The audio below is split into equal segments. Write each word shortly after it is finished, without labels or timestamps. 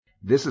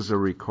This is a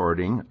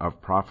recording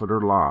of Profit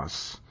or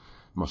Loss,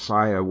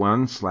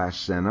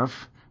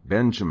 Mosiah1/Zeniff,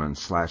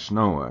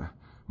 Benjamin/Noah,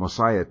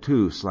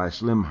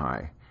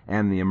 Mosiah2/Limhi,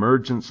 and the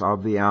Emergence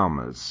of the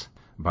Almas,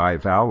 by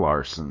Val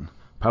Larson,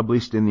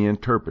 published in The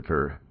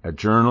Interpreter, a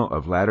journal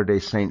of Latter-day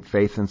Saint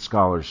Faith and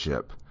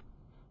Scholarship,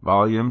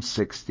 Volume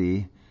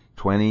 60,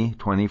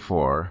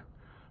 2024,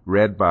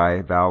 read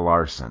by Val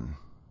Larson.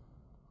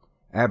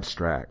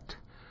 Abstract.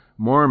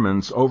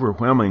 Mormon's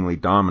overwhelmingly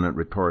dominant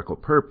rhetorical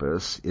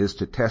purpose is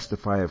to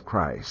testify of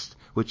Christ,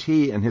 which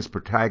he and his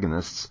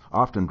protagonists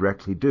often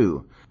directly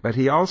do, but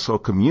he also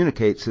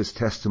communicates his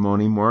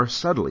testimony more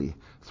subtly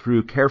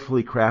through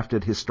carefully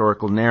crafted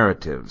historical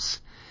narratives.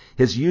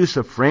 His use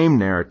of frame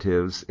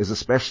narratives is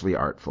especially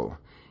artful.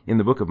 In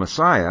the book of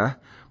Mosiah,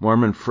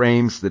 Mormon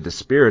frames the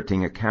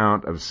dispiriting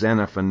account of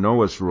Zeniff and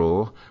Noah's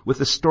rule with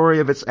the story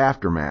of its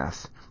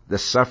aftermath, the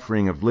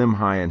suffering of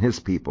Limhi and his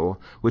people,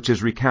 which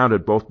is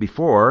recounted both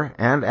before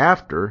and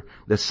after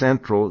the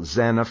central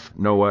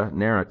Zeniff-Noah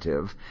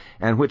narrative,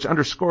 and which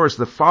underscores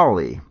the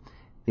folly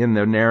in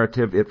the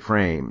narrative it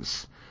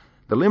frames.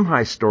 The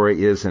Limhi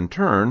story is, in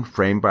turn,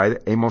 framed by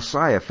a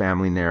Mosiah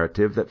family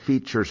narrative that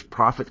features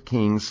prophet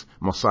kings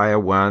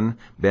Mosiah1,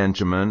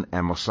 Benjamin,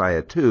 and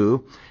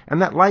Mosiah2,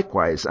 and that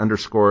likewise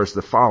underscores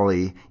the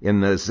folly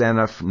in the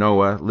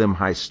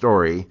Zeniff-Noah-Limhi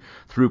story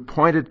through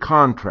pointed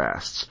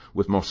contrasts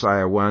with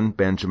Mosiah1,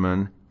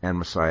 Benjamin, and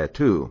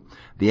Mosiah2,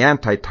 the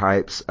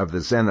antitypes of the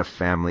Zeniff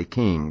family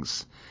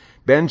kings.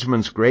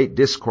 Benjamin's great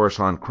discourse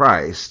on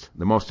Christ,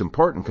 the most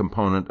important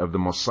component of the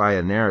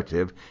Mosiah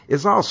narrative,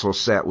 is also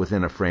set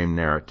within a frame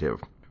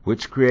narrative,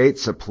 which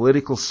creates a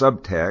political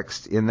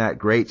subtext in that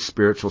great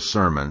spiritual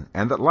sermon,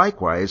 and that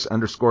likewise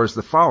underscores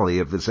the folly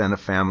of the Zeniff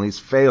family's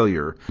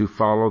failure to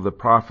follow the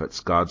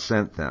prophets God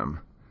sent them.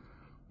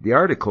 The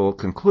article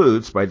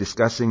concludes by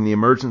discussing the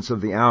emergence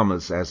of the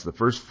Almas as the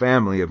first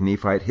family of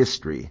Nephite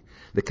history,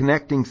 the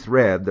connecting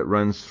thread that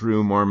runs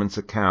through Mormon's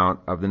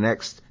account of the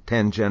next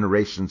 10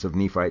 generations of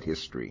Nephite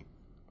history.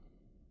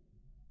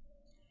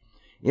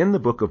 In the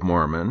Book of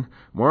Mormon,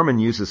 Mormon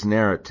uses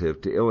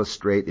narrative to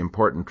illustrate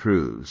important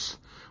truths.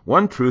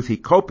 One truth he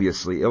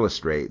copiously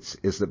illustrates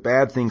is that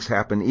bad things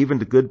happen even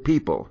to good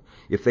people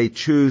if they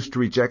choose to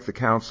reject the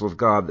counsel of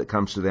God that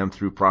comes to them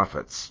through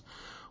prophets.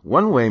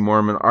 One way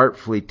Mormon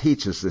artfully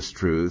teaches this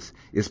truth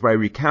is by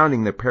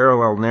recounting the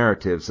parallel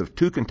narratives of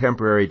two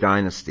contemporary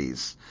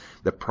dynasties,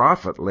 the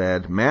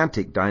prophet-led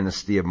Mantic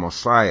dynasty of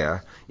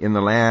Mosiah in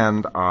the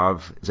land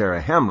of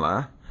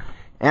Zarahemla,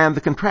 and the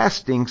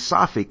contrasting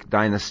Sophic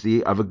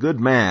dynasty of a good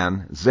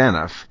man,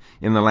 Zeniff,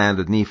 in the land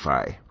of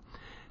Nephi.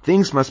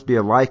 Things must be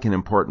alike in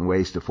important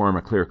ways to form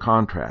a clear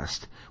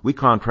contrast. We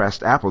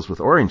contrast apples with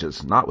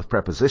oranges, not with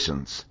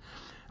prepositions.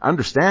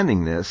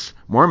 Understanding this,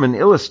 Mormon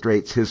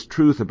illustrates his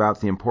truth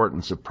about the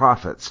importance of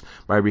prophets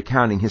by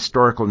recounting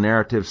historical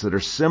narratives that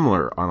are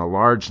similar on a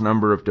large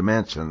number of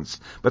dimensions,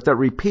 but that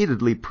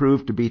repeatedly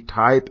prove to be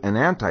type and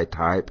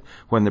antitype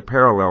when the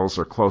parallels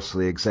are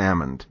closely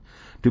examined.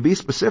 To be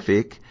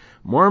specific,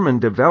 Mormon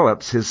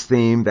develops his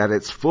theme that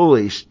it's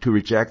foolish to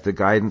reject the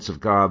guidance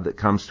of God that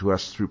comes to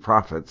us through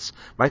prophets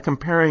by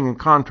comparing and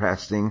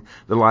contrasting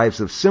the lives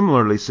of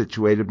similarly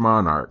situated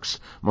monarchs,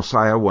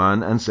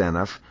 Mosiah1 and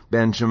Zeniff,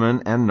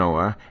 Benjamin and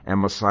Noah, and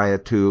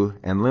Mosiah2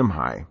 and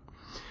Limhi.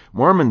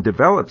 Mormon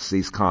develops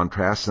these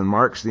contrasts and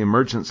marks the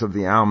emergence of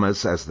the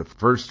Almas as the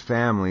first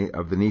family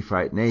of the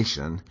Nephite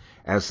nation,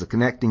 as the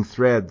connecting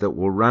thread that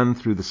will run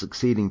through the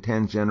succeeding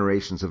 10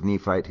 generations of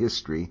Nephite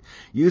history,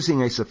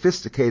 using a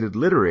sophisticated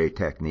literary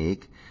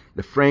technique,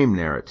 the frame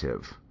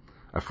narrative.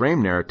 A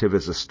frame narrative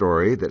is a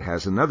story that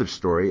has another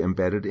story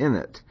embedded in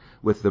it,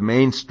 with the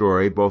main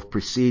story both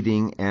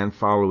preceding and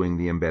following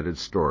the embedded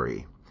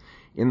story.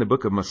 In the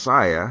Book of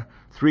Mosiah,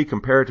 3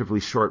 comparatively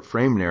short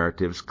frame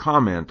narratives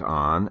comment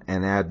on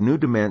and add new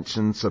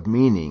dimensions of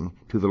meaning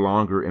to the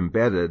longer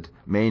embedded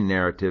main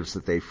narratives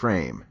that they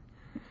frame.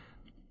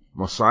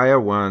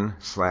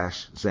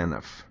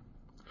 Mosiah1/Zeniff.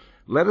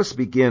 Let us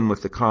begin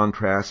with the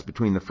contrast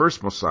between the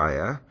first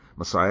Mosiah,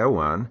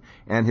 Mosiah1,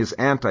 and his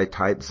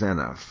antitype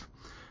Zeniff.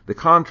 The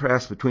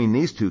contrast between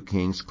these two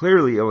kings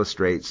clearly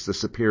illustrates the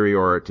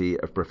superiority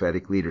of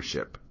prophetic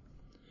leadership.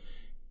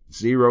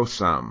 Zero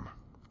sum.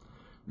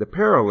 The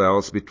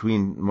parallels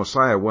between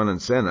Mosiah1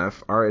 and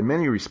Zeniff are in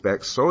many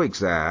respects so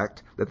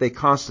exact that they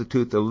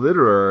constitute the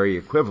literary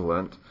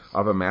equivalent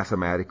of a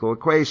mathematical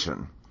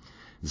equation,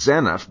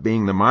 Zeniff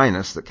being the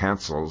minus that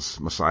cancels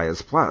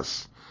Mosiah's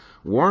plus.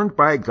 Warned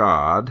by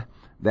God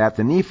that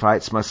the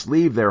Nephites must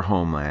leave their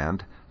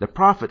homeland, the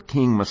prophet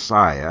king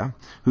Mosiah,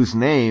 whose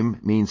name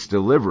means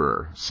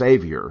deliverer,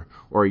 savior,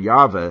 or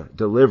Yahweh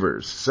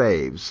delivers,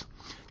 saves,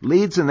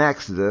 leads an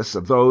exodus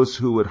of those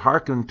who would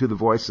hearken to the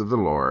voice of the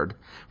Lord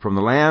from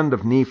the land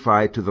of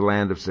Nephi to the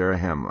land of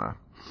Zarahemla.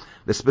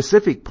 The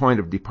specific point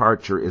of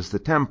departure is the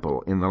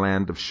temple in the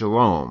land of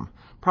Shalom,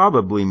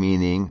 probably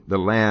meaning the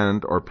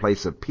land or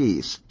place of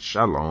peace,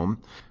 Shalom,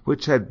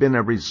 which had been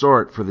a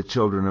resort for the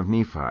children of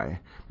Nephi,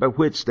 but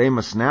which they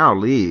must now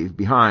leave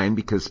behind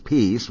because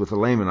peace with the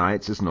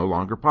Lamanites is no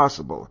longer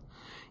possible.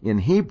 In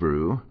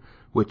Hebrew,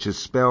 which is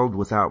spelled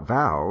without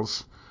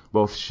vowels.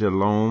 Both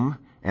shalom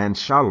and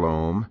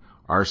shalom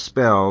are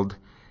spelled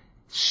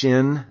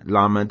Shin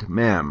Lamed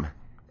Mem,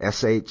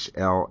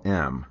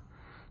 SHLM.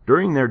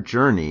 During their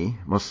journey,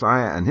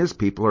 Mosiah and his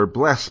people are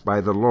blessed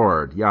by the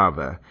Lord,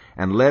 Yahweh,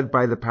 and led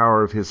by the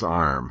power of his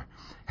arm.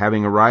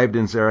 Having arrived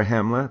in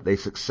Zarahemla, they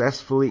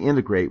successfully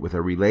integrate with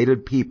a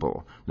related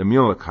people, the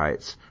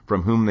Mulekites,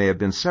 from whom they have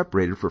been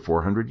separated for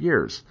 400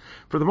 years.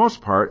 For the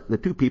most part, the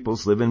two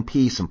peoples live in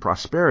peace and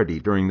prosperity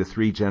during the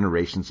 3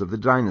 generations of the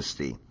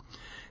dynasty.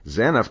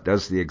 Zeniff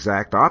does the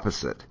exact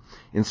opposite.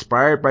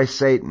 Inspired by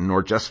Satan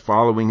or just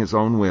following his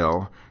own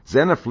will,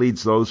 Zeniff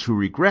leads those who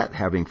regret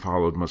having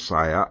followed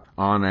Mosiah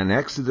on an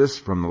exodus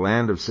from the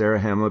land of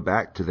Zarahemla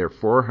back to their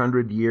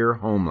 400-year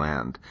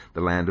homeland, the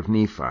land of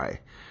Nephi.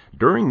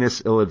 During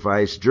this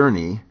ill-advised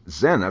journey,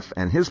 Zeniff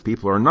and his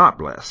people are not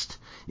blessed.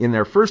 In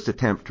their first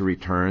attempt to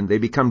return, they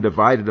become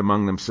divided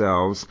among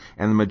themselves,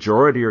 and the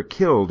majority are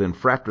killed in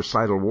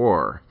fratricidal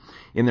war.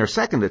 In their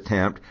second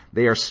attempt,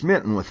 they are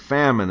smitten with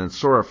famine and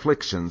sore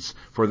afflictions,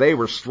 for they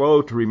were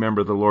slow to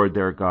remember the Lord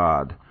their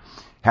God.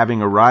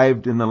 Having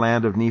arrived in the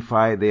land of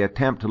Nephi, they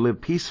attempt to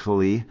live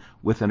peacefully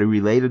with a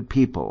related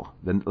people,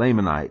 the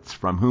Lamanites,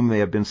 from whom they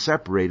have been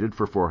separated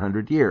for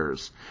 400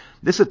 years.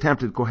 This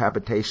attempted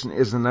cohabitation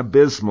is an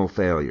abysmal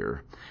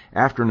failure.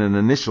 After an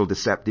initial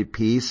deceptive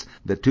peace,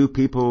 the two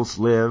peoples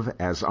live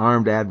as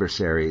armed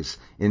adversaries,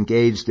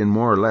 engaged in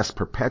more or less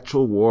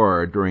perpetual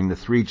war during the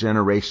 3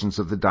 generations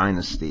of the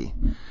dynasty.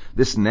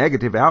 This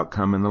negative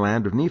outcome in the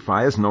land of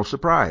Nephi is no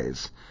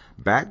surprise.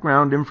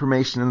 Background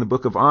information in the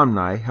book of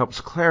Omni helps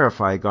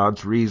clarify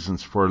God's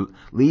reasons for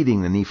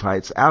leading the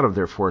Nephites out of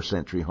their 4th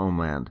century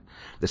homeland.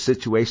 The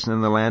situation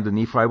in the land of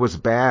Nephi was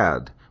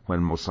bad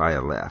when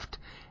Mosiah left,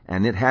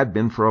 and it had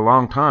been for a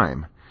long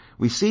time.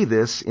 We see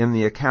this in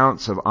the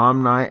accounts of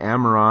Omni,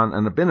 Amram,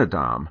 and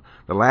Abinadab,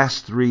 the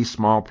last 3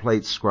 small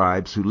plate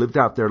scribes who lived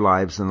out their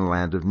lives in the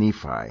land of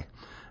Nephi.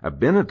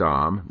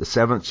 Abinadab, the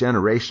 7th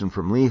generation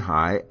from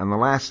Limhi and the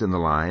last in the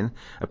line,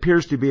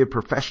 appears to be a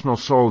professional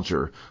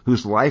soldier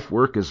whose life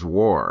work is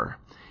war.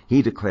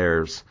 He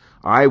declares,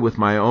 "I with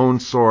my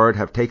own sword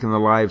have taken the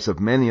lives of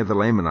many of the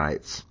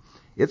Lamanites."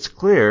 It's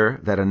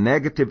clear that a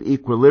negative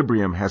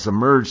equilibrium has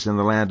emerged in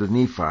the land of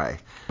Nephi.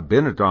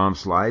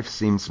 Abinadab's life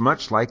seems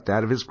much like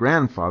that of his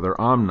grandfather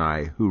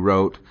Omni, who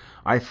wrote,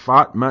 "I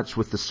fought much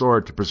with the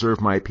sword to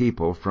preserve my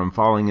people from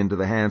falling into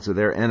the hands of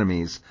their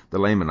enemies, the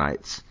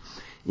Lamanites."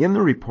 In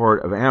the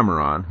report of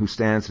Amram, who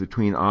stands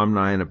between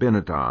Omni and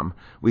Abinadab,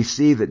 we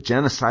see that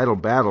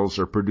genocidal battles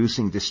are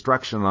producing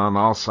destruction on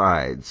all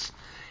sides.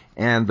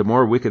 And the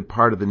more wicked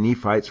part of the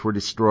Nephites were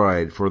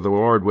destroyed, for the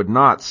Lord would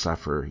not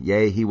suffer,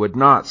 yea, he would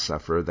not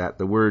suffer, that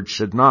the word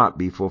should not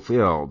be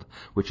fulfilled,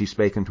 which he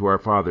spake unto our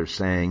fathers,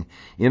 saying,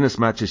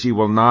 "Inasmuch as ye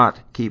will not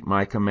keep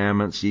my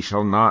commandments, ye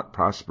shall not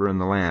prosper in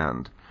the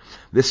land."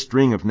 This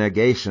string of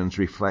negations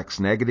reflects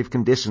negative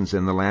conditions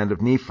in the land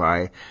of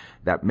Nephi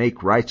that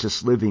make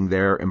righteous living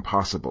there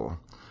impossible.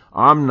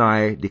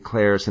 Omni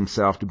declares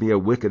himself to be a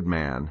wicked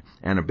man,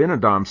 and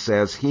Abinadab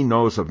says he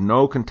knows of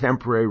no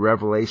contemporary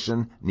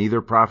revelation,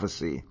 neither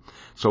prophecy.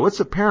 So it's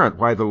apparent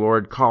why the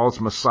Lord calls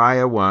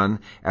Mosiah1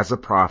 as a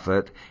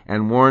prophet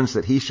and warns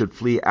that he should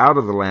flee out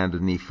of the land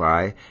of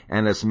Nephi,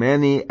 and as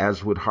many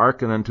as would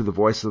hearken unto the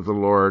voice of the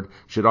Lord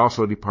should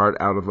also depart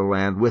out of the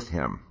land with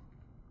him.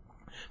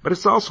 But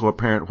it's also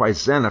apparent why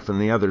Zeniff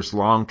and the others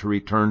long to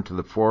return to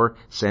the 4th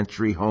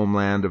century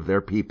homeland of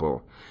their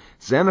people.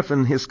 Zeniff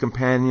and his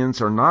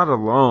companions are not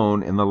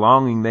alone in the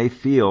longing they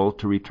feel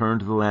to return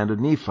to the land of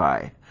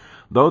Nephi.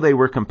 Though they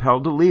were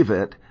compelled to leave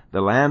it,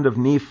 the land of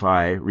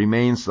Nephi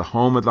remains the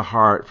home of the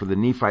heart for the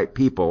Nephite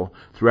people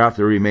throughout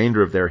the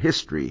remainder of their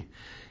history.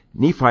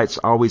 Nephites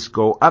always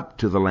go up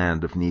to the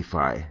land of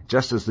Nephi,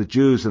 just as the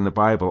Jews in the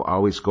Bible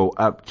always go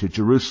up to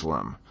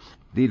Jerusalem.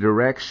 The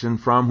direction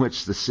from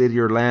which the city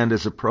or land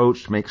is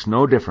approached makes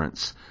no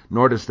difference,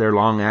 nor does their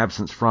long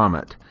absence from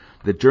it.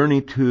 The journey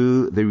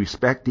to the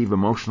respective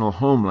emotional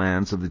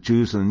homelands of the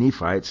Jews and the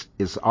Nephites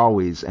is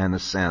always an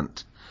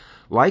ascent.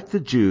 Like the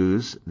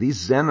Jews,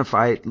 these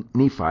Zeniphite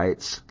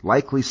Nephites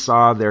likely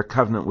saw their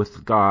covenant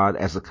with God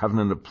as a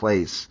covenant of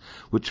place,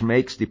 which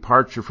makes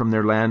departure from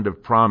their land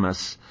of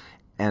promise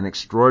an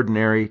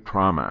extraordinary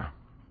trauma.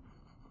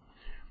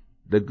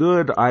 The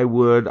good I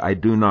would, I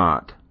do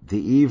not. The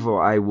evil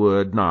I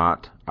would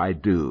not, I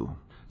do.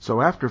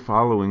 So after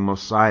following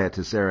Mosiah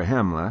to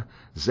Zarahemla,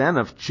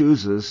 Zeniff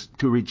chooses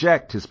to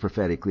reject his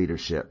prophetic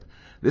leadership.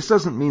 This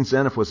doesn't mean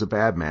Zeniff was a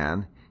bad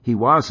man. He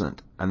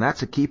wasn't, and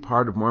that's a key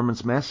part of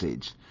Mormon's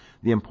message.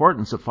 The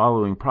importance of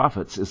following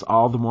prophets is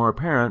all the more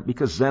apparent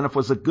because Zeniff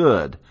was a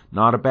good,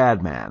 not a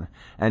bad man.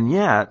 And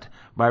yet,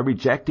 by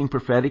rejecting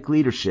prophetic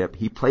leadership,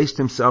 he placed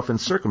himself in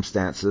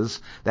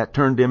circumstances that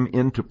turned him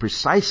into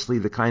precisely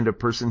the kind of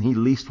person he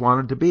least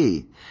wanted to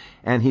be.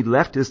 And he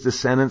left his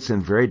descendants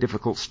in very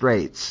difficult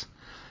straits.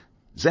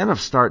 Zeniff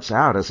starts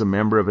out as a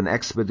member of an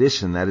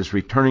expedition that is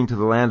returning to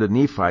the land of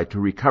Nephi to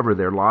recover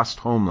their lost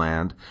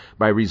homeland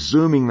by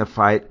resuming the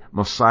fight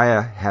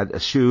Mosiah had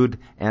eschewed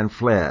and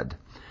fled.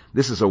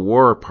 This is a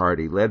war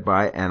party led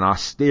by an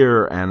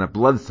austere and a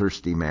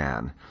bloodthirsty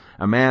man,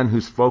 a man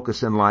whose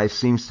focus in life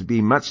seems to be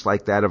much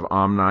like that of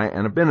Omni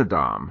and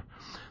Abinadom.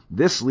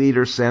 This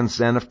leader sends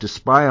Zeniff to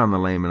spy on the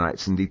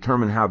Lamanites and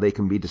determine how they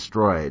can be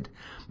destroyed.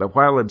 But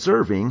while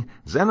observing,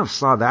 Zeniff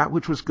saw that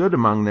which was good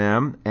among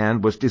them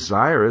and was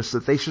desirous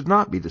that they should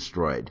not be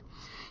destroyed.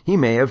 He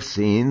may have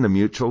seen the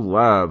mutual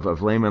love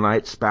of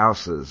Lamanite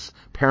spouses,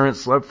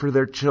 parents' love for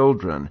their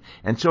children,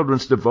 and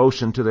children's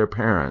devotion to their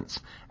parents,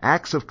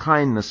 acts of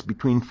kindness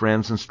between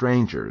friends and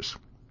strangers.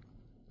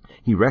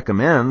 He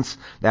recommends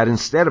that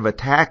instead of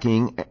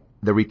attacking,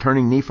 the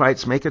returning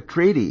Nephites make a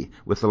treaty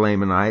with the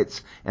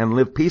Lamanites and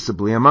live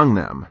peaceably among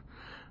them.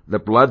 The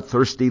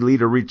bloodthirsty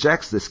leader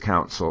rejects this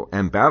counsel,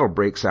 and battle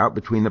breaks out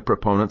between the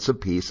proponents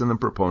of peace and the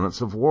proponents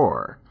of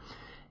war.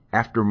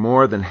 After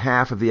more than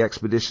half of the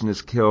expedition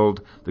is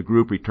killed, the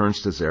group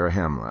returns to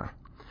Zarahemla.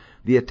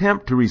 The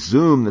attempt to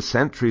resume the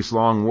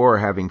centuries-long war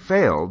having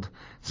failed,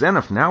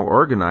 Zeniff now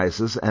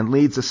organizes and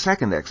leads a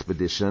second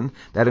expedition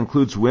that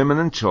includes women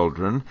and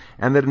children,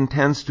 and that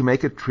intends to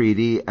make a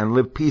treaty and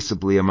live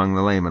peaceably among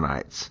the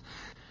Lamanites.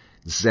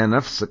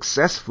 Zeniff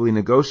successfully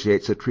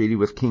negotiates a treaty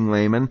with King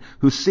Laman,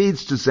 who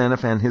cedes to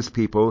Zeniff and his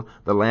people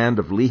the land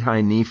of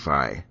Limhi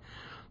Nephi.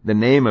 The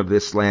name of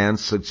this land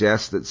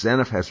suggests that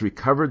Zeniff has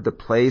recovered the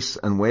place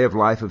and way of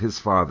life of his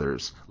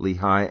fathers,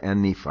 Limhi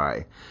and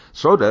Nephi.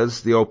 So does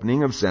the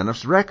opening of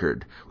Zeniff's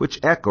record, which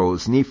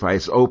echoes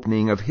Nephi's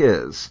opening of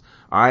his.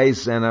 I,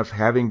 Zeniff,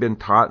 having been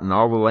taught in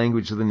all the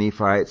language of the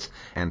Nephites,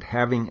 and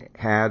having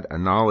had a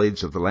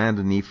knowledge of the land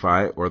of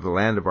Nephi, or the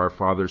land of our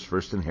fathers'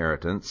 first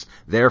inheritance,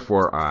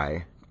 therefore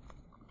I.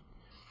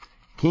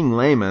 King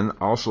Laman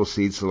also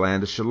cedes the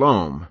land of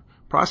Shalom.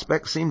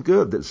 Prospects seem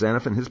good that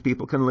Zeniff and his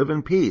people can live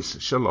in peace,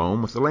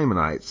 shalom, with the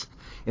Lamanites.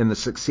 In the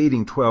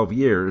succeeding 12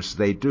 years,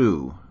 they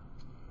do.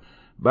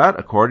 But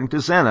according to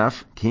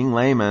Zeniff, King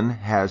Laman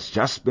has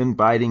just been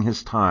biding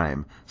his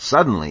time.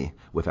 Suddenly,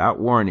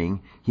 without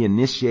warning, he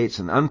initiates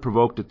an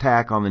unprovoked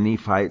attack on the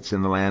Nephites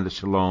in the land of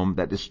Shalom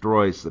that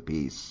destroys the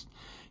peace.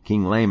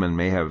 King Laman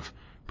may have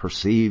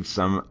perceived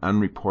some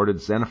unreported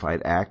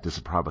Zeniffite act as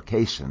a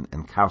provocation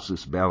and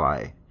casus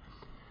belli.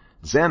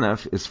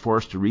 Zeniff is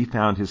forced to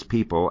refound his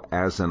people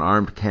as an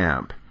armed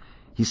camp.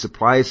 He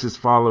supplies his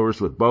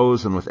followers with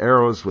bows and with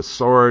arrows, with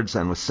swords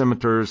and with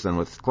scimitars and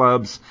with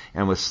clubs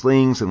and with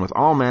slings and with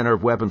all manner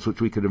of weapons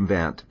which we could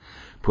invent.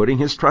 Putting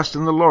his trust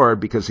in the Lord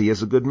because he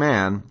is a good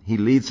man, he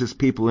leads his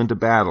people into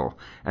battle,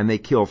 and they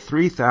kill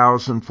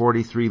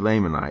 3,043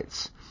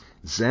 Lamanites.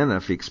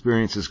 Zeniff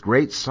experiences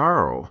great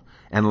sorrow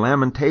and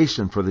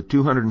lamentation for the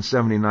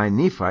 279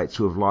 Nephites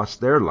who have lost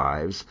their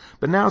lives,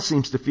 but now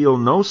seems to feel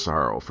no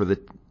sorrow for the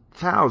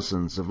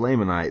thousands of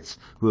Lamanites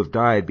who have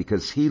died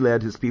because he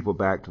led his people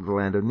back to the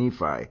land of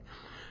Nephi.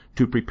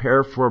 To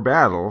prepare for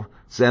battle,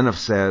 Zeniff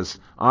says,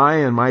 I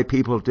and my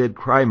people did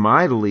cry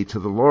mightily to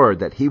the Lord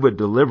that he would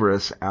deliver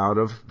us out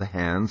of the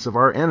hands of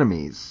our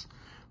enemies.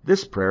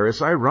 This prayer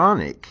is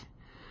ironic.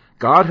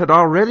 God had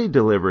already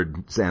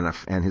delivered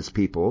Zeniff and his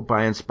people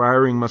by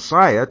inspiring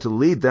Mosiah to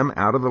lead them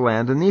out of the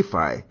land of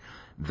Nephi.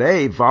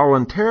 They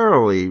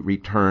voluntarily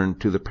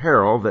returned to the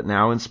peril that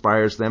now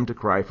inspires them to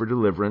cry for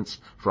deliverance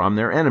from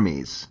their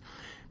enemies.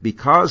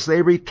 Because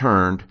they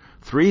returned,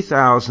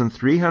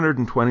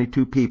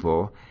 3,322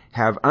 people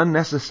have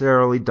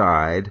unnecessarily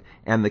died,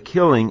 and the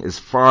killing is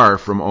far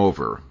from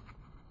over.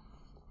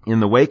 In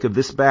the wake of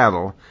this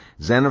battle,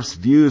 Zeniff's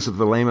views of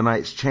the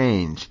Lamanites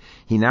change.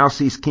 He now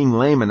sees King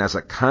Laman as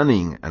a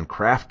cunning and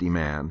crafty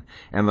man,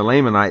 and the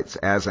Lamanites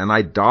as an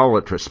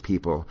idolatrous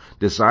people,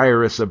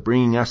 desirous of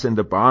bringing us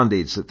into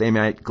bondage that they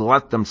might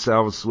glut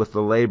themselves with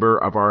the labor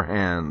of our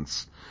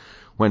hands.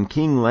 When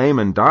King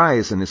Laman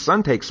dies and his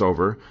son takes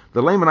over,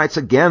 the Lamanites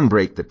again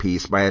break the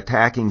peace by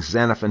attacking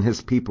Zeniff and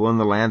his people in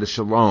the land of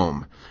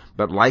Shalom.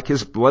 But like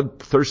his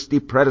bloodthirsty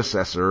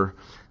predecessor,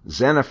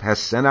 Zeniff has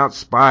sent out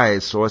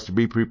spies so as to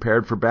be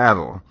prepared for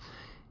battle.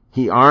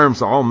 He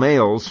arms all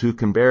males who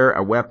can bear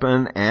a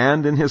weapon,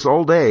 and in his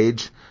old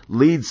age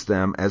leads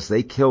them as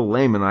they kill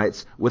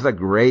Lamanites with a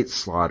great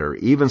slaughter,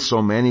 even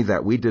so many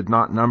that we did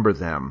not number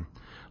them.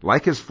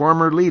 Like his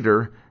former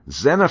leader,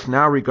 Zeniff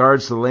now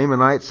regards the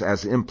Lamanites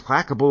as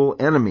implacable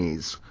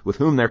enemies with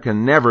whom there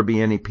can never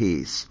be any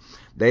peace.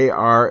 They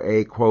are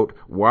a, quote,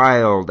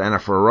 wild and a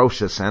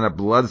ferocious and a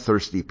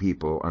bloodthirsty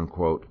people,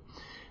 unquote.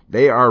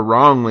 They are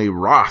wrongly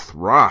wroth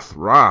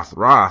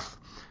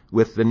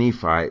with the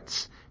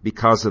Nephites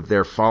because of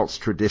their false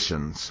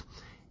traditions.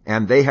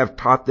 And they have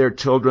taught their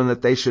children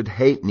that they should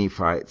hate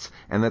Nephites,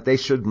 and that they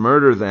should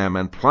murder them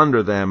and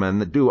plunder them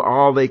and do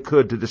all they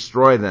could to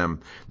destroy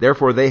them.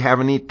 Therefore they have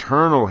an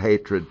eternal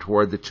hatred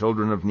toward the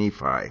children of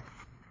Nephi.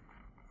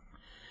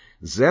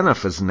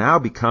 Zeniff has now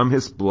become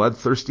his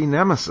bloodthirsty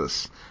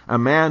nemesis, a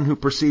man who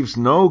perceives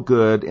no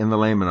good in the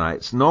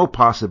Lamanites, no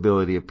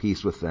possibility of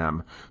peace with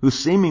them, who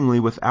seemingly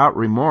without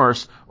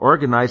remorse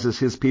organizes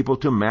his people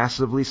to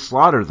massively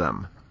slaughter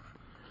them.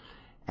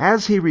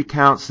 As he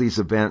recounts these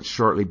events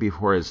shortly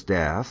before his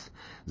death,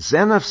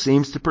 Zeniff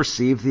seems to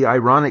perceive the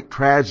ironic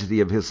tragedy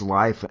of his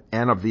life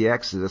and of the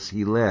exodus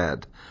he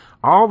led.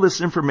 All this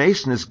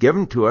information is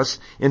given to us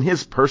in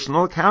his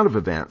personal account of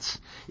events.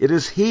 It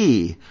is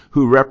he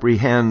who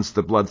reprehends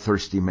the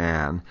bloodthirsty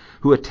man,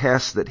 who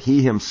attests that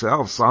he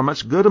himself saw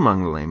much good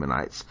among the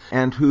Lamanites,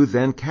 and who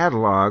then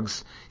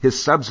catalogues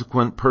his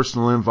subsequent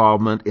personal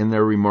involvement in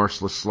their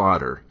remorseless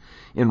slaughter.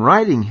 In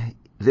writing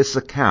this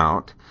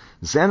account,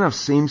 Zeniff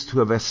seems to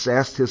have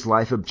assessed his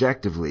life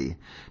objectively,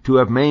 to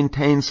have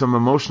maintained some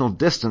emotional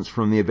distance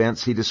from the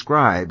events he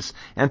describes,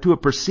 and to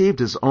have perceived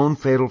his own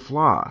fatal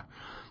flaw.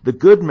 The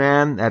good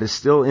man that is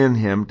still in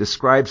him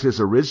describes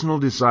his original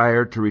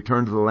desire to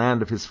return to the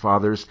land of his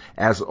fathers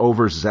as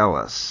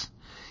overzealous.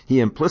 He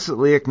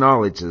implicitly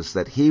acknowledges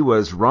that he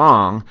was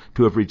wrong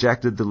to have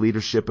rejected the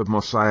leadership of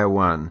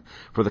Mosiah1,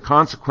 for the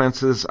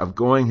consequences of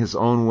going his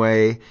own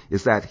way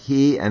is that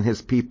he and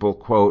his people,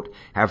 quote,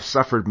 have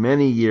suffered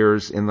many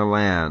years in the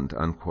land,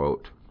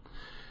 unquote.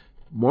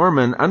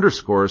 Mormon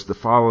underscores the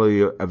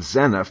folly of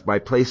Zeniff by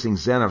placing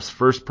Zeniff's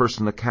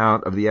first-person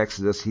account of the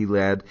Exodus he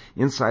led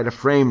inside a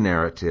frame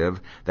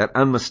narrative that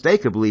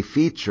unmistakably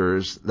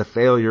features the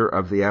failure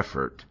of the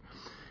effort.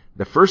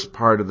 The first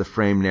part of the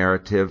frame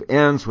narrative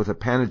ends with a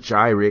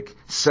panegyric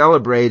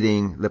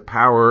celebrating the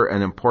power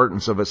and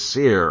importance of a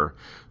seer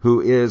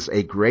who is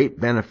a great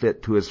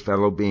benefit to his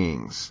fellow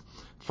beings,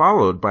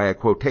 followed by a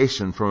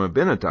quotation from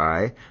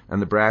Abinadi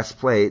and the brass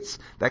plates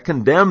that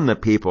condemn the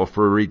people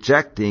for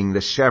rejecting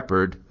the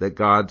shepherd that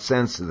God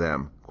sends to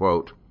them.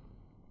 Quote,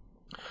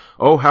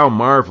 "Oh, how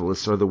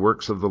marvelous are the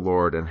works of the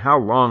Lord, and how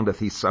long doth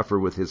he suffer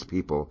with his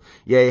people?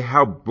 Yea,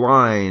 how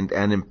blind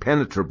and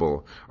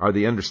impenetrable are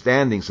the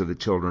understandings of the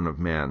children of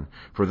men.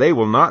 For they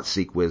will not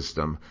seek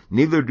wisdom,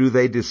 neither do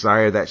they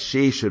desire that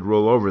she should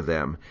rule over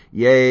them.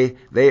 Yea,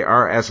 they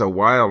are as a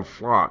wild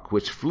flock,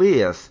 which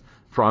fleeth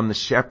from the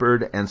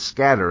shepherd, and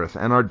scattereth,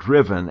 and are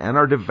driven, and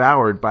are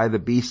devoured by the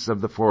beasts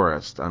of the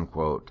forest."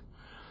 Unquote.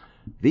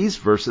 These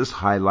verses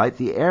highlight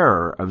the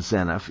error of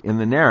Zeniff in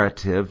the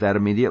narrative that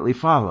immediately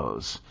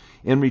follows.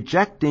 In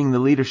rejecting the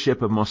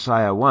leadership of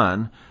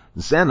Mosiah1,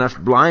 Zeniff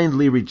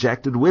blindly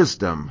rejected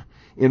wisdom.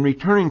 In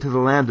returning to the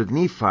land of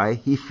Nephi,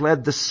 he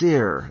fled the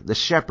seer, the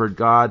shepherd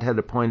God had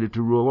appointed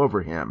to rule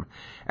over him.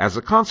 As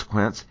a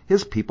consequence,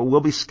 his people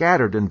will be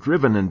scattered and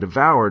driven and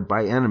devoured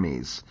by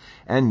enemies.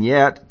 And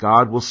yet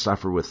God will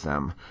suffer with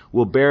them,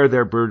 will bear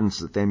their burdens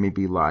that they may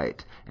be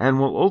light, and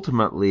will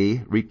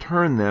ultimately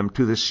return them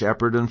to the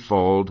shepherd and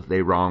fold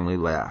they wrongly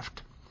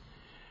left.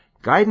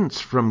 Guidance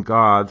from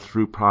God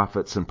through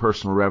prophets and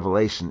personal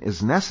revelation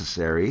is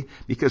necessary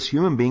because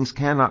human beings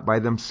cannot by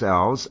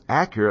themselves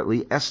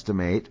accurately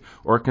estimate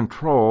or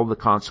control the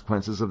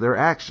consequences of their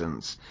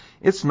actions.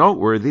 It's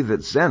noteworthy that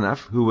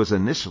Zeniff, who was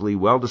initially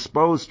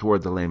well-disposed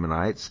toward the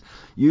Lamanites,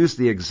 used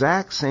the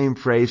exact same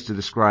phrase to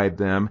describe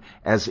them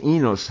as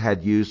Enos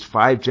had used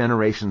 5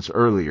 generations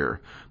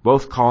earlier,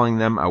 both calling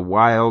them a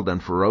wild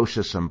and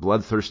ferocious and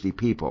bloodthirsty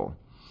people.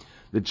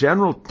 The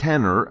general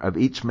tenor of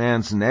each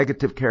man's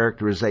negative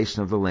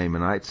characterization of the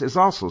Lamanites is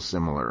also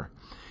similar.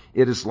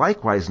 It is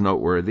likewise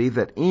noteworthy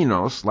that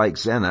Enos, like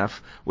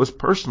Zeniff, was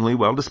personally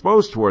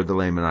well-disposed toward the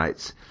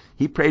Lamanites.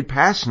 He prayed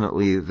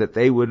passionately that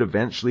they would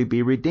eventually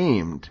be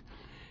redeemed.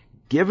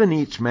 Given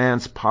each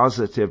man's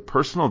positive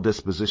personal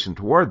disposition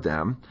toward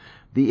them,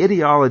 the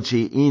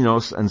ideology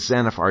Enos and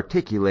Zeniff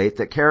articulate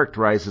that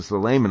characterizes the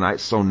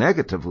Lamanites so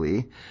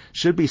negatively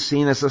should be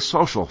seen as a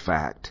social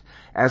fact,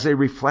 as a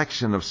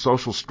reflection of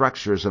social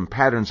structures and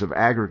patterns of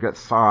aggregate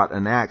thought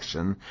and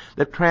action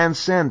that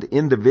transcend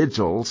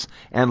individuals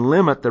and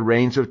limit the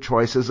range of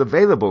choices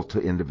available to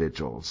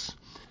individuals.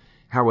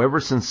 However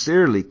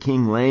sincerely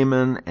King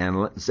Laman and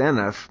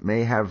Zeniff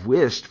may have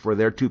wished for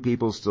their two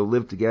peoples to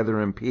live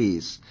together in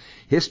peace,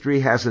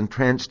 history has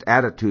entrenched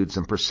attitudes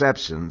and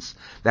perceptions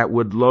that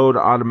would load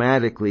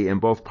automatically in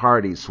both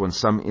parties when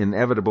some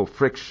inevitable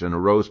friction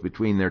arose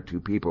between their two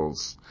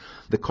peoples.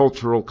 The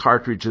cultural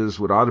cartridges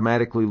would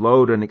automatically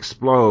load and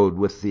explode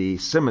with the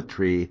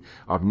symmetry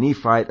of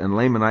Nephite and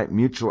Lamanite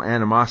mutual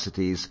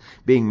animosities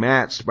being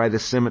matched by the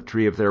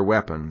symmetry of their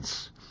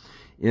weapons.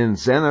 In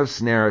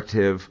Zeniff's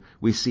narrative,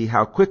 we see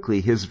how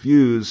quickly his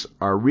views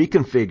are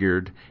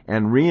reconfigured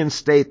and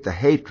reinstate the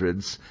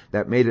hatreds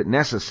that made it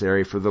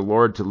necessary for the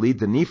Lord to lead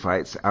the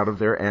Nephites out of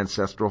their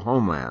ancestral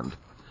homeland.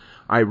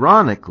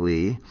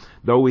 Ironically,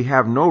 though we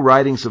have no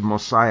writings of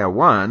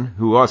Mosiah1,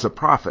 who was a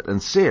prophet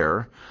and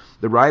seer,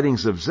 the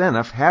writings of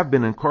Zeniff have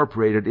been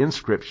incorporated in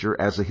Scripture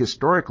as a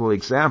historical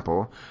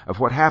example of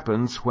what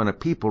happens when a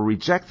people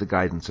reject the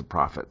guidance of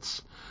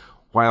prophets.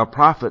 While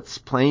prophets'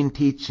 plain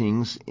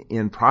teachings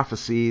in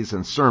prophecies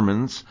and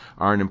sermons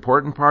are an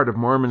important part of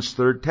Mormon's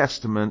Third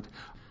Testament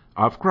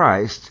of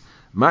Christ,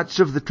 much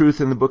of the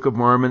truth in the Book of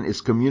Mormon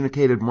is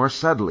communicated more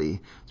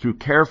subtly through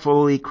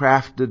carefully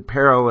crafted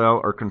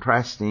parallel or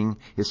contrasting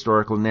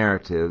historical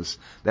narratives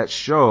that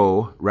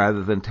show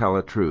rather than tell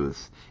a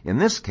truth. In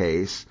this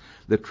case,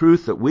 the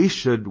truth that we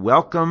should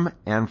welcome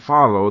and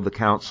follow the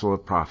counsel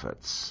of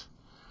prophets.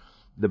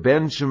 The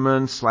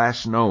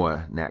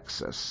Benjamin/Noah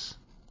nexus.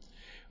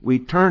 We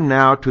turn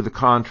now to the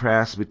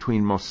contrast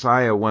between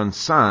Mosiah1's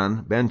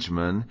son,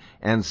 Benjamin,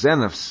 and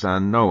Zeniff's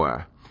son,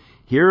 Noah.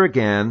 Here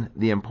again,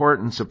 the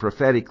importance of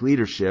prophetic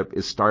leadership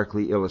is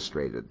starkly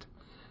illustrated.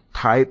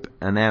 Type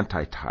and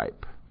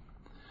antitype.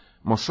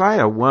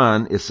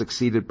 Mosiah1 is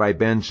succeeded by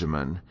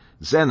Benjamin,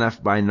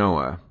 Zeniff by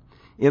Noah.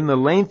 In the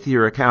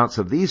lengthier accounts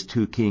of these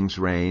two kings'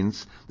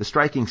 reigns, the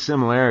striking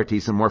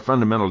similarities and more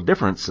fundamental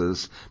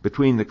differences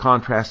between the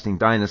contrasting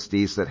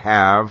dynasties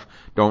that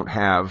don't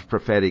have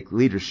prophetic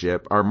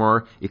leadership are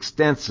more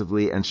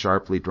extensively and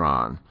sharply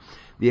drawn.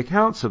 The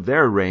accounts of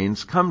their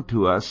reigns come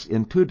to us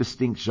in two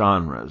distinct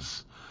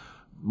genres.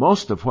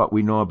 Most of what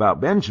we know about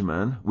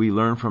Benjamin we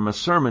learn from a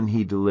sermon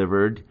he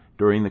delivered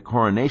during the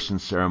coronation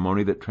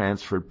ceremony that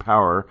transferred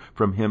power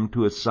from him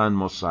to his son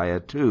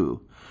Mosiah2.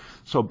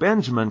 So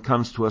Benjamin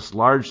comes to us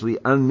largely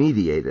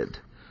unmediated.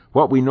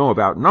 What we know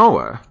about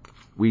Noah,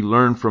 we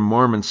learn from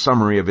Mormon's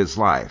summary of his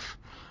life.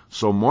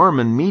 So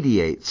Mormon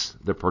mediates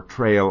the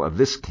portrayal of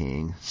this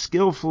king,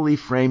 skillfully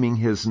framing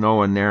his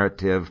Noah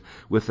narrative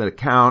with an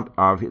account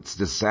of its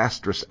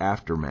disastrous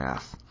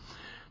aftermath.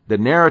 The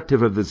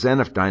narrative of the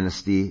Zeniff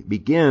dynasty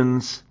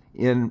begins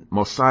in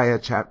Mosiah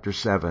chapter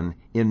 7,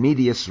 in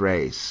medias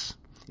res,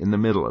 in the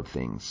middle of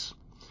things.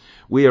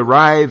 We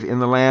arrive in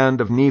the land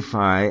of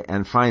Nephi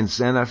and find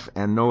Zeniff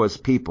and Noah's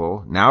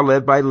people, now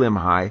led by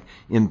Limhi,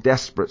 in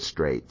desperate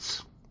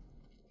straits.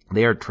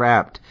 They are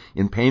trapped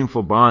in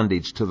painful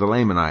bondage to the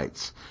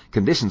Lamanites.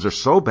 Conditions are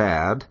so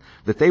bad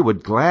that they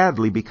would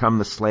gladly become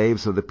the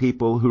slaves of the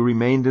people who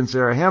remained in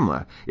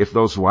Zarahemla if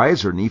those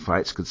wiser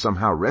Nephites could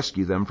somehow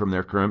rescue them from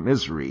their current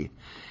misery.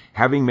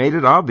 Having made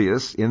it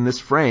obvious in this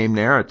frame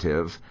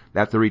narrative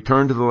that the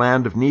return to the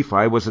land of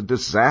Nephi was a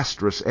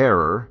disastrous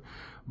error,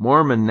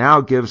 Mormon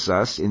now gives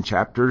us, in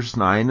chapters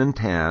 9 and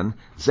 10,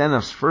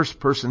 Zeniff's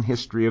first-person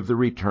history of the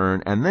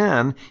return, and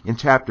then, in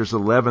chapters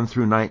 11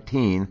 through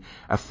 19,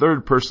 a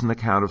third-person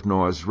account of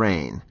Noah's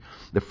reign.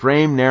 The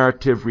frame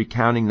narrative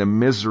recounting the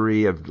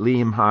misery of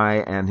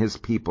Limhi and his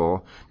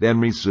people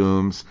then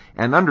resumes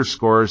and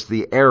underscores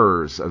the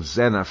errors of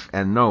Zeniff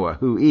and Noah,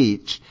 who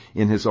each,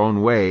 in his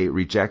own way,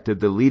 rejected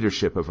the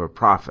leadership of a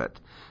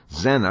prophet,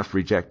 Zeniff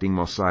rejecting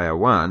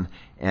Mosiah1,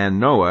 and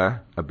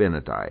Noah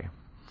Abinadi.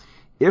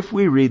 If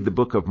we read the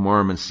Book of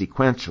Mormon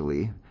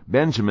sequentially,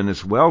 Benjamin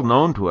is well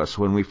known to us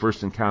when we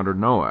first encounter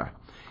Noah.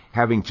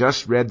 Having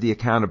just read the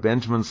account of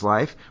Benjamin's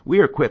life, we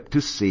are equipped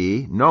to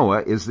see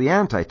Noah is the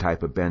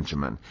antitype of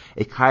Benjamin,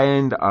 a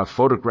kind of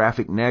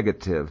photographic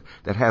negative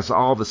that has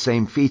all the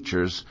same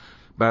features,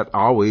 but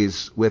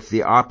always with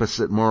the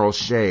opposite moral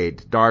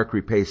shade, dark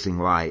replacing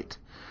light.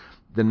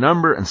 The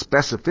number and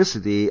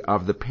specificity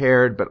of the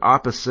paired but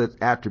opposite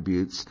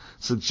attributes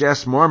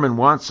suggests Mormon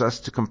wants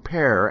us to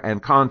compare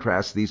and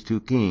contrast these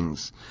two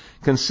kings.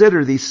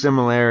 Consider these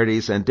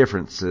similarities and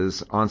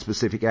differences on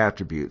specific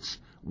attributes.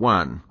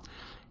 1.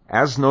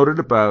 As noted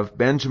above,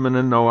 Benjamin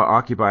and Noah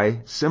occupy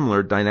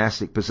similar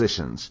dynastic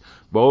positions.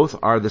 Both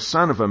are the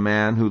son of a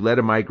man who led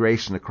a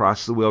migration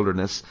across the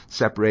wilderness,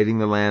 separating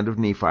the land of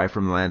Nephi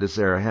from the land of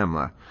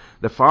Zarahemla.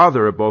 The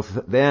father of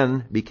both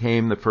then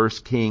became the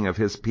first king of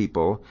his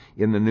people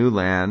in the new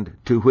land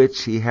to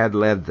which he had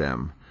led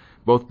them.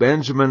 Both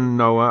Benjamin and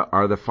Noah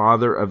are the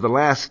father of the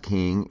last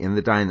king in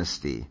the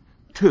dynasty.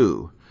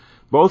 2.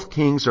 Both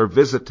kings are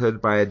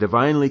visited by a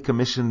divinely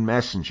commissioned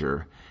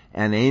messenger,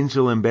 an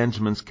angel in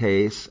Benjamin's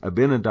case,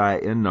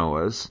 Abinadi in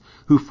Noah's,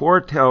 who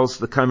foretells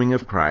the coming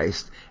of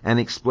Christ and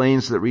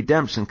explains that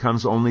redemption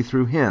comes only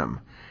through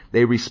him.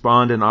 They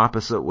respond in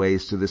opposite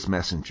ways to this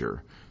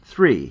messenger.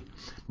 3.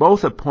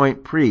 Both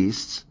appoint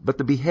priests, but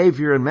the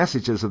behavior and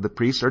messages of the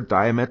priests are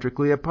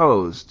diametrically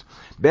opposed.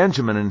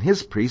 Benjamin and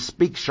his priests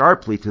speak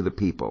sharply to the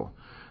people.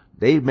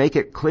 They make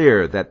it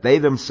clear that they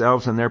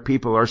themselves and their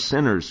people are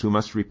sinners who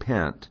must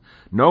repent.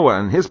 Noah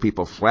and his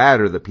people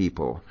flatter the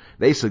people.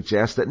 They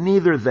suggest that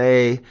neither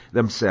they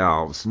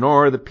themselves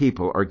nor the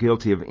people are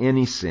guilty of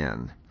any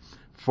sin.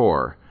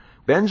 4.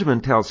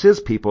 Benjamin tells his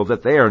people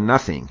that they are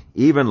nothing,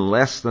 even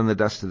less than the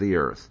dust of the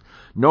earth.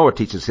 Noah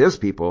teaches his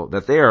people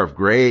that they are of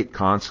great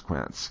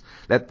consequence,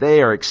 that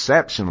they are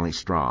exceptionally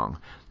strong,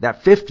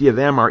 that 50 of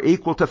them are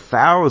equal to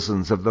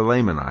thousands of the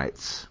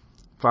Lamanites.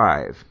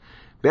 5.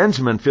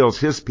 Benjamin fills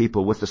his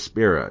people with the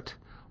Spirit.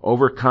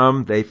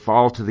 Overcome, they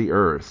fall to the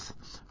earth.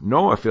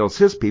 Noah fills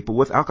his people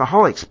with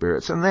alcoholic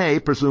spirits, and they,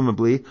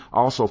 presumably,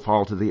 also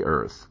fall to the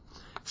earth.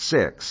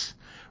 6.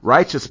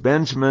 Righteous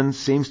Benjamin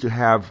seems to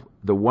have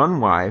the one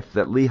wife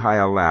that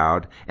Lehi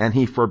allowed, and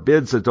he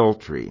forbids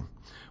adultery.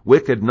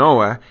 Wicked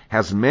Noah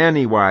has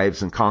many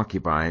wives and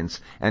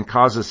concubines, and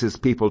causes his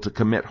people to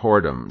commit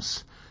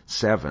whoredoms.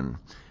 7.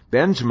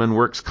 Benjamin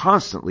works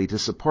constantly to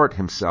support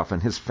himself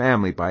and his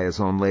family by his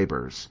own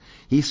labors.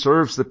 He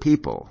serves the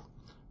people.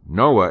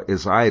 Noah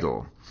is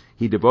idle.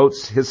 He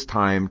devotes his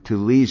time to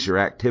leisure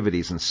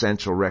activities and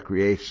sensual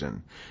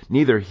recreation.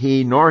 Neither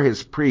he nor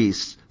his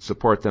priests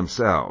support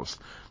themselves.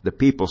 The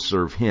people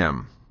serve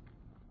him.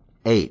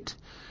 8.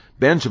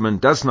 Benjamin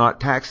does not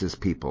tax his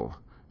people.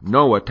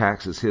 Noah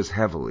taxes his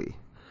heavily.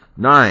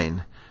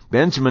 9.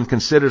 Benjamin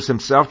considers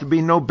himself to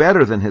be no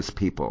better than his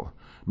people.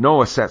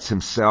 Noah sets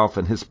himself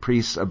and his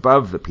priests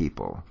above the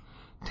people.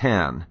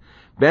 10.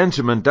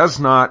 Benjamin does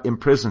not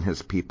imprison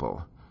his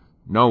people.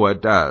 Noah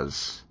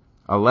does.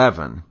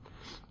 11.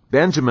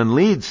 Benjamin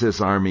leads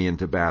his army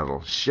into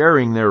battle,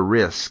 sharing their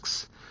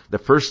risks. The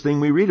first thing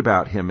we read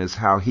about him is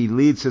how he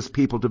leads his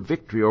people to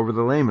victory over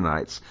the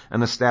Lamanites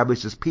and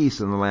establishes peace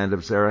in the land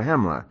of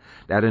Zarahemla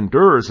that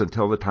endures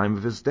until the time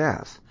of his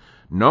death.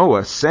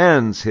 Noah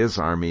sends his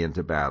army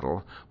into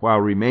battle while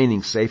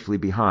remaining safely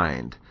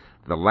behind.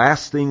 The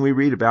last thing we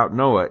read about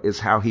Noah is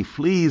how he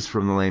flees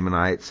from the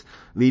Lamanites,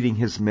 leading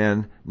his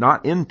men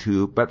not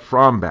into but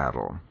from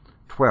battle.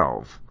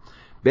 12.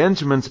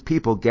 Benjamin's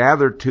people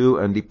gather to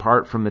and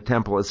depart from the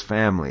temple as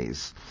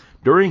families.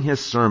 During his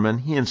sermon,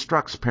 he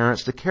instructs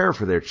parents to care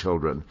for their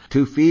children,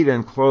 to feed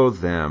and clothe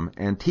them,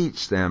 and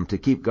teach them to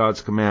keep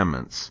God's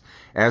commandments.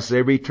 As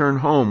they return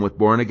home with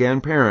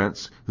born-again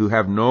parents who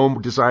have no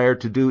desire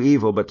to do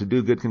evil but to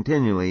do good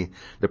continually,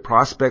 the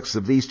prospects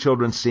of these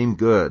children seem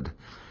good.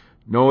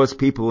 Noah's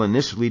people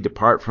initially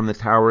depart from the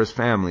tower as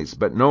families,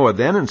 but Noah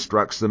then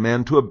instructs the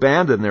men to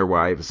abandon their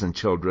wives and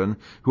children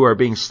who are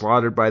being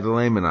slaughtered by the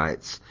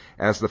Lamanites.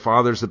 As the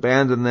fathers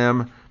abandon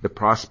them, the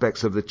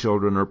prospects of the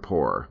children are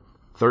poor.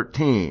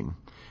 13.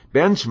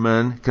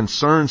 Benjamin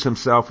concerns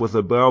himself with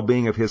the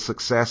well-being of his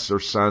successor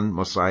son,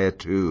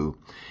 Mosiah2.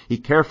 He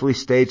carefully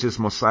stages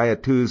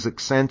Mosiah2's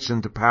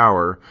ascension to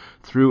power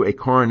through a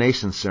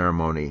coronation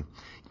ceremony.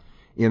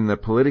 In the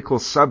political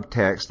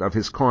subtext of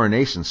his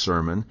coronation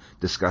sermon,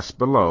 discussed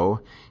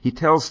below, he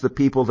tells the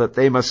people that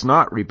they must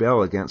not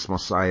rebel against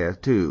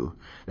Mosiah2,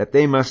 that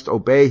they must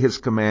obey his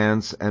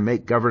commands and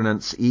make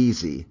governance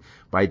easy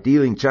by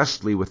dealing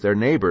justly with their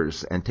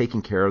neighbors and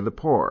taking care of the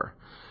poor.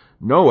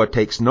 Noah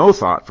takes no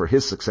thought for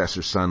his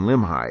successor's son,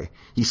 Limhi.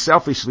 He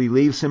selfishly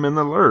leaves him in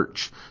the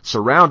lurch,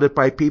 surrounded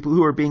by people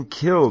who are being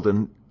killed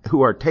and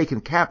who are taken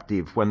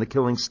captive when the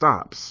killing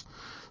stops.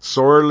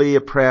 Sorely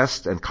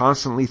oppressed and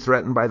constantly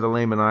threatened by the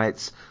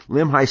Lamanites,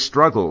 Limhi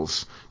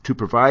struggles to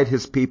provide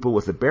his people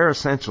with the bare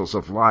essentials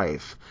of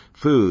life,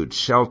 food,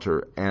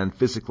 shelter, and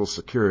physical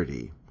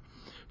security.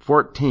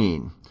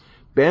 14.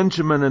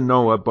 Benjamin and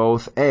Noah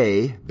both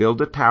A.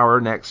 build a tower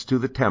next to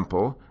the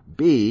temple,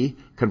 B.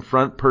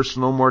 confront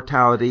personal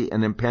mortality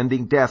and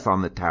impending death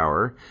on the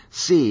tower,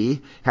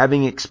 C.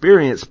 having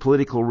experienced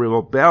political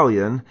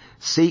rebellion,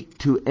 seek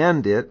to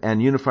end it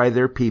and unify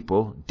their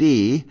people,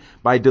 D.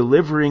 by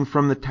delivering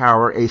from the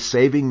tower a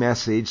saving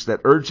message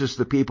that urges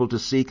the people to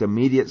seek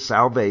immediate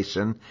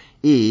salvation,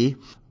 E.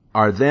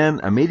 are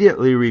then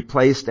immediately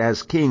replaced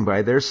as king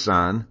by their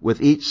son,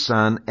 with each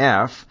son,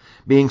 F.,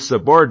 being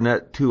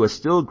subordinate to a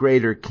still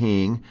greater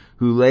king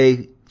who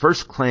lay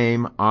first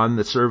claim on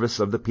the service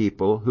of the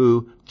people,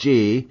 who,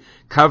 G,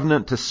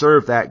 covenant to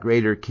serve that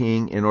greater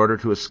king in order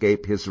to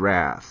escape his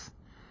wrath.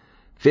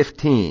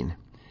 15.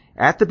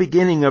 At the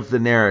beginning of the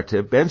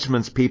narrative,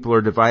 Benjamin's people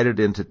are divided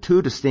into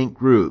two distinct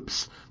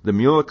groups, the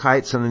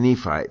Mulekites and the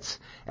Nephites.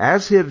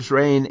 As his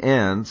reign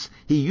ends,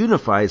 he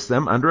unifies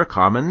them under a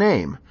common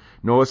name.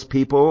 Noah's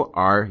people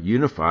are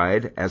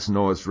unified as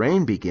Noah's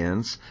reign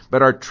begins,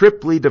 but are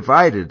triply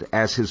divided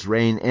as his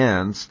reign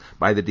ends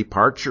by the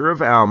departure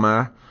of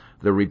Almas,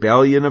 the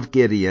rebellion of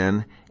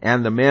Gideon,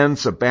 and the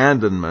men's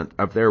abandonment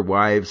of their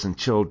wives and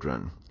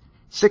children.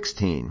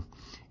 16.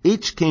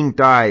 Each king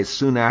dies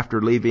soon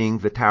after leaving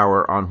the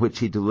tower on which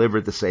he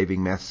delivered the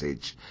saving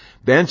message.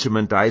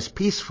 Benjamin dies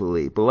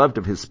peacefully, beloved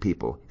of his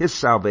people, his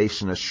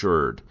salvation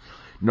assured.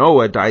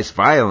 Noah dies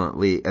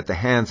violently at the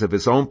hands of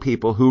his own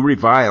people who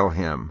revile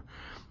him.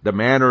 The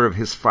manner of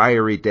his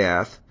fiery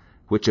death,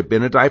 which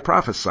Abinadi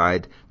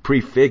prophesied,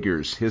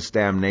 prefigures his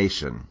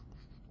damnation.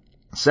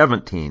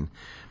 17.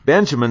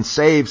 Benjamin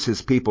saves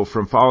his people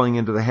from falling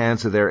into the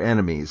hands of their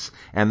enemies,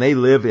 and they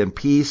live in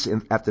peace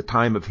at the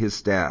time of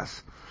his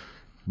death.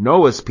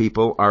 Noah's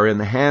people are in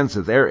the hands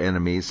of their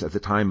enemies at the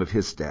time of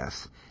his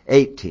death.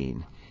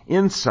 18.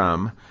 In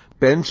sum,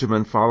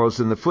 Benjamin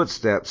follows in the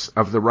footsteps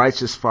of the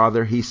righteous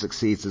father he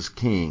succeeds as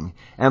king,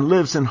 and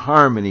lives in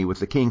harmony with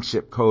the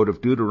kingship code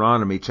of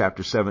Deuteronomy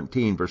chapter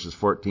 17, verses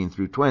 14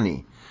 through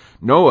 20.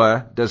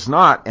 Noah does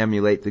not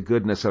emulate the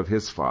goodness of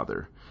his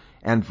father,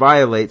 and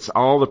violates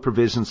all the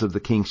provisions of the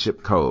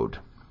kingship code.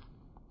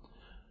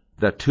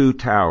 The two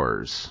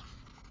towers.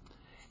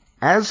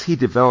 As he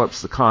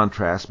develops the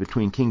contrast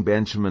between King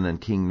Benjamin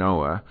and King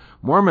Noah,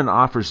 Mormon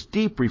offers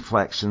deep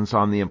reflections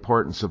on the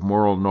importance of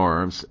moral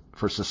norms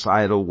for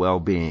societal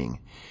well-being.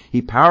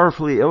 He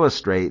powerfully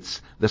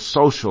illustrates the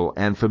social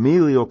and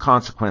familial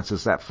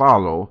consequences that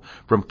follow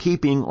from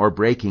keeping or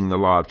breaking the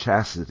law of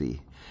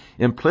chastity.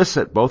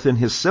 Implicit both in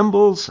his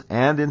symbols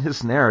and in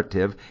his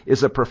narrative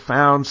is a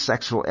profound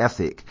sexual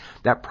ethic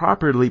that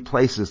properly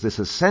places this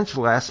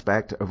essential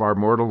aspect of our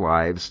mortal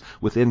lives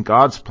within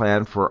God's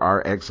plan for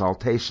our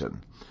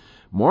exaltation.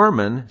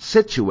 Mormon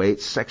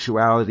situates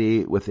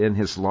sexuality within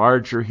his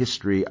larger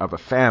history of a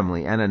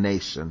family and a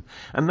nation,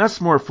 and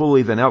thus more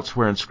fully than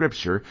elsewhere in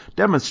Scripture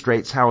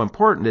demonstrates how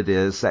important it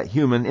is that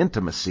human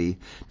intimacy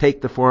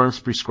take the forms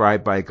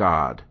prescribed by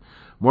God.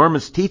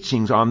 Mormon's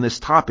teachings on this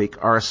topic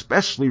are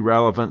especially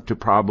relevant to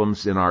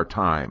problems in our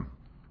time.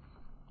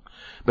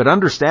 But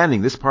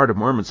understanding this part of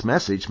Mormon's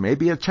message may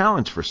be a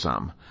challenge for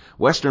some.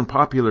 Western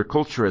popular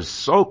culture is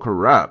so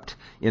corrupt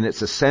in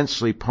its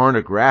essentially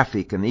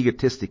pornographic and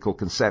egotistical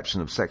conception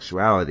of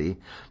sexuality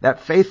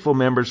that faithful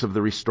members of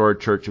the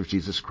restored Church of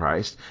Jesus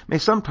Christ may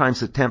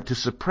sometimes attempt to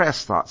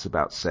suppress thoughts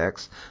about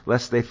sex,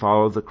 lest they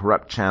follow the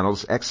corrupt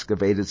channels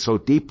excavated so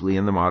deeply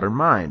in the modern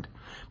mind.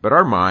 But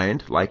our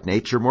mind, like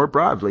nature more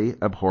broadly,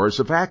 abhors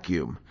a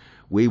vacuum.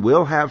 We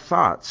will have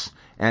thoughts,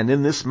 and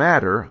in this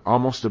matter,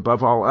 almost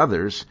above all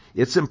others,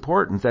 it's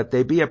important that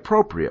they be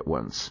appropriate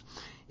ones.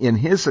 In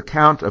his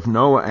account of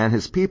Noah and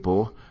his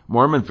people,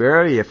 Mormon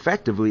very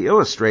effectively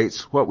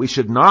illustrates what we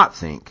should not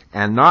think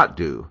and not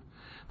do.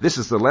 This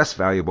is the less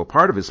valuable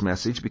part of his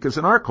message because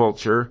in our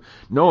culture,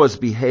 Noah's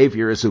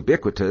behavior is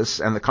ubiquitous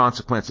and the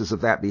consequences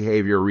of that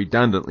behavior are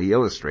redundantly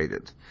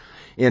illustrated.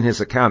 In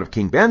his account of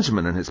King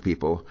Benjamin and his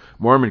people,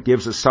 Mormon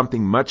gives us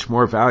something much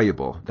more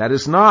valuable that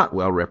is not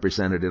well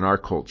represented in our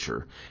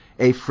culture,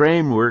 a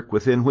framework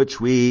within which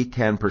we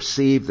can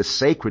perceive the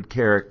sacred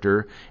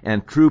character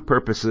and true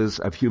purposes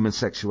of human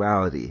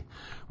sexuality.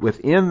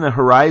 Within the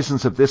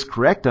horizons of this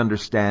correct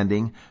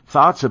understanding,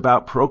 thoughts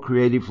about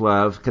procreative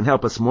love can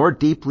help us more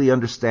deeply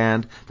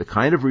understand the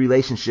kind of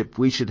relationship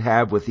we should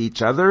have with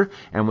each other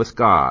and with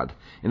God.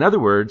 In other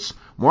words,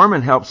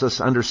 Mormon helps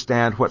us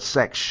understand what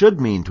sex should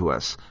mean to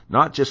us,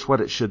 not just what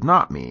it should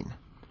not mean.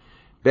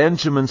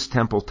 Benjamin's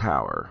Temple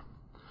Tower.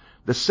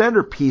 The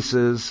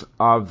centerpieces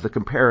of the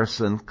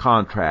comparison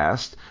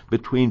contrast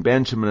between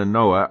Benjamin and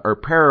Noah are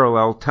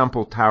parallel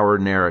Temple Tower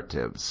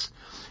narratives.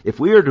 If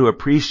we are to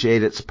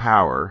appreciate its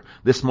power,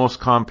 this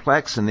most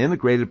complex and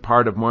integrated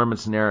part of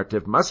Mormon's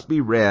narrative must be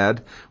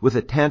read with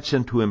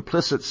attention to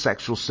implicit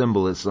sexual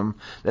symbolism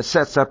that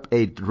sets up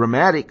a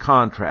dramatic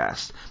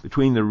contrast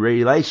between the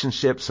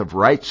relationships of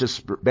righteous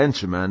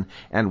Benjamin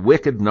and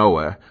wicked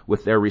Noah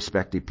with their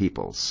respective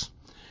peoples.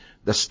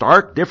 The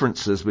stark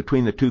differences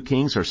between the two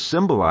kings are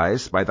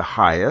symbolized by the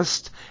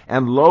highest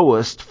and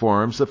lowest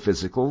forms of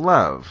physical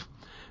love.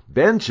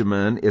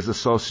 Benjamin is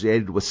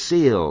associated with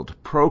sealed,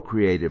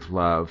 procreative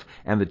love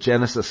and the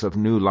genesis of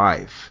new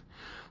life.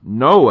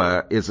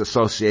 Noah is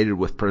associated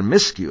with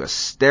promiscuous,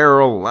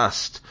 sterile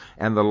lust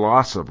and the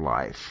loss of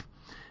life.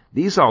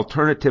 These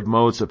alternative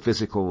modes of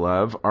physical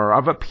love are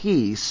of a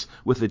piece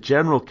with the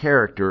general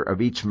character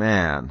of each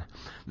man,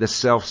 the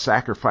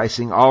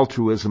self-sacrificing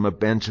altruism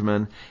of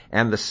Benjamin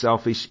and the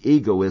selfish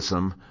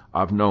egoism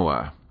of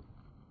Noah.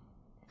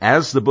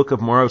 As the book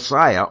of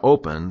Mosiah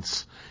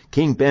opens,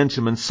 King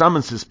Benjamin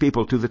summons his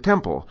people to the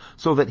temple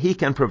so that he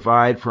can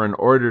provide for an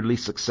orderly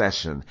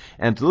succession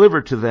and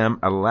deliver to them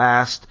a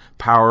last,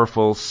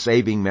 powerful,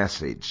 saving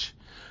message.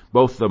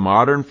 Both the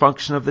modern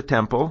function of the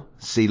temple,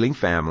 sealing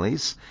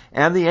families,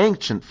 and the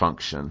ancient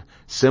function,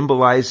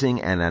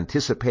 symbolizing and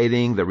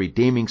anticipating the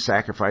redeeming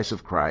sacrifice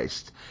of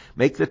Christ,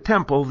 make the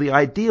temple the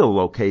ideal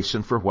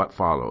location for what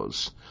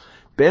follows.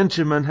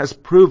 Benjamin has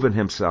proven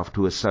himself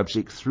to his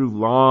subject through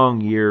long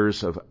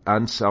years of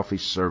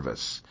unselfish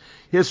service.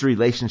 His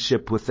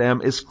relationship with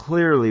them is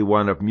clearly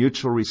one of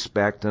mutual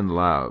respect and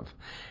love.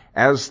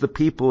 As the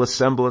people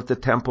assemble at the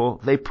temple,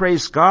 they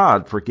praise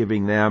God for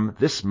giving them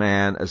this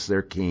man as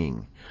their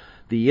king.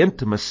 The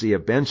intimacy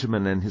of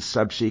Benjamin and his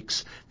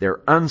subjects,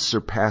 their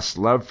unsurpassed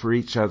love for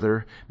each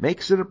other,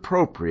 makes it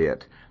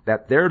appropriate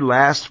that their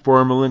last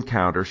formal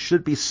encounter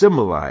should be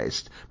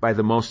symbolized by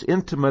the most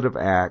intimate of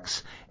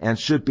acts and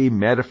should be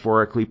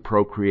metaphorically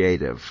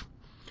procreative.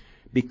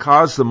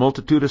 Because the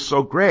multitude is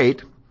so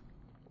great,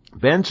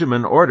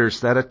 Benjamin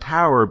orders that a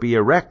tower be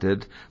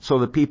erected so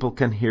the people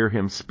can hear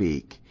him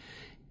speak.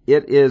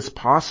 It is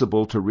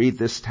possible to read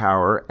this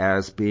tower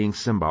as being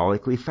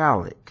symbolically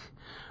phallic.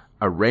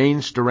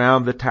 Arranged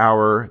around the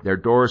tower, their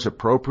doors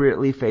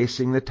appropriately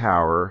facing the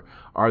tower,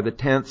 are the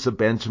tents of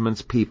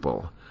Benjamin's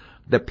people.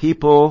 The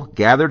people,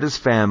 gathered as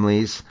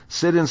families,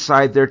 sit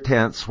inside their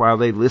tents while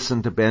they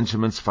listen to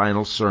Benjamin's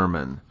final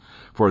sermon.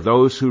 For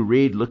those who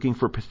read looking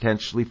for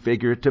potentially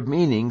figurative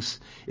meanings,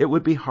 it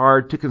would be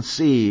hard to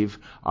conceive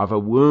of a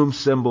womb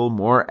symbol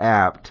more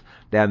apt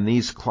than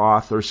these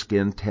cloth or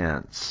skin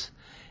tents.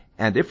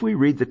 And if we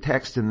read the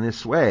text in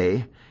this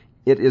way,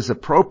 it is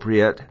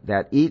appropriate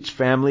that each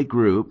family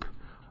group,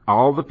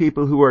 all the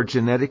people who are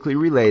genetically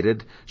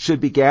related, should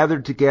be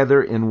gathered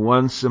together in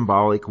one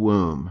symbolic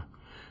womb.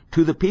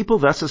 To the people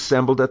thus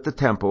assembled at the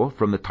temple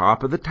from the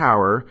top of the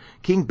tower,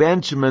 King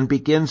Benjamin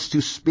begins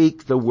to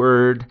speak the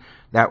word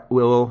that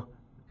will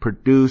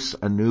produce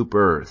a new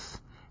birth.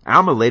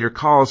 Alma later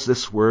calls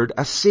this word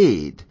a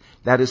seed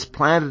that is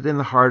planted in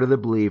the heart of the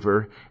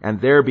believer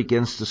and there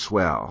begins to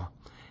swell.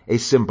 A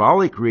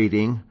symbolic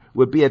reading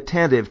would be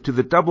attentive to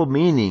the double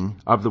meaning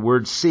of the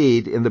word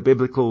seed in the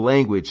biblical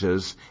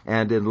languages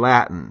and in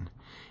Latin.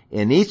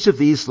 In each of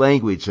these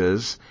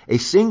languages, a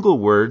single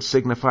word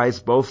signifies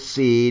both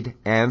seed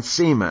and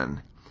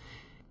semen.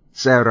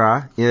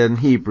 Zera in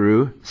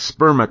Hebrew,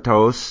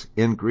 spermatos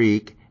in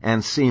Greek,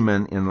 and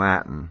semen in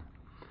Latin.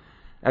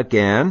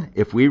 Again,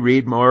 if we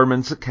read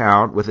Mormon's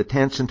account with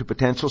attention to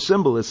potential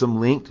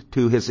symbolism linked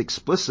to his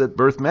explicit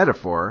birth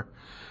metaphor,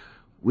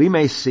 we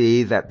may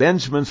see that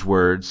Benjamin's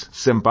words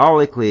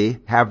symbolically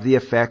have the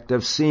effect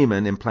of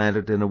semen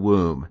implanted in a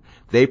womb.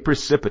 They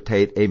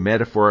precipitate a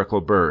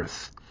metaphorical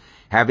birth.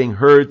 Having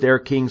heard their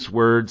king's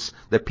words,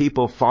 the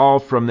people fall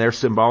from their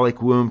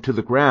symbolic womb to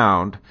the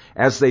ground,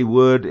 as they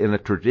would in a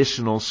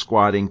traditional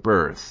squatting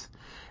birth.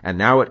 And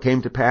now it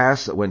came to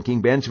pass that when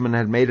King Benjamin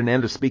had made an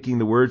end of speaking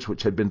the words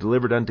which had been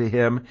delivered unto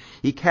him,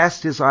 he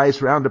cast his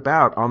eyes round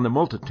about on the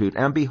multitude,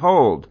 and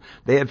behold,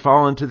 they had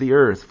fallen to the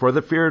earth, for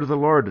the fear of the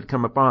Lord had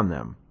come upon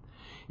them.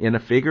 In a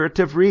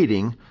figurative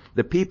reading,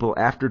 the people,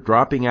 after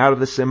dropping out of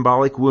the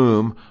symbolic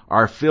womb,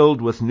 are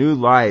filled with new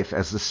life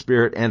as the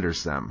Spirit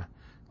enters them.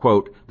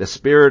 Quote, the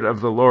Spirit of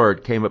the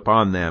Lord came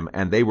upon them,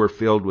 and they were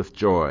filled with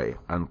joy.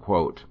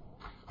 Unquote.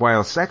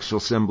 While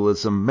sexual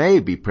symbolism may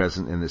be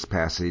present in this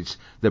passage,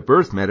 the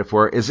birth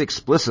metaphor is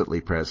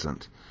explicitly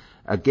present.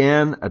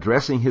 Again,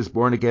 addressing his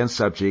born-again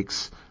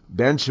subjects,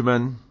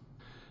 Benjamin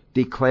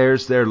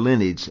declares their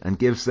lineage and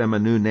gives them a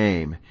new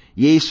name.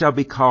 Ye shall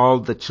be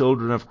called the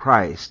children of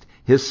Christ,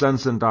 his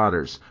sons and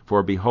daughters.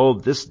 For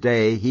behold, this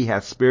day he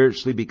hath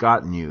spiritually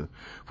begotten you.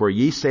 For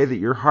ye say that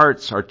your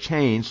hearts are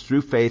changed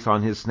through faith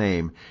on his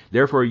name.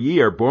 Therefore ye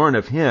are born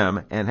of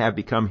him, and have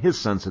become his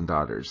sons and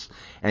daughters.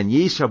 And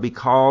ye shall be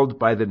called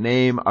by the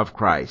name of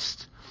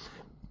Christ.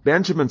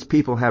 Benjamin's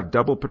people have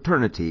double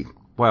paternity.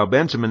 While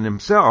Benjamin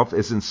himself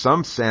is in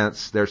some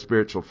sense their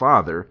spiritual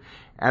father,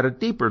 at a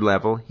deeper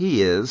level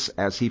he is,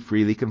 as he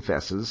freely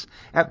confesses,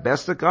 at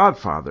best a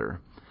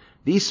godfather.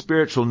 These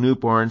spiritual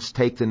newborns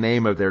take the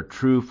name of their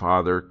true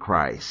father,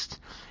 Christ,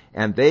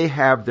 and they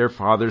have their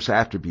father's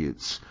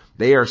attributes.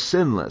 They are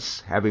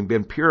sinless, having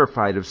been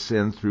purified of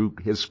sin through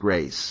his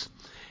grace.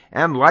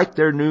 And like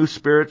their new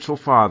spiritual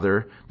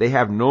father, they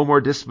have no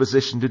more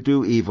disposition to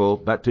do evil,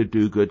 but to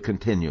do good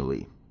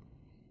continually.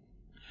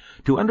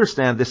 To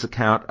understand this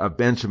account of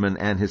Benjamin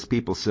and his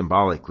people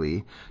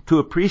symbolically, to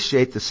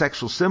appreciate the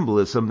sexual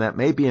symbolism that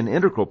may be an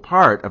integral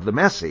part of the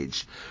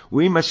message,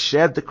 we must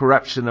shed the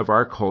corruption of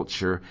our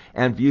culture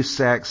and view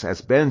sex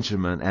as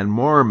Benjamin and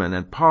Mormon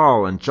and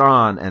Paul and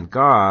John and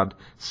God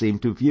seem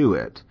to view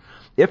it.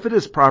 If it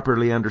is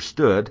properly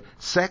understood,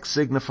 sex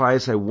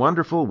signifies a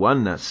wonderful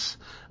oneness,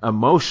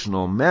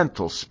 emotional,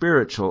 mental,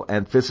 spiritual,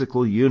 and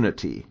physical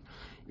unity.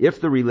 If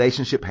the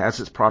relationship has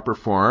its proper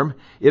form,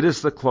 it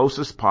is the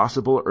closest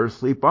possible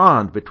earthly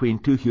bond between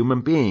two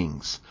human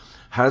beings.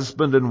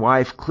 Husband and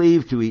wife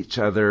cleave to each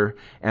other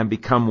and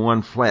become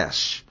one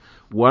flesh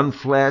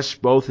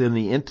both in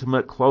the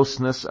intimate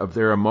closeness of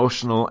their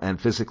emotional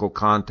and physical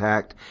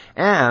contact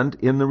and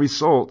in the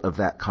result of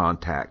that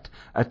contact,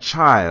 a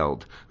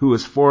child who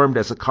is formed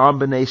as a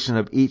combination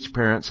of each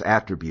parent's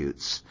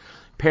attributes.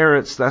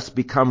 Parents thus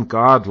become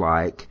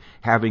godlike,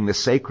 having the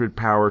sacred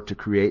power to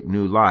create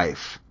new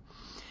life.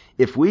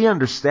 If we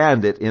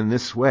understand it in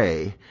this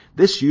way,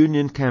 this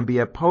union can be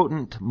a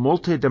potent,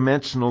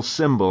 multidimensional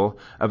symbol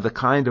of the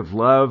kind of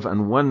love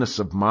and oneness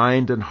of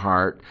mind and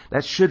heart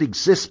that should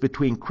exist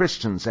between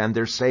Christians and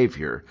their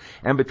Savior,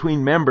 and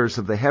between members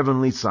of the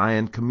heavenly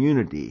Zion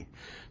community.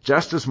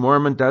 Just as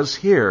Mormon does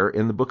here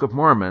in the Book of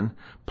Mormon,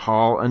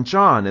 Paul and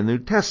John in the New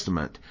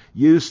Testament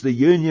use the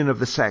union of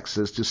the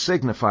sexes to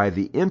signify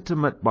the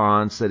intimate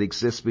bonds that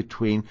exist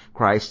between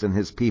Christ and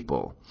his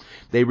people.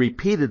 They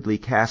repeatedly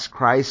cast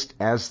Christ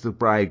as the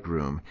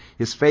bridegroom,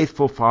 his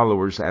faithful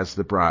followers as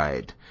the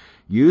bride.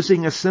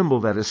 Using a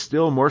symbol that is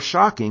still more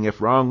shocking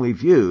if wrongly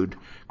viewed,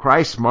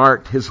 Christ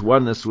marked his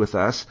oneness with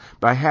us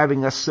by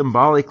having us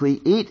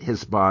symbolically eat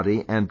his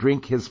body and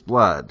drink his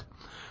blood.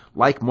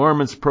 Like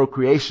Mormon's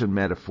procreation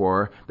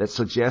metaphor that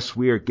suggests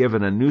we are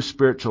given a new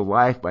spiritual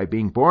life by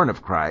being born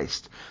of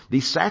Christ,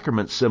 these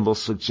sacrament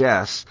symbols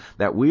suggest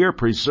that we are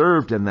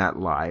preserved in that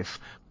life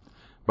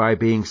by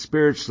being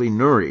spiritually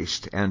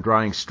nourished and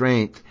drawing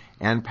strength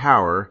and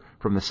power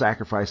from the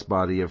sacrificed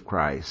body of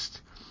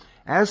Christ.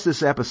 As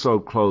this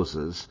episode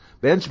closes,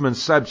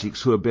 Benjamin's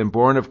subjects who have been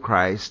born of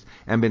Christ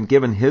and been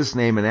given his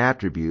name and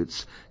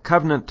attributes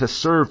covenant to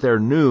serve their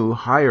new,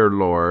 higher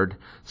Lord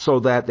so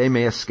that they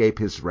may escape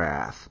his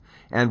wrath.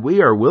 And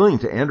we are willing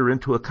to enter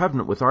into a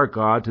covenant with our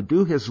God to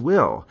do his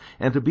will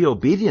and to be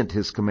obedient to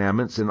his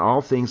commandments in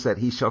all things that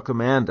he shall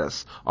command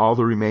us all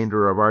the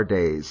remainder of our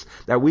days,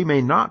 that we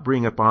may not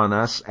bring upon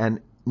us an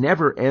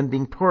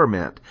never-ending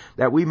torment,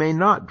 that we may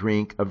not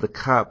drink of the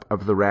cup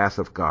of the wrath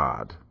of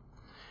God.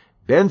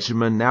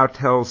 Benjamin now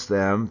tells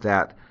them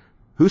that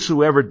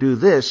whosoever do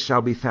this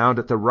shall be found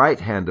at the right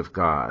hand of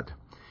God.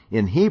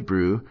 In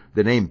Hebrew,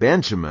 the name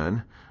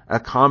Benjamin, a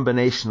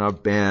combination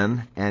of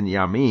Ben and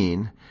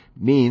Yamin,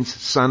 means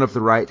son of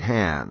the right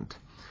hand.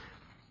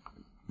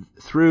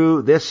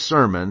 Through this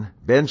sermon,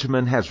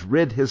 Benjamin has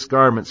rid his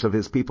garments of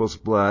his people's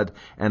blood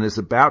and is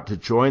about to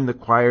join the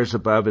choirs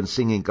above in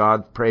singing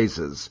God's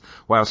praises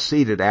while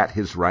seated at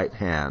his right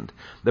hand,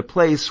 the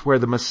place where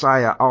the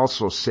Messiah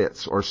also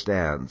sits or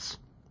stands.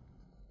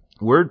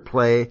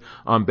 Wordplay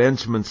on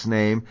Benjamin's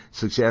name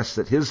suggests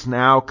that his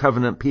now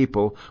covenant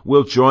people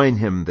will join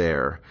him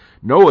there.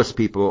 Noah's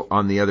people,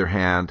 on the other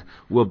hand,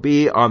 will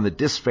be on the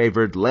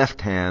disfavored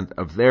left hand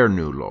of their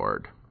new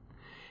Lord.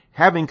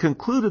 Having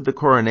concluded the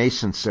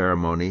coronation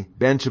ceremony,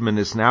 Benjamin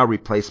is now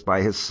replaced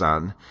by his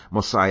son,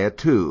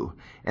 Mosiah2,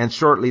 and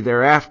shortly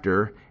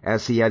thereafter,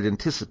 as he had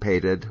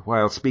anticipated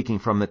while speaking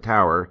from the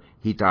tower,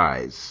 he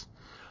dies.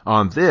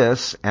 On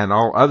this, and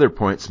all other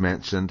points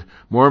mentioned,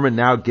 Mormon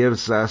now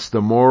gives us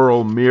the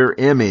moral mirror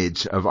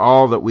image of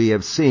all that we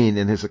have seen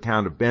in his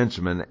account of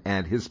Benjamin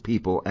and his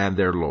people and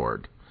their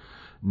Lord.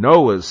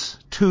 Noah's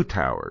 2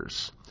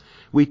 towers.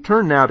 We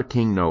turn now to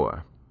King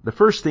Noah. The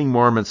first thing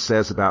Mormon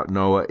says about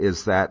Noah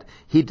is that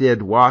he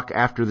did walk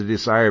after the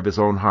desire of his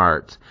own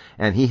heart,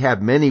 and he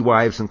had many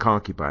wives and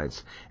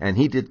concubines, and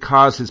he did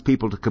cause his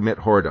people to commit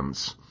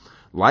whoredoms.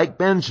 Like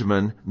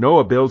Benjamin,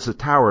 Noah builds a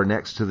tower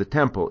next to the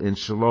temple in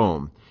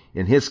Shalom.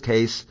 In his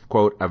case,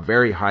 quote, a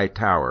very high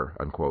tower,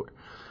 unquote.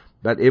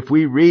 But if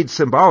we read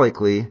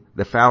symbolically,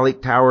 the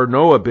phallic tower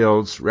Noah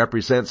builds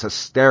represents a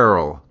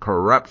sterile,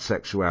 corrupt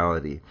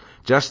sexuality,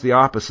 just the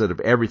opposite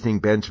of everything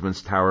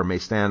Benjamin's tower may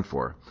stand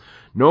for.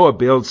 Noah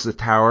builds the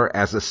tower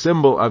as a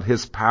symbol of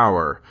his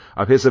power,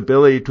 of his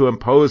ability to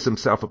impose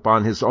himself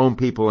upon his own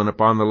people and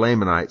upon the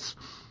Lamanites.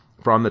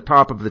 From the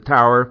top of the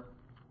tower,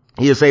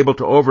 he is able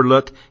to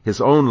overlook his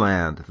own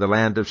land, the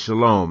land of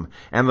Shalom,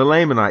 and the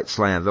Lamanites'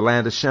 land, the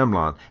land of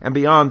Shemlon, and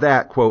beyond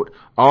that, quote,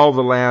 all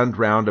the land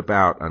round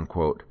about,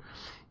 unquote.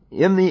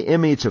 In the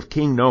image of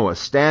King Noah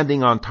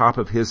standing on top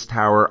of his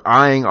tower,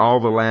 eyeing all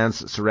the lands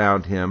that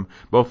surround him,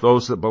 both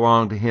those that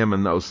belong to him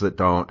and those that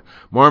don't,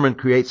 Mormon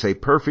creates a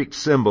perfect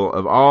symbol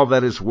of all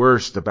that is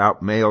worst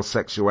about male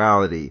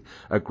sexuality,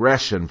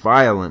 aggression,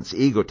 violence,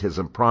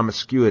 egotism,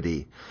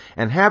 promiscuity.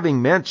 And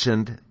having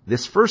mentioned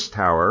this first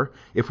tower,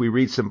 if we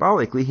read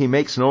symbolically, he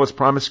makes Noah's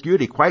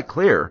promiscuity quite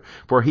clear,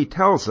 for he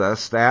tells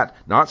us that,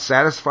 not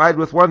satisfied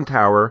with one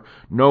tower,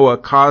 Noah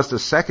caused a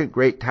second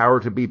great tower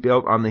to be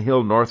built on the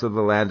hill north of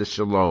the land of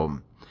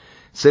Shalom.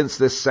 Since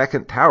this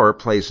second tower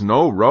plays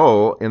no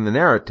role in the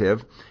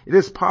narrative, it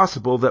is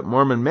possible that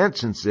Mormon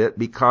mentions it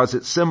because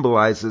it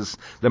symbolizes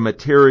the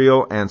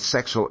material and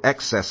sexual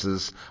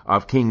excesses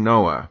of King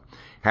Noah.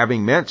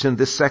 Having mentioned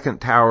this second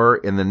tower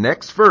in the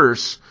next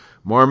verse,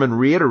 Mormon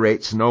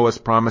reiterates Noah's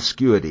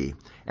promiscuity,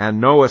 and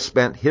Noah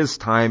spent his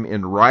time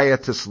in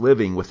riotous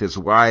living with his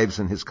wives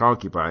and his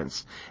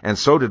concubines, and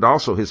so did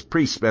also his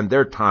priests spend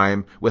their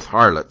time with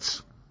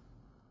harlots.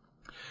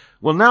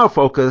 We'll now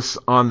focus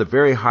on the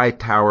very high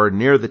tower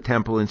near the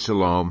temple in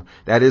Shalom,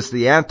 that is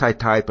the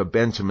antitype of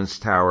Benjamin's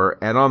tower,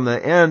 and on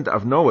the end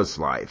of Noah's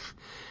life.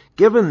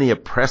 Given the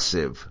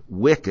oppressive,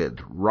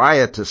 wicked,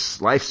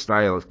 riotous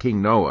lifestyle of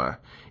King Noah,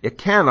 it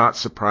cannot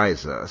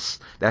surprise us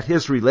that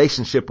his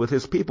relationship with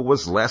his people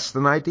was less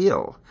than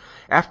ideal.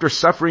 After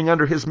suffering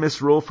under his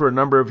misrule for a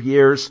number of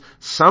years,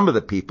 some of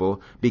the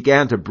people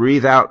began to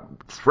breathe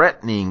out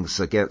threatenings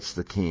against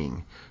the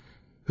king,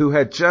 who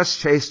had just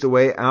chased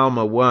away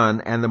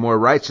Almas and the more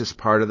righteous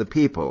part of the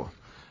people.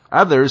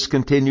 Others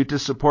continued to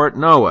support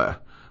Noah.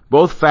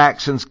 Both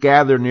factions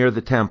gather near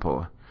the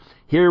temple.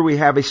 Here we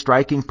have a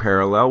striking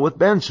parallel with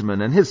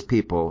Benjamin and his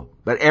people,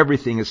 but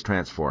everything is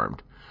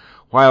transformed.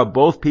 While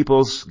both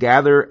peoples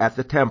gather at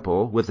the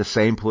temple with the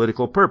same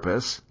political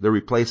purpose, the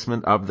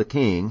replacement of the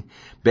king,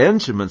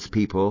 Benjamin's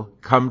people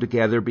come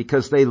together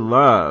because they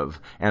love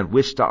and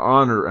wish to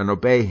honor and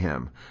obey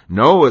him.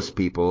 Noah's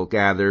people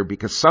gather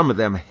because some of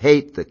them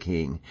hate the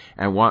king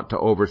and want to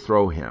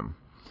overthrow him.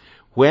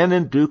 When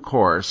in due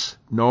course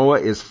Noah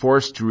is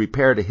forced to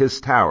repair to his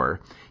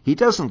tower, he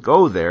doesn't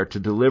go there to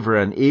deliver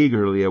an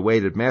eagerly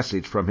awaited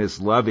message from his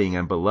loving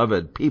and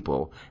beloved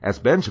people, as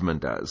Benjamin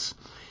does.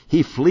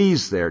 He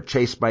flees there,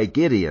 chased by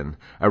Gideon,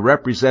 a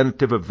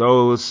representative of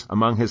those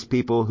among his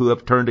people who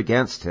have turned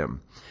against him.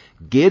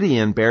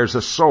 Gideon bears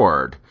a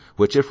sword,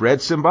 which if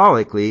read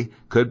symbolically,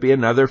 could be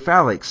another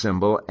phallic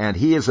symbol, and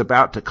he is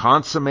about to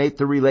consummate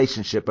the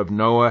relationship of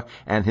Noah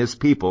and his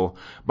people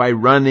by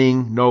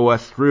running Noah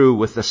through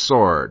with the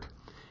sword,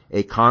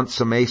 a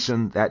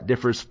consummation that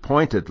differs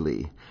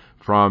pointedly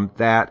from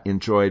that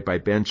enjoyed by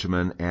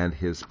Benjamin and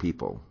his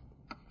people.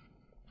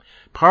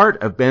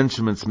 Part of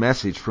Benjamin's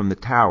message from the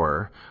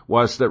tower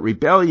was that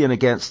rebellion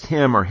against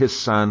him or his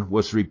son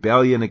was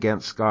rebellion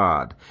against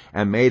God,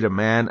 and made a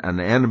man an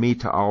enemy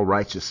to all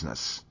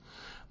righteousness.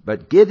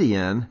 But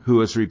Gideon,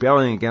 who is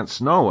rebelling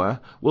against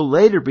Noah, will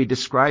later be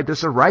described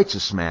as a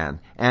righteous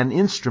man, an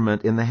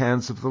instrument in the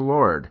hands of the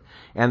Lord.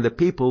 And the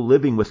people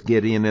living with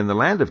Gideon in the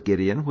land of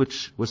Gideon,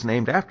 which was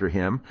named after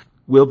him,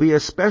 will be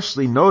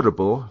especially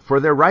notable for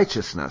their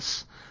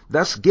righteousness.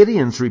 Thus,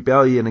 Gideon's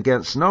rebellion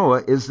against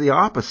Noah is the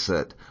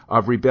opposite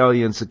of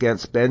rebellions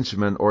against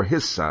Benjamin or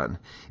his son.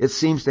 It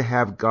seems to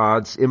have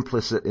God's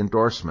implicit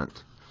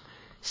endorsement.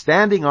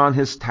 Standing on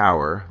his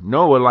tower,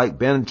 Noah, like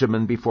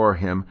Benjamin before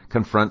him,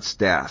 confronts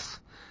death.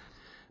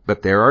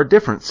 But there are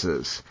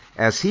differences.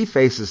 As he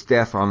faces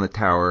death on the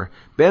tower,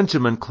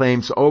 Benjamin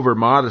claims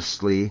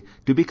over-modestly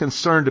to be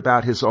concerned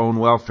about his own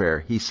welfare.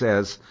 He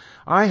says,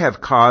 I have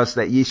caused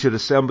that ye should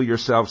assemble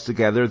yourselves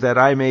together, that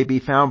I may be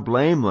found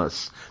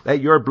blameless, that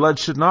your blood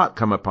should not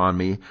come upon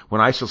me, when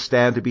I shall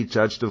stand to be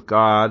judged of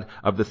God,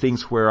 of the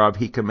things whereof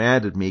he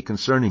commanded me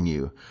concerning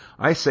you.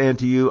 I say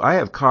unto you, I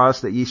have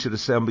caused that ye should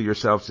assemble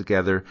yourselves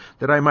together,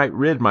 that I might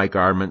rid my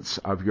garments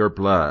of your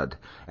blood,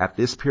 at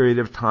this period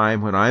of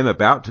time when I am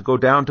about to go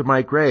down to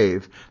my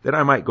grave, that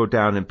I might go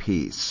down in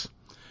peace.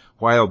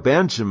 While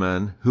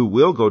Benjamin, who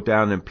will go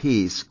down in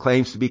peace,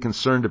 claims to be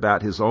concerned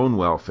about his own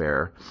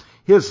welfare,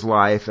 his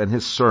life and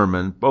his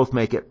sermon both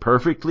make it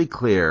perfectly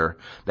clear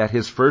that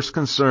his first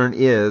concern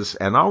is,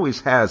 and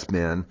always has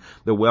been,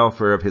 the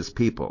welfare of his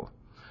people.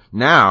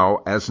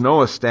 Now, as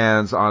Noah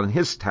stands on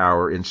his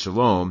tower in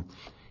Shalom,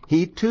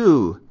 he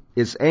too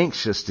is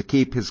anxious to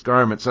keep his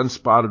garments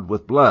unspotted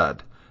with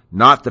blood,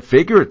 not the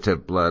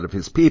figurative blood of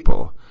his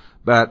people,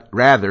 but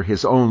rather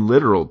his own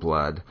literal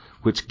blood,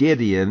 which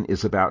Gideon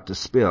is about to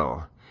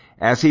spill.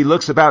 As he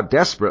looks about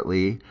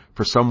desperately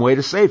for some way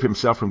to save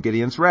himself from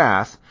Gideon's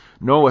wrath,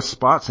 Noah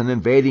spots an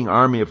invading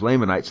army of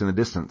Lamanites in the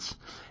distance.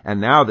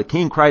 And now the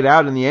king cried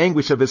out in the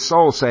anguish of his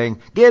soul,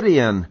 saying,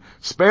 Gideon,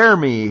 spare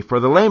me, for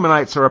the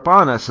Lamanites are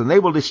upon us, and they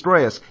will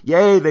destroy us.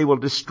 Yea, they will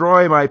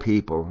destroy my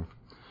people.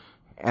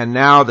 And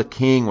now the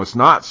king was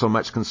not so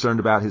much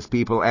concerned about his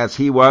people as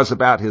he was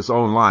about his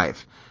own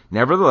life.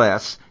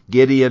 Nevertheless,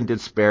 Gideon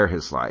did spare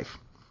his life.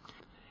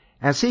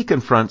 As he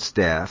confronts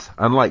death,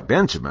 unlike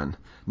Benjamin,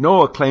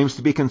 Noah claims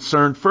to be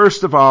concerned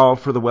first of all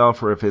for the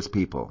welfare of his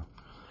people.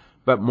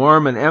 But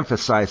Mormon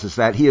emphasizes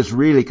that he is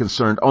really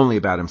concerned only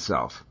about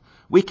himself.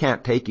 We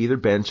can't take either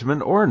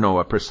Benjamin or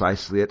Noah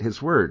precisely at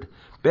his word.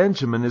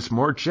 Benjamin is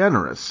more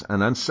generous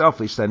and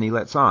unselfish than he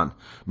lets on.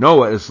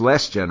 Noah is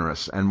less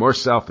generous and more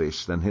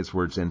selfish than his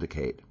words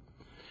indicate.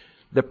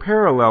 The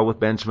parallel with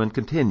Benjamin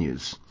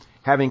continues.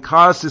 Having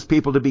caused his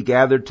people to be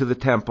gathered to the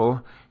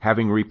temple,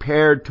 having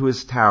repaired to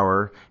his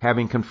tower,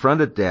 having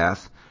confronted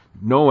death,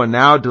 Noah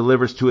now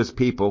delivers to his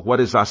people what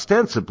is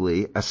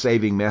ostensibly a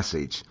saving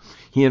message.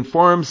 He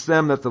informs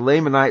them that the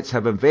Lamanites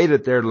have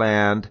invaded their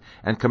land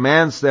and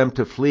commands them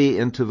to flee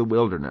into the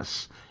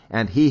wilderness,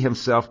 and he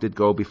himself did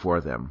go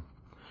before them.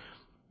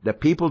 The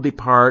people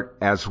depart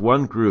as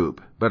one group,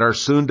 but are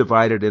soon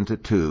divided into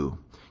two.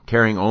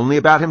 Caring only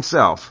about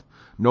himself,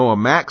 Noah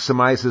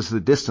maximizes the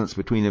distance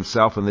between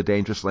himself and the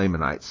dangerous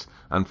Lamanites.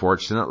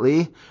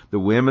 Unfortunately, the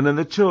women and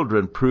the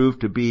children prove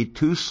to be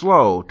too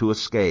slow to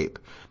escape.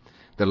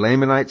 The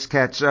Lamanites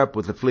catch up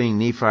with the fleeing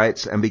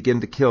Nephites and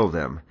begin to kill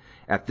them.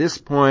 At this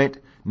point,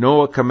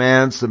 Noah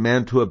commands the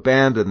men to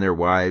abandon their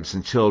wives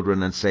and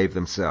children and save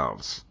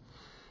themselves.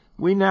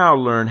 We now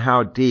learn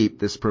how deep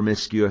this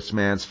promiscuous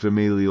man's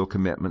familial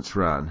commitments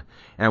run,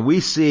 and we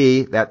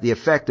see that the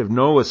effect of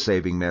Noah's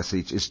saving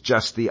message is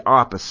just the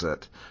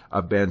opposite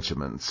of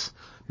Benjamin's.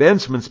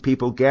 Benjamin's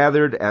people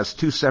gathered as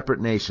two separate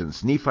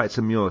nations, Nephites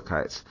and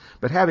Amalekites,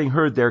 but having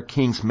heard their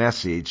king's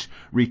message,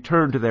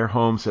 returned to their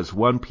homes as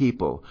one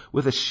people,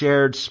 with a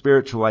shared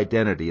spiritual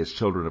identity as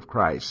children of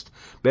Christ.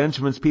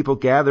 Benjamin's people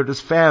gathered as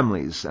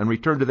families and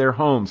returned to their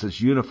homes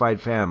as unified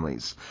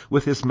families.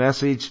 With his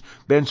message,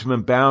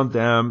 Benjamin bound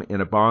them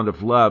in a bond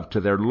of love to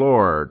their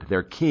Lord,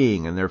 their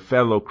king, and their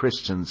fellow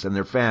Christians and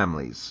their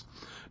families.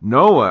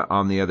 Noah,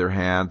 on the other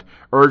hand,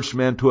 urged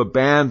men to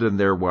abandon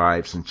their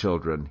wives and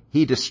children.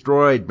 He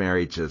destroyed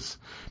marriages,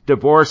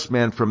 divorced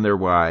men from their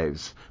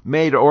wives,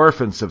 made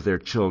orphans of their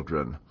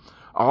children.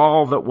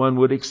 All that one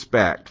would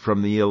expect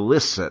from the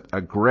illicit,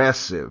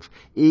 aggressive,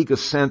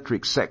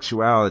 egocentric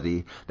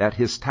sexuality that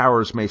his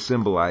towers may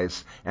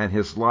symbolize and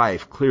his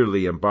life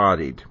clearly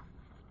embodied.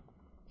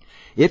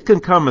 It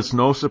can come as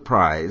no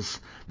surprise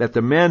that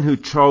the men who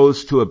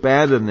chose to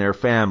abandon their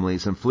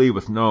families and flee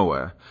with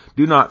Noah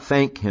do not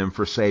thank him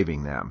for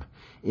saving them.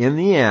 In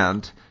the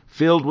end,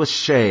 filled with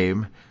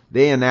shame,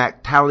 they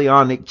enact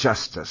talionic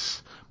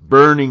justice,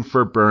 burning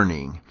for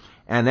burning,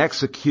 and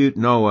execute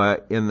Noah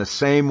in the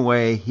same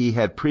way he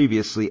had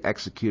previously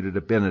executed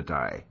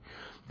Abinadi.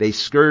 They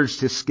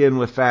scourged his skin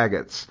with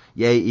faggots,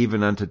 yea,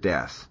 even unto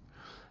death.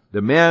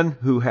 The men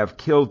who have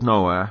killed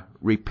Noah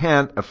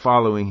repent of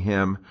following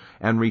him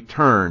and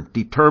return,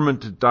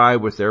 determined to die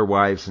with their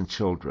wives and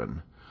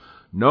children.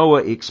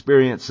 Noah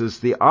experiences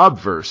the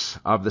obverse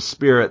of the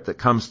spirit that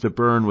comes to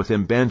burn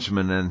within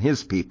Benjamin and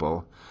his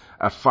people,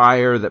 a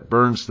fire that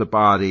burns the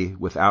body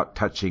without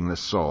touching the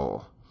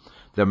soul.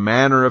 The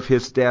manner of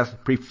his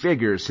death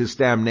prefigures his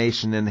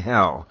damnation in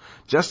hell,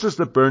 just as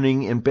the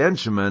burning in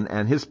Benjamin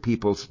and his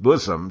people's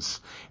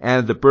bosoms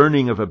and the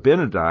burning of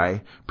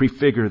Abinadi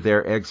prefigure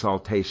their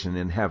exaltation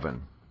in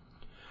heaven.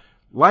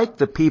 Like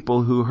the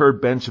people who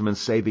heard Benjamin's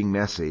saving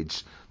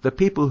message, the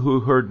people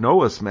who heard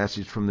Noah's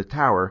message from the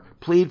tower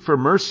plead for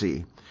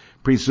mercy,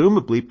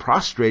 presumably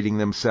prostrating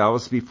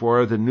themselves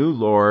before the new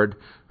Lord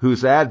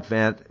whose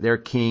advent their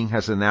king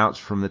has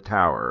announced from the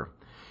tower.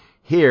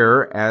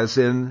 Here, as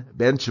in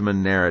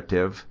Benjamin's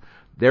narrative,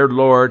 their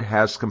Lord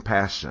has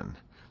compassion.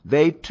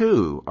 They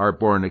too are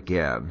born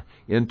again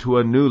into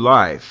a new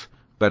life,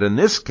 but in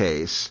this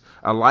case,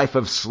 a life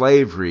of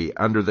slavery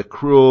under the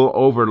cruel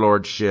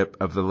overlordship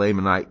of the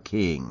Lamanite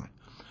king.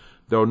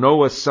 Though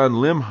Noah's son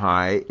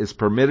Limhi is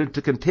permitted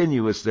to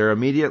continue as their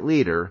immediate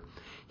leader,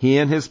 he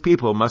and his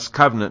people must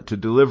covenant to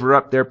deliver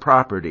up their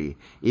property,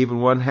 even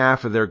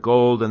 1/2 of their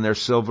gold and their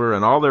silver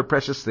and all their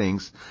precious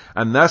things,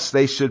 and thus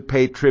they should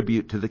pay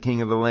tribute to the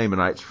king of the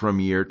Lamanites from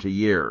year to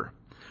year.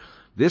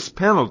 This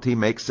penalty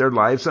makes their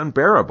lives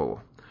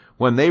unbearable.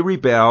 When they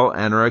rebel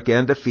and are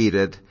again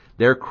defeated,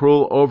 their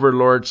cruel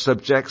overlord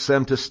subjects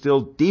them to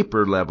still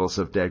deeper levels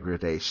of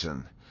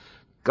degradation.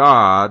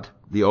 God,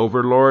 the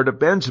overlord of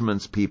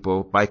Benjamin's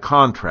people, by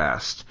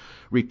contrast,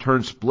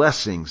 returns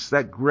blessings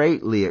that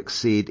greatly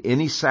exceed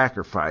any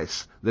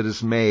sacrifice that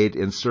is made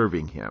in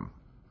serving him.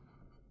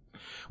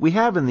 We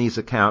have in these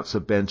accounts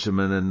of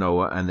Benjamin and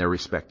Noah and their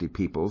respective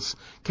peoples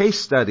case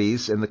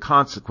studies in the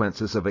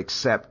consequences of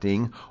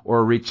accepting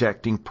or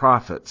rejecting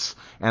prophets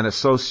and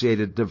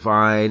associated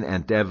divine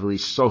and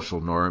devilish social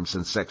norms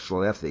and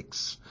sexual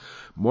ethics.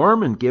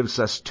 Mormon gives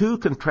us 2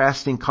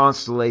 contrasting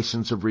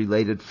constellations of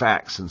related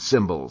facts and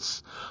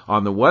symbols.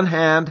 On the one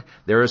hand,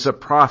 there is a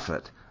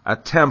prophet, a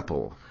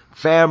temple,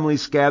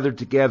 families gathered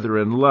together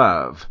in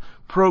love,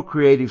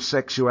 procreative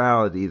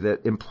sexuality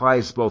that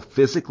implies both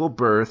physical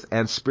birth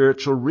and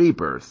spiritual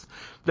rebirth,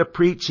 the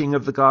preaching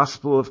of the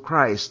gospel of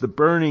Christ, the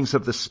burnings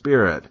of the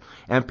Spirit,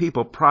 and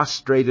people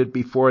prostrated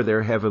before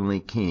their heavenly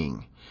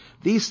King.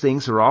 These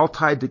things are all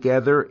tied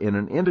together in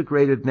an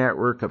integrated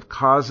network of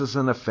causes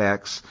and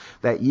effects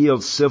that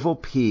yield civil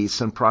peace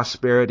and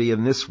prosperity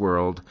in this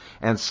world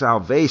and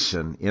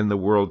salvation in the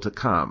world to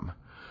come.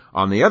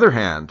 On the other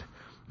hand,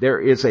 there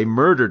is a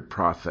murdered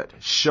prophet,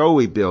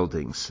 showy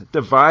buildings,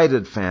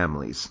 divided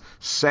families,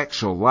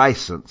 sexual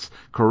license,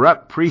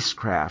 corrupt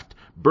priestcraft,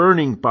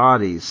 burning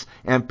bodies,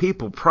 and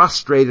people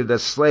prostrated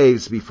as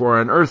slaves before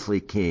an earthly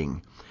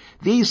king.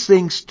 These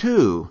things,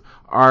 too,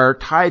 are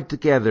tied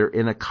together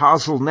in a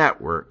causal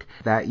network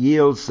that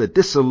yields the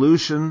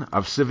dissolution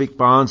of civic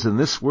bonds in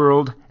this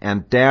world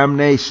and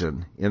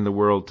damnation in the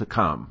world to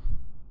come.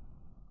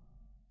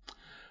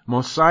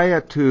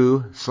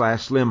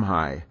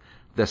 Mosiah2/Limhi,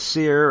 the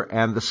seer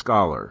and the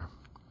scholar.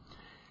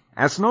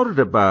 As noted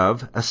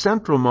above, a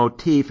central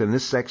motif in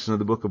this section of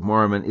the Book of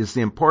Mormon is the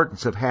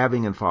importance of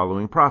having and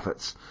following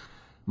prophets.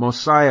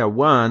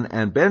 Mosiah1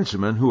 and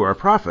Benjamin, who are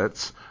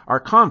prophets, are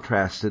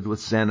contrasted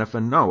with Zeniff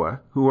and Noah,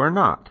 who are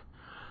not.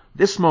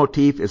 This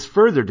motif is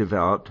further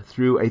developed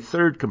through a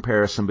third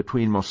comparison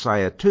between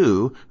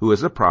Mosiah2, who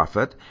is a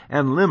prophet,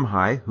 and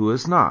Limhi, who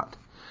is not.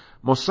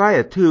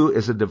 Mosiah2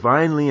 is a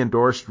divinely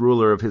endorsed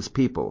ruler of his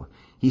people.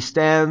 He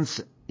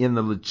stands in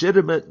the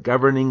legitimate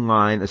governing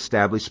line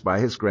established by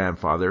his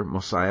grandfather,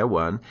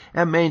 Mosiah1,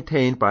 and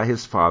maintained by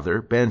his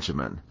father,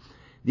 Benjamin.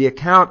 The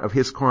account of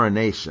his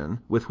coronation,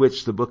 with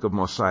which the book of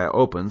Mosiah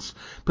opens,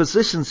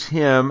 positions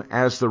him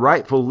as the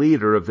rightful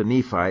leader of the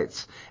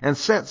Nephites and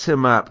sets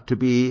him up to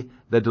be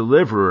the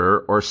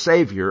deliverer or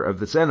savior of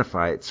the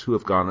Zeniphites who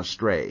have gone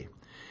astray.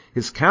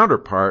 His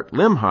counterpart,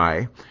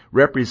 Limhi,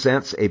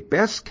 represents a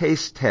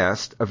best-case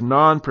test of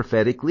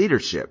non-prophetic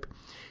leadership.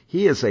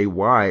 He is a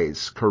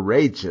wise,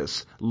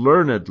 courageous,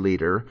 learned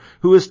leader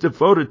who is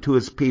devoted to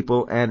his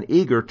people and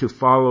eager to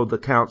follow the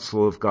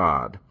counsel of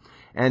God.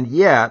 And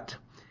yet,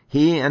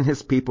 he and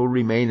his people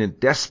remain in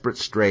desperate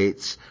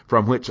straits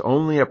from which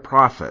only a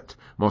prophet,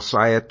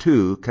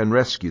 Mosiah2, can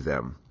rescue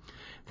them.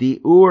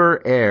 The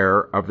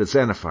heir of the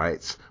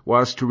Zeniphites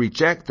was to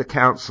reject the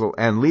counsel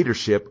and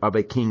leadership of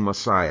a King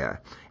Mosiah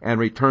and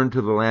return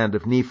to the land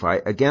of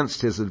Nephi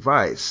against his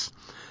advice.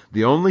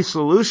 The only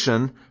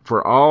solution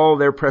for all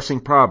their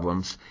pressing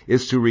problems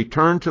is to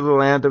return to the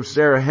land of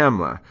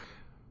Zarahemla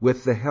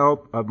with the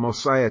help of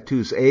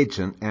Mosiah2's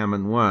agent,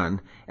 Ammon I,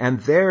 and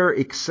there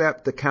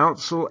accept the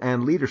counsel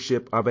and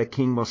leadership of a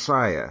King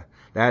Mosiah,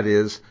 that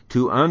is,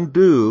 to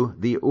undo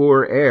the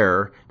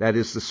heir that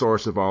is the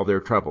source of all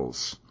their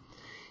troubles.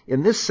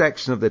 In this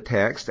section of the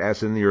text,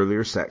 as in the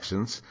earlier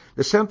sections,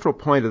 the central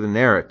point of the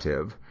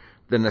narrative,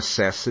 the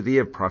necessity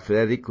of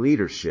prophetic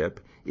leadership,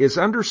 is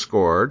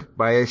underscored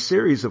by a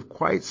series of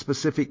quite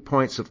specific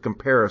points of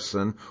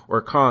comparison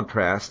or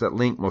contrast that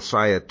link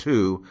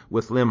Mosiah2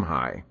 with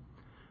Limhi.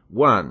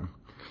 1.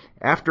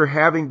 After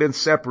having been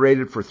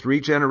separated for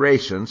 3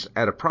 generations,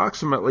 at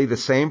approximately the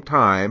same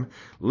time,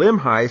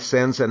 Limhi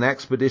sends an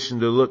expedition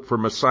to look for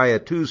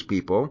Mosiah2's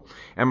people,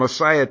 and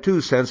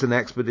Mosiah2 sends an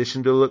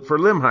expedition to look for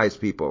Limhi's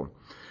people.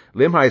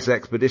 Limhi's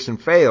expedition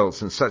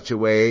fails in such a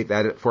way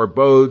that it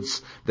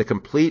forebodes the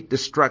complete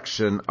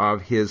destruction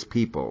of his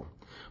people.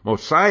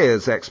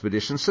 Mosiah's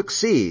expedition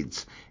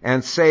succeeds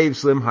and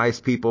saves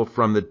Limhi's people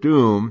from the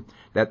doom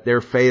that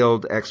their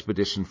failed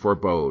expedition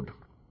forebode.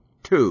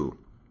 2.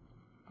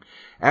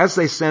 As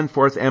they send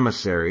forth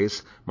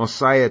emissaries,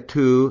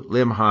 Mosiah2,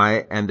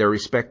 Limhi, and their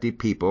respective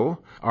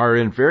people are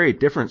in very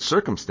different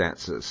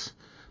circumstances.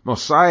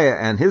 Mosiah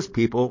and his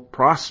people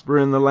prosper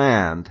in the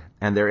land,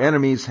 and their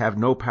enemies have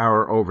no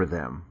power over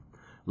them.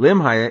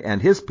 Limhi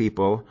and his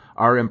people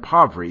are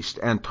impoverished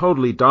and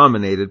totally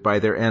dominated by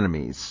their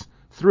enemies.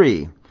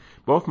 3.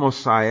 Both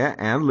Mosiah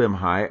and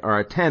Limhi are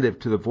attentive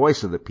to the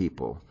voice of the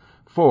people.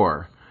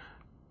 4.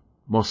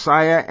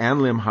 Mosiah and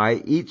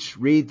Limhi each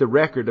read the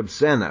record of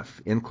Zeniff,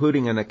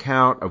 including an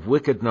account of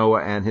wicked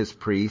Noah and his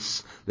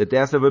priests, the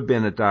death of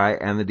Abinadi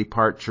and the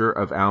departure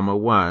of Alma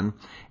 1,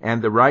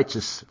 and the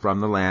righteous from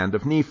the land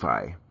of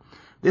Nephi.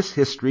 This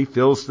history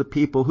fills the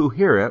people who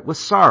hear it with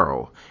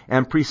sorrow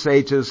and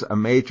presages a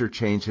major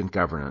change in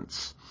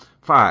governance.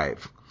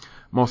 5.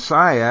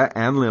 Mosiah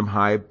and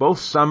Limhi both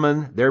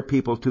summon their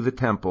people to the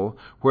temple,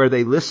 where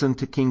they listen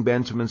to King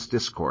Benjamin's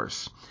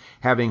discourse.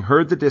 Having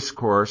heard the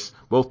discourse,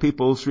 both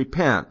peoples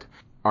repent,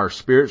 are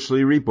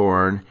spiritually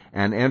reborn,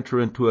 and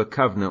enter into a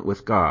covenant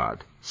with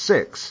God.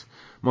 6.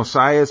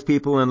 Mosiah's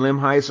people and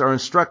Limhi's are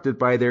instructed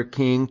by their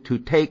king to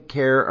take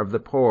care of the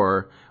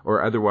poor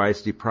or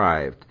otherwise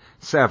deprived.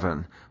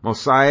 7.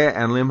 Mosiah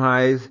and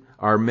Limhi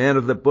are men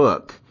of the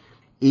book.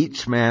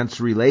 Each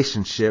man's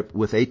relationship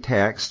with a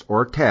text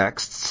or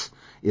texts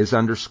is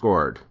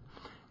underscored.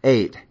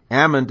 8.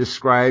 Ammon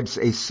describes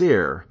a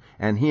seer,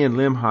 and he and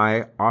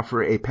Limhi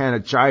offer a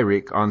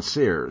panegyric on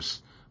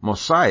seers.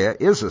 Mosiah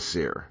is a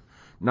seer.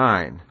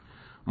 9.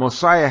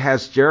 Mosiah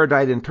has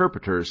Jaredite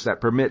interpreters that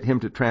permit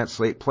him to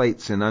translate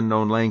plates in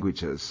unknown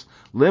languages.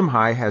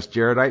 Limhi has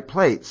Jaredite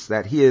plates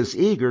that he is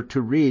eager to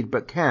read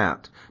but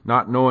can't,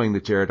 not knowing the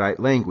Jaredite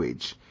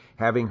language.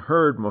 Having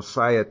heard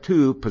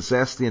Mosiah2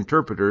 possess the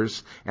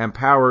interpreters and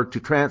power to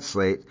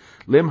translate,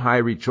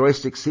 Limhi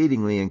rejoiced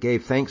exceedingly and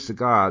gave thanks to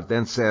God,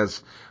 then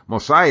says,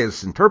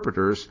 Mosiah's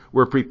interpreters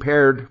were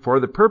prepared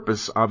for the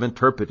purpose of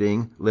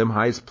interpreting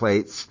Limhi's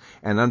plates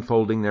and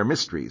unfolding their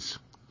mysteries.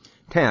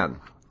 10.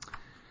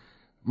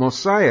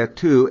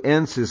 Mosiah2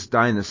 ends his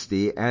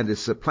dynasty and is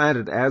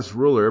supplanted as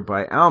ruler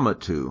by Alma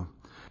 2.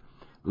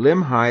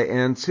 Limhi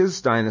ends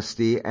his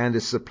dynasty and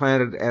is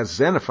supplanted as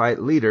Zeniffite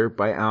leader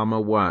by Alma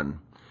 1.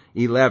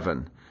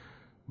 11.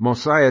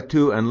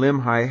 Mosiah2 and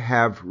Limhi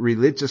have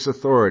religious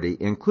authority,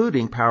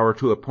 including power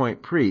to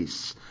appoint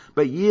priests,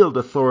 but yield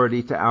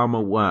authority to Alma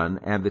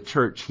 1 and the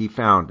church he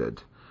founded.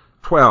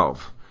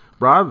 12.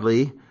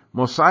 Broadly,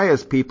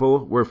 Mosiah's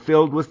people were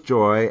filled with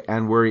joy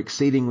and were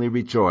exceedingly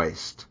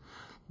rejoiced.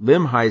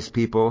 Limhi's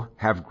people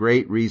have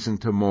great reason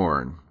to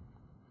mourn.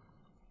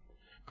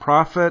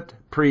 Prophet,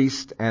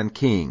 priest, and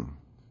king.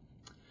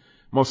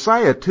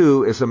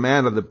 Mosiah2 is a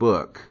man of the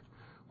book.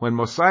 When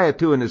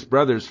Mosiah2 and his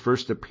brothers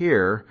first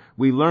appear,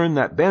 we learn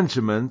that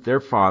Benjamin, their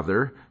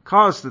father,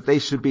 caused that they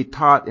should be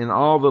taught in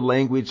all the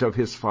language of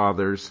his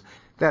fathers,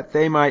 that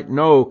they might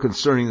know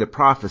concerning the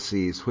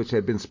prophecies which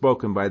had been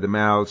spoken by the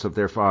mouths of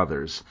their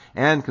fathers,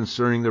 and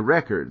concerning the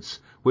records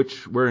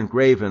which were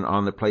engraven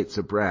on the plates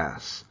of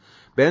brass.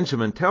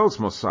 Benjamin tells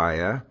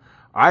Mosiah,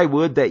 I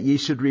would that ye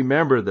should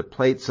remember the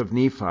plates of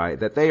Nephi,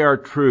 that they are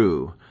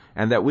true,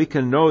 and that we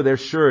can know their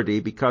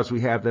surety because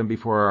we have them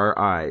before our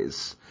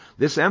eyes.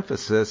 This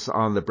emphasis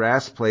on the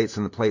brass plates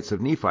and the plates of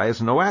Nephi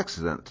is no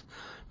accident.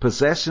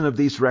 Possession of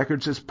these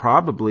records is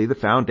probably the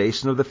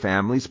foundation of the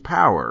family's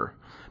power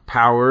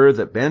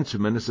that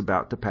Benjamin is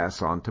about to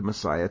pass on to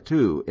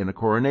Mosiah2 in a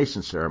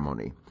coronation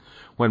ceremony.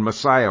 When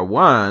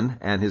Mosiah1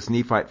 and his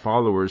Nephite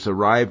followers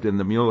arrived in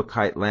the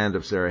Mulekite land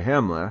of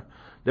Zarahemla,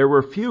 there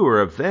were fewer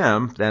of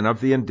them than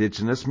of the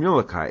indigenous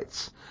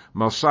Mulekites.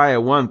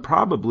 Mosiah1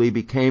 probably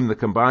became the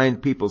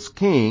combined people's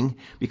king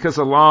because,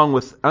 along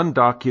with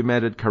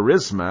undocumented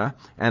charisma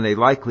and a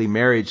likely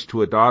marriage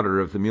to a daughter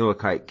of the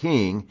Mulekite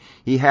king,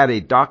 he had a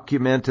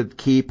documented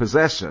key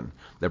possession,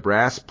 the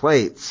brass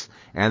plates,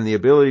 and the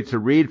ability to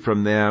read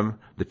from them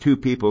the two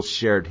people's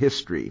shared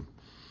history.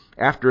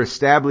 After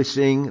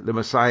establishing the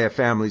Messiah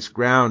family's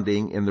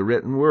grounding in the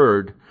written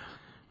word,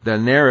 the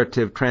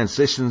narrative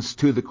transitions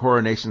to the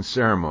coronation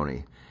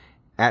ceremony.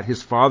 At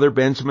his father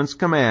Benjamin's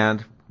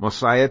command,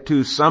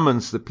 Mosiah2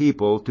 summons the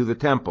people to the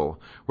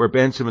temple, where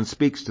Benjamin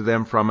speaks to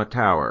them from a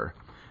tower.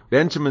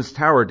 Benjamin's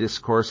tower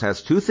discourse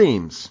has two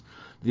themes.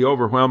 The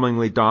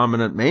overwhelmingly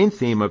dominant main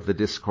theme of the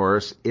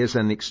discourse is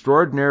an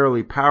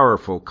extraordinarily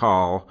powerful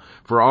call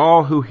for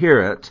all who hear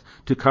it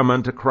to come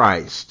unto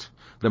Christ,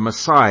 the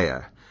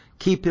Messiah,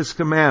 keep his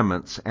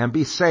commandments, and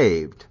be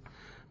saved.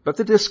 But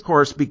the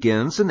discourse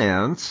begins and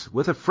ends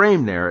with a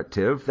frame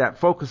narrative that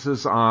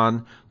focuses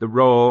on the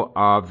role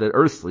of the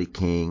earthly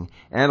king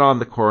and on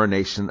the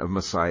coronation of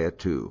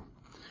Mosiah2.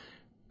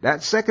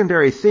 That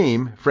secondary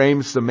theme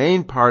frames the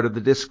main part of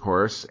the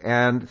discourse,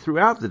 and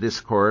throughout the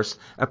discourse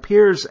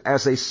appears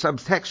as a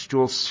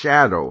subtextual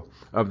shadow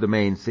of the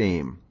main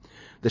theme.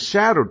 The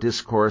shadow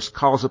discourse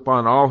calls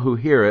upon all who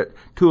hear it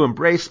to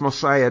embrace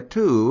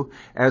Mosiah2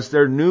 as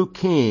their new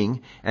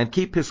king and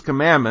keep his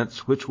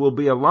commandments, which will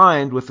be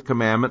aligned with the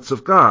commandments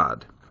of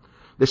God.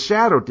 The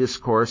shadow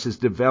discourse is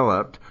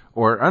developed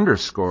or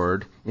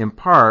underscored in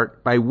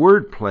part by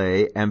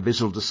wordplay and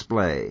visual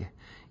display.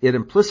 It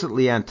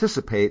implicitly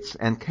anticipates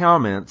and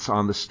comments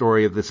on the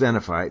story of the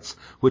Zeniphites,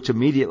 which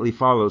immediately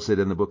follows it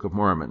in the Book of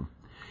Mormon.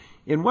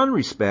 In one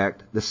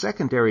respect, the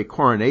secondary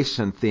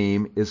coronation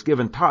theme is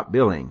given top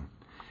billing.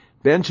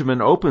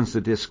 Benjamin opens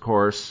the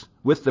discourse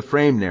with the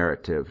frame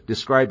narrative,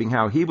 describing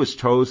how he was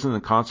chosen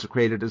and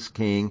consecrated as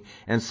king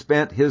and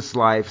spent his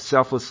life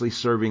selflessly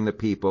serving the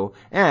people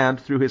and,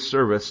 through his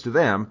service to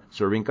them,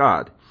 serving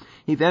God.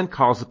 He then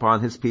calls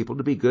upon his people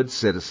to be good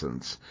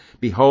citizens.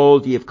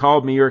 Behold, ye have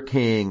called me your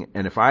king,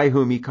 and if I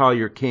whom ye call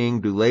your king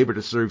do labor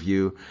to serve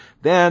you,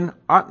 then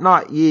ought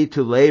not ye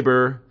to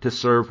labor to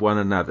serve one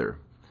another.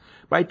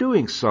 By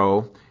doing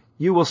so,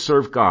 you will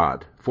serve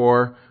God,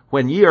 for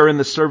when ye are in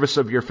the service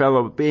of your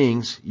fellow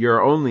beings, ye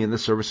are only in the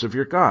service of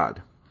your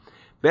God.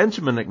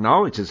 Benjamin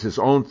acknowledges his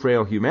own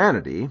frail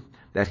humanity,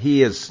 that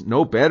he is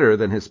no better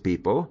than his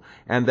people,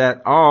 and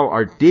that all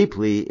are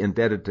deeply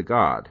indebted to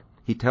God.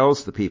 He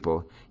tells the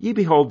people, Ye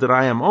behold that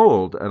I am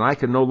old, and I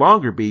can no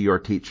longer be your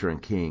teacher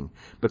and king.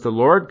 But the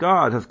Lord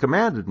God hath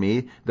commanded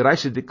me that I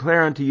should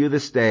declare unto you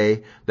this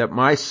day that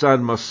my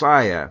son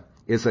Mosiah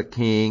is a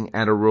king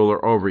and a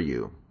ruler over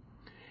you.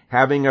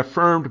 Having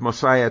affirmed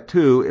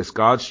Mosiah2 is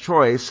God's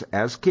choice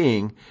as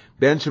king,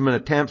 Benjamin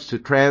attempts to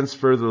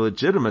transfer the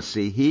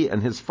legitimacy he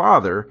and his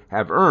father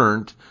have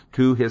earned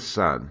to his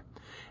son.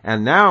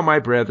 And now, my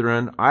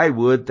brethren, I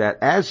would that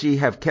as ye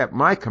have kept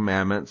my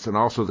commandments, and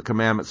also the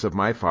commandments of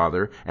my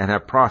father, and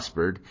have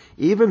prospered,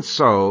 even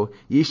so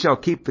ye shall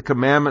keep the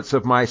commandments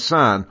of my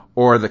son,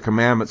 or the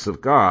commandments of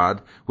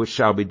God, which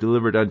shall be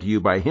delivered unto you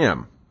by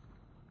him.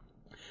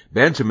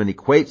 Benjamin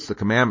equates the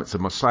commandments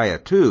of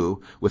Mosiah2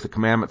 with the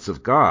commandments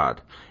of God,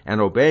 and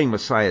obeying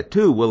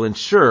Mosiah2 will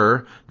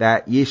ensure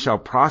that ye shall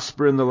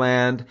prosper in the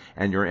land,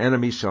 and your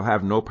enemies shall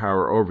have no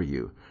power over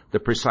you. The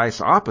precise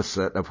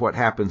opposite of what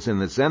happens in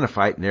the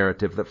Zeniffite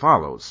narrative that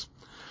follows.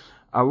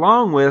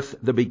 Along with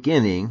the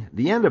beginning,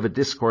 the end of a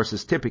discourse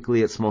is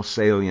typically its most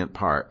salient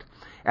part.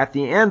 At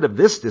the end of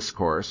this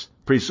discourse,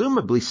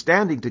 presumably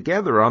standing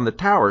together on the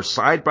tower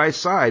side by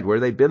side where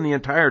they've been the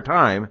entire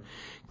time,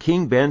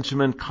 King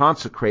Benjamin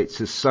consecrates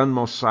his son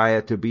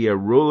Mosiah to be a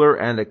ruler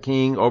and a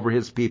king over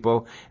his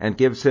people and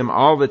gives him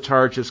all the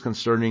charges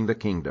concerning the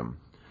kingdom.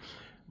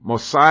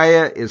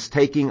 Mosiah is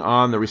taking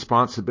on the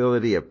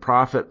responsibility of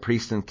prophet,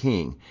 priest, and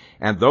king,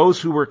 and those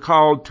who were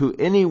called to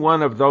any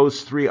one of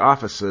those three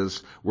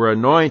offices were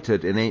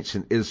anointed in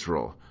ancient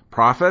Israel.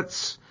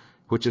 Prophets,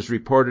 which is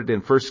reported in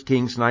 1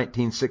 Kings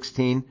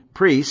 19:16,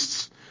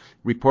 priests,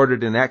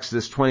 reported in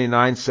Exodus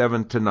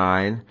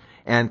 29:7-9,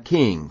 and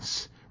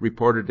kings,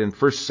 reported in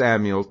 1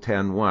 Samuel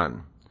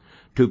 10:1.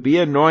 To be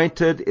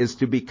anointed is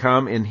to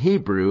become, in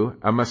Hebrew,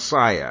 a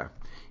Messiah,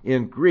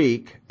 in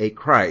Greek, a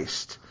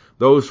Christ,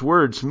 those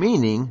words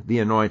meaning the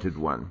anointed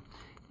one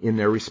in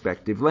their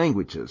respective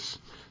languages.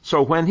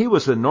 So when he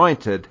was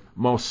anointed,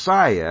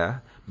 Mosiah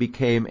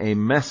became a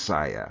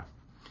Messiah.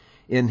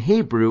 In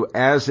Hebrew,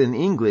 as in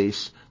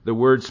English, the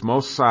words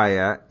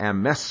Mosiah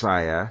and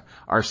Messiah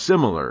are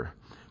similar,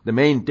 the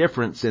main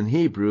difference in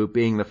Hebrew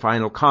being the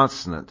final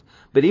consonant,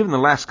 but even the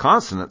last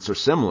consonants are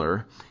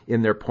similar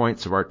in their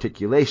points of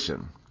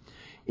articulation.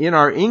 In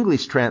our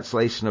English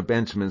translation of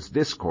Benjamin's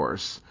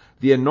discourse,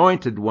 the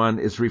anointed one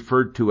is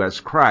referred to as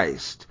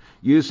Christ,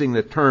 using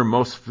the term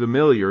most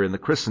familiar in the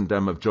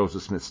Christendom of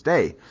Joseph Smith's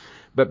day.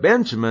 But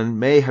Benjamin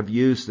may have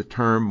used the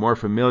term more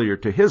familiar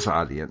to his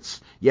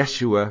audience,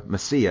 Yeshua,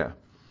 Messiah.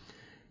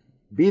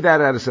 Be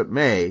that as it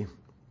may,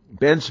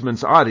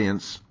 Benjamin's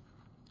audience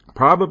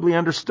probably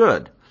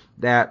understood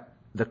that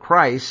the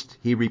Christ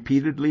he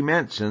repeatedly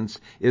mentions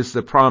is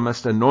the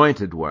promised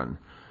anointed one,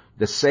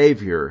 the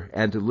Savior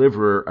and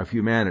deliverer of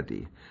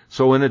humanity.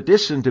 So in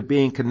addition to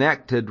being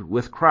connected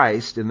with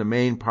Christ in the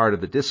main part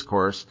of the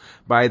discourse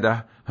by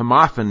the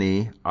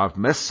homophony of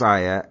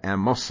Messiah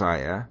and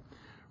Mosiah,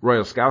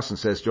 Royal Skousen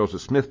says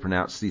Joseph Smith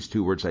pronounced these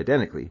two words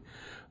identically,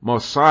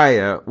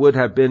 Mosiah would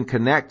have been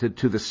connected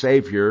to the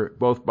Savior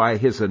both by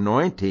his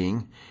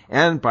anointing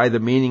and by the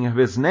meaning of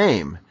his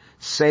name,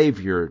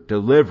 Savior,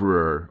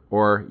 Deliverer,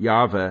 or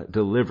Yahweh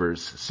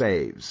delivers,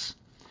 saves.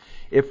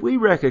 If we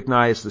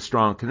recognize the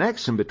strong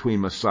connection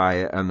between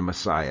Mosiah and the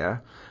Messiah,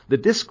 the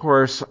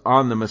discourse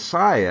on the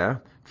Messiah,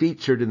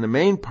 featured in the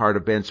main part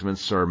of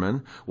Benjamin's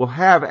sermon, will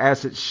have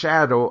as its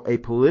shadow a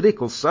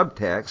political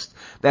subtext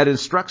that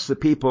instructs the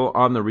people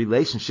on the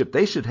relationship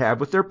they should have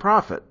with their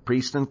prophet,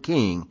 priest, and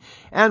king,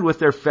 and with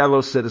their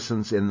fellow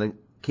citizens in the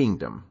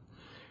kingdom.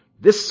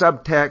 This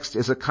subtext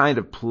is a kind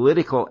of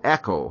political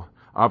echo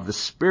of the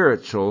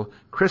spiritual,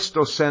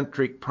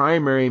 Christocentric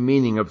primary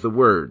meaning of the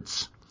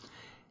words.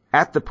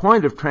 At the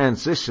point of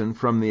transition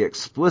from the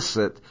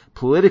explicit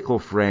political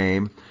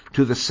frame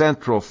to the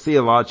central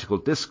theological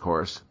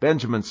discourse,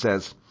 Benjamin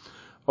says,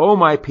 O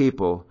my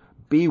people,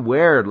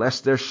 beware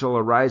lest there shall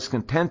arise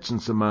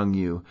contentions among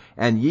you,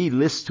 and ye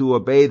list to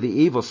obey the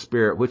evil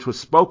spirit which was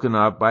spoken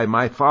of by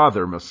my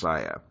father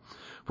Mosiah.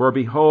 For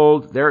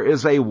behold, there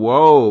is a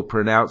woe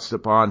pronounced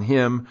upon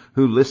him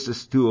who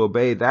listeth to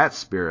obey that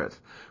spirit.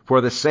 For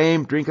the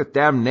same drinketh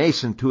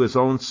damnation to his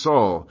own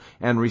soul,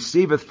 and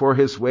receiveth for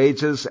his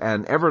wages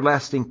an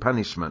everlasting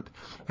punishment,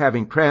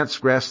 having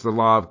transgressed the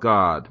law of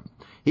God.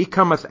 He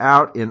cometh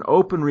out in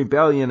open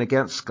rebellion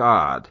against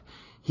God.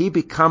 He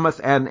becometh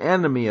an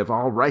enemy of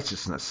all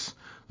righteousness.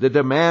 The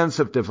demands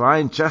of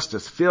divine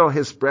justice fill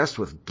his breast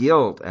with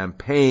guilt and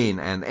pain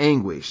and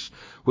anguish,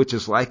 which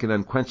is like an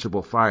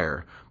unquenchable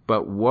fire.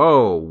 But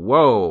woe,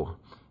 woe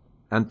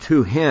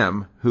unto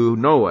him who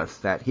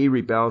knoweth that he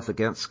rebelleth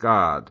against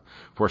God,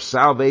 for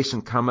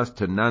salvation cometh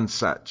to none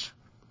such.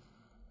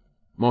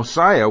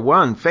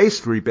 Mosiah1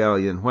 faced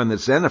rebellion when the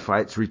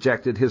Zeniphites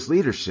rejected his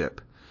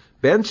leadership.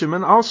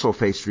 Benjamin also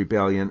faced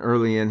rebellion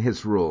early in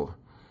his rule.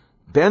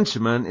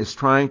 Benjamin is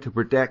trying to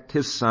protect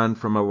his son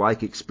from a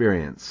like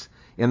experience.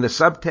 In the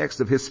subtext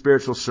of his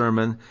spiritual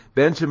sermon,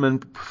 Benjamin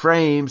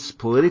frames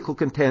political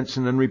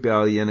contention and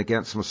rebellion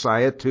against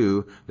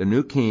Mosiah2, the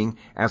new king,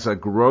 as a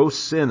gross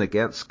sin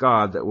against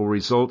God that will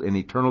result in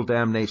eternal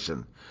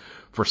damnation.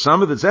 For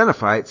some of the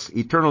Zeniphites,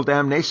 eternal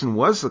damnation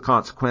was the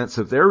consequence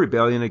of their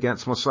rebellion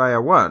against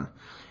Mosiah1,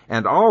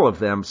 and all of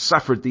them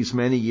suffered these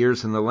many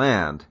years in the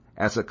land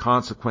as a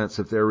consequence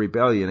of their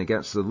rebellion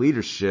against the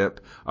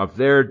leadership of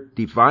their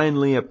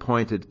divinely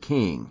appointed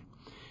king.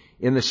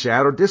 In the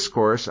shadow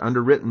discourse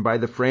underwritten by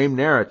the frame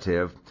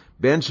narrative,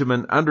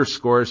 Benjamin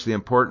underscores the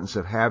importance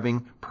of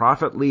having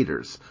prophet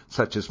leaders,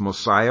 such as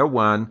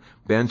Mosiah1,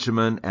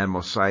 Benjamin, and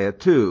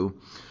Mosiah2,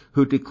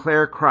 who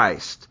declare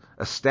Christ,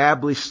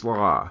 establish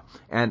law,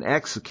 and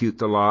execute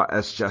the law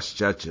as just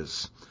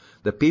judges.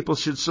 The people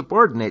should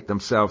subordinate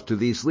themselves to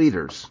these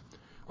leaders.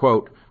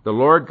 Quote, "The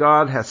Lord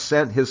God hath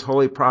sent his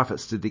holy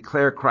prophets to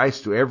declare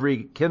Christ to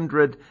every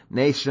kindred,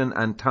 nation,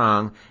 and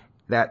tongue,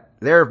 that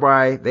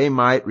thereby they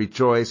might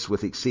rejoice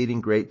with exceeding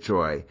great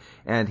joy.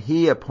 And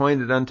he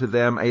appointed unto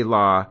them a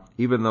law,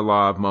 even the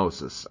law of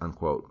Moses."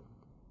 Unquote.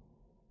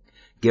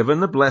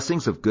 Given the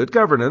blessings of good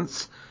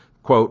governance,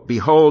 quote,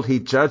 "Behold, he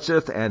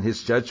judgeth, and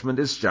his judgment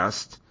is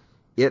just,"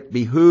 it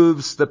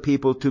behooves the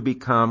people to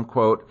become,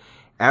 quote,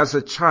 "as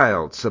a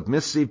child,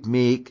 submissive,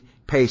 meek,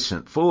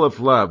 patient, full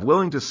of love,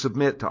 willing to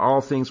submit to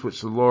all things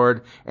which the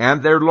Lord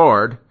and their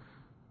Lord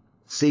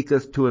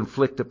seeketh to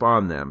inflict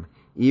upon them,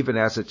 even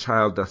as a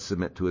child doth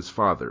submit to his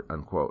father."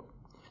 Unquote.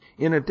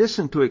 In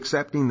addition to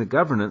accepting the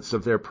governance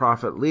of their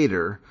prophet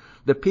leader,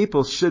 the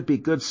people should be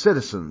good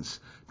citizens,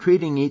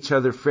 treating each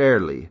other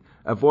fairly,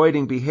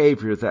 avoiding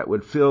behavior that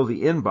would fill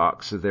the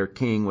inbox of their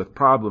king with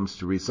problems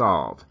to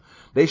resolve.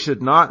 They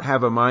should not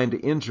have a mind to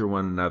injure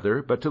one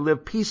another, but to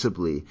live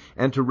peaceably,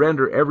 and to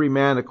render every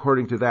man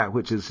according to that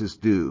which is his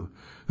due.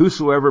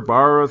 Whosoever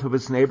borroweth of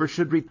his neighbor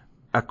should repay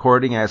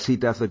according as he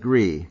doth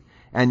agree.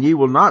 And ye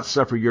will not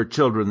suffer your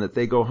children that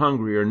they go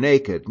hungry or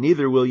naked,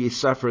 neither will ye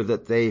suffer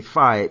that they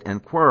fight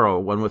and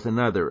quarrel one with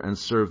another and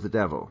serve the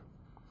devil.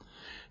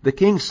 The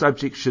king's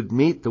subjects should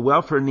meet the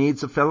welfare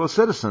needs of fellow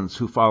citizens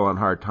who fall on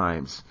hard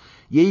times.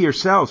 Ye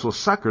yourselves will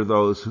succor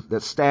those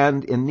that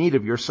stand in need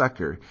of your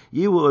succor.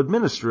 Ye will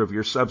administer of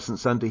your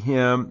substance unto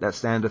him that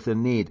standeth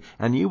in need.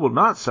 And ye will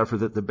not suffer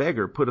that the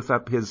beggar putteth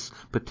up his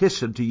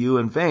petition to you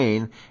in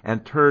vain,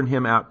 and turn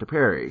him out to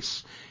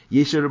perish.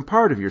 Ye should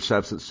impart of your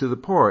substance to the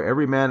poor,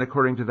 every man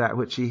according to that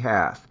which he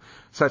hath,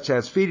 such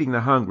as feeding the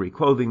hungry,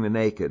 clothing the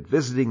naked,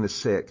 visiting the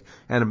sick,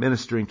 and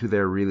administering to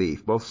their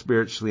relief, both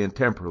spiritually and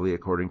temporally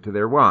according to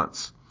their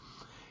wants.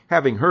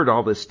 Having heard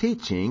all this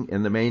teaching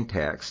in the main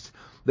text,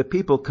 the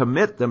people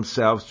commit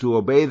themselves to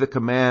obey the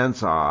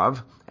commands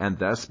of, and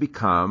thus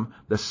become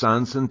the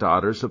sons and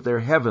daughters of their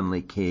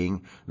heavenly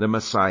King, the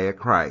Messiah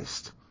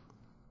Christ.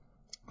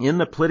 In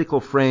the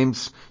political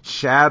frame's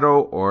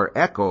shadow or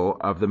echo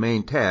of the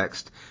main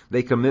text,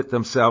 they commit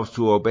themselves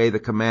to obey the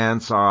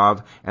commands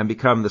of and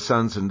become the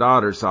sons and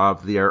daughters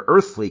of their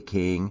earthly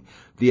king,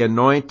 the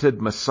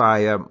anointed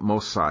Messiah,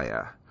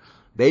 Mosiah.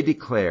 They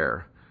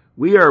declare,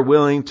 "We are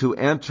willing to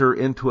enter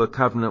into a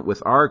covenant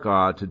with our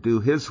God to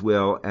do his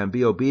will and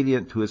be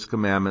obedient to his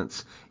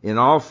commandments in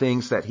all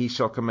things that he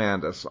shall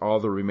command us all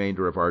the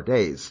remainder of our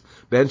days."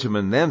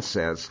 Benjamin then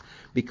says,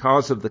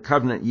 "Because of the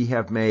covenant ye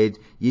have made,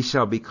 ye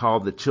shall be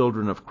called the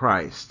children of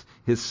Christ,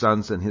 his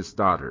sons and his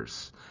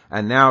daughters."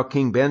 And now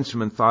King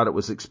Benjamin thought it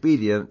was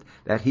expedient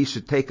that he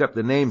should take up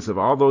the names of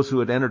all those who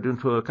had entered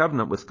into a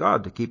covenant with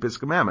God to keep his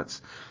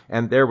commandments.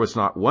 And there was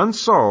not one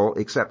soul,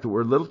 except it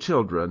were little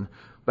children,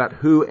 but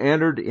who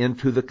entered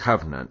into the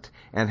covenant,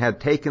 and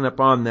had taken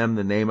upon them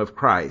the name of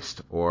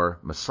Christ, or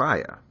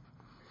Messiah.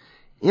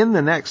 In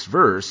the next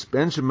verse,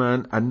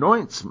 Benjamin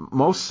anoints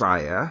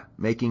Mosiah,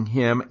 making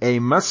him a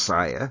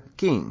Messiah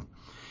king.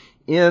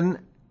 In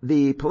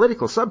the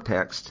political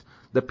subtext,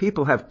 the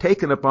people have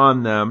taken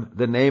upon them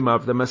the name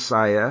of the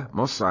Messiah,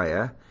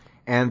 Mosiah,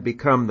 and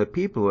become the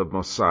people of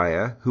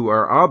Mosiah, who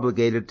are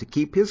obligated to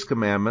keep his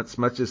commandments,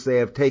 much as they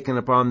have taken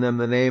upon them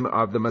the name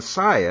of the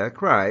Messiah,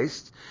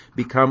 Christ,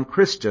 become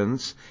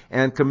Christians,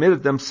 and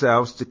committed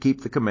themselves to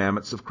keep the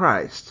commandments of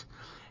Christ.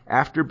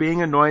 After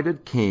being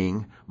anointed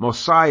king,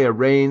 Mosiah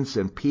reigns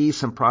in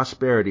peace and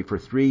prosperity for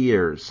 3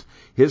 years.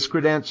 His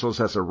credentials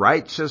as a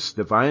righteous,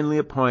 divinely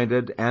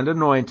appointed, and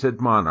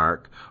anointed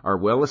monarch are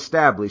well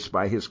established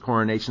by his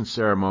coronation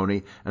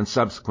ceremony and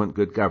subsequent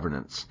good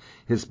governance.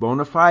 His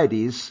bona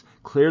fides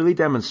clearly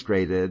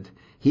demonstrated,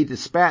 he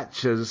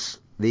dispatches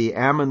the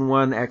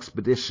Ammon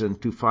expedition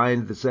to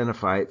find the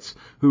Zeniphites,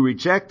 who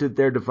rejected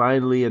their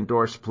divinely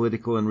endorsed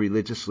political and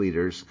religious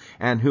leaders,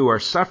 and who are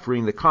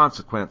suffering the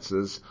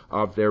consequences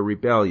of their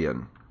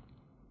rebellion.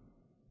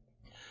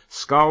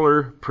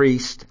 Scholar,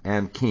 priest,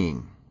 and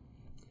king.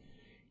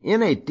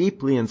 In a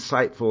deeply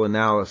insightful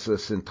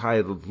analysis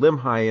entitled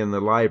Limhi in the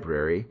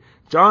Library,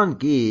 John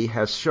Gee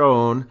has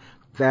shown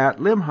that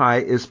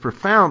Limhi is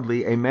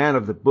profoundly a man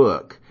of the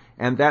book,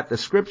 and that the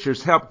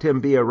scriptures helped him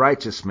be a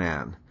righteous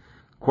man.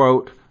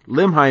 Quote,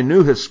 Limhi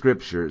knew his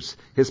scriptures.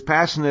 His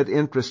passionate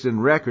interest in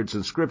records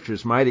and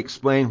scriptures might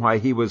explain why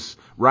he was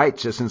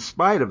righteous in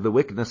spite of the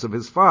wickedness of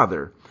his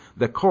father,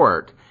 the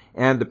court,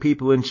 and the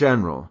people in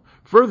general.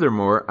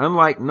 Furthermore,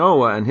 unlike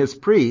Noah and his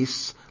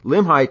priests,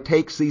 Limhi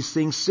takes these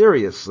things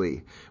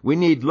seriously. We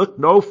need look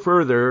no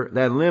further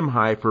than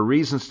Limhi for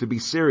reasons to be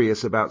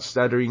serious about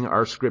studying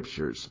our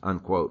scriptures.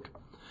 Unquote.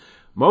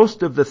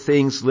 Most of the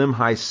things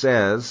Limhi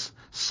says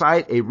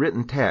cite a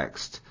written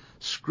text,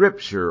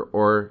 scripture,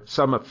 or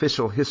some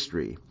official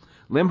history.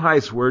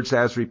 Limhi's words,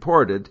 as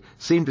reported,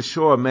 seem to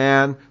show a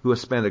man who has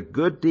spent a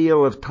good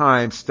deal of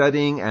time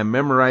studying and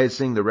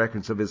memorizing the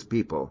records of his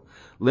people.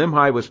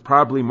 Limhi was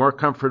probably more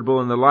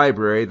comfortable in the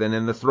library than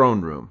in the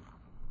throne room.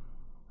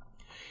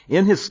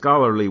 In his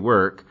scholarly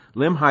work,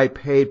 Limhi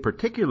paid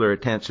particular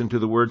attention to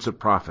the words of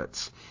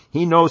prophets.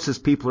 He knows his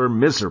people are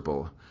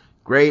miserable.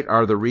 Great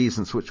are the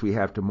reasons which we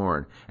have to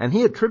mourn. And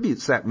he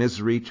attributes that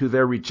misery to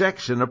their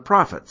rejection of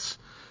prophets.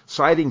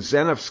 Citing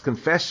Zeniff's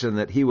confession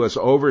that he was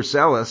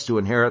overzealous to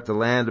inherit the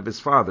land of his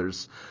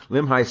fathers,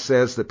 Limhi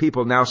says the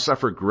people now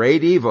suffer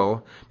great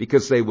evil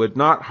because they would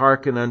not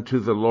hearken unto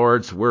the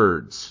Lord's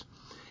words.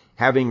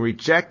 Having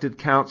rejected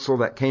counsel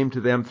that came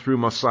to them through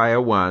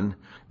Mosiah1,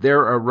 there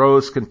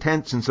arose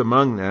contentions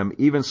among them,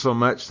 even so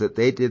much that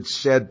they did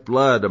shed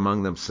blood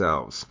among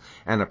themselves,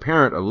 an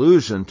apparent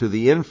allusion to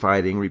the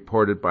infighting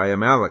reported by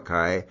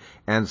Amaleki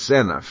and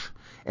Zeniff,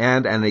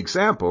 and an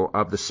example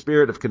of the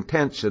spirit of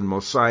contention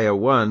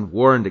Mosiah1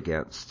 warned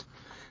against.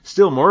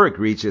 Still more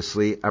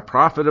egregiously, a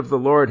prophet of the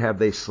Lord have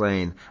they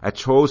slain, a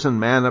chosen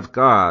man of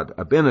God,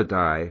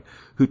 Abinadi,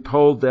 who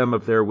told them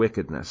of their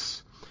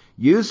wickedness.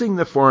 Using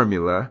the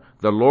formula,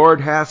 the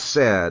Lord hath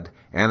said,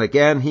 and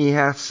again he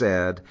hath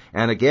said,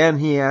 and again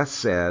he hath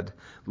said,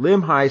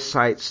 Limhi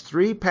cites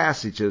 3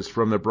 passages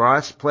from the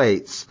brass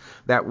plates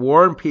that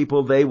warn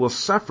people they will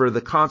suffer the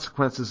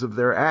consequences of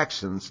their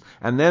actions,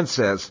 and then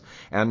says,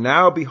 And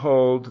now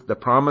behold, the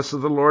promise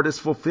of the Lord is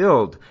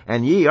fulfilled,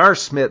 and ye are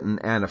smitten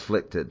and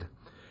afflicted.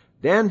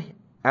 Then,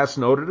 as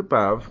noted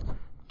above,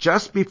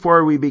 just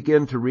before we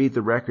begin to read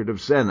the record of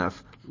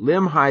Zeniff,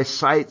 Limhi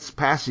cites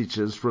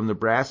passages from the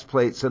brass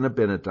plates and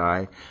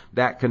Abinadi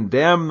that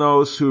condemn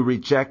those who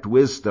reject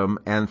wisdom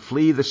and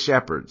flee the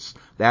shepherds,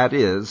 that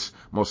is,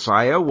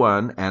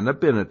 Mosiah1 and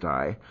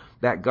Abinadi,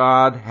 that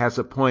God has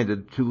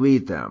appointed to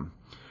lead them.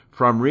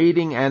 From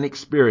reading and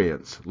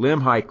experience,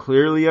 Limhi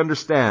clearly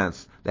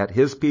understands that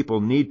his people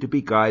need to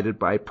be guided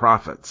by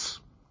prophets.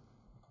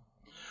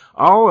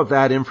 All of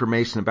that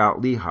information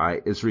about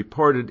Lehi is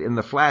reported in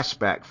the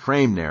flashback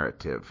frame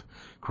narrative.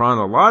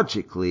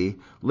 Chronologically,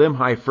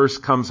 Limhi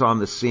first comes on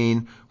the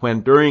scene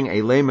when, during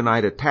a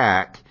Lamanite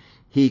attack,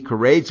 he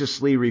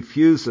courageously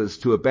refuses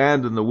to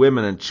abandon the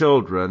women and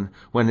children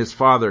when his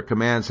father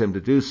commands him to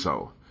do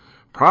so.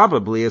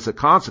 Probably as a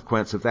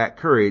consequence of that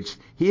courage,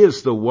 he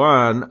is the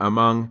one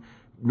among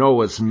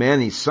Noah's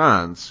many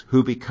sons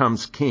who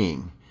becomes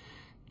king.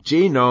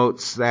 G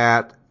notes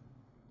that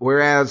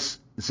whereas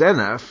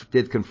Zeniff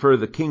did confer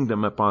the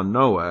kingdom upon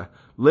Noah,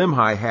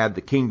 Limhi had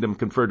the kingdom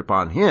conferred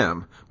upon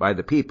him by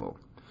the people.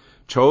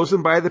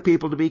 Chosen by the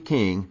people to be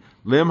king,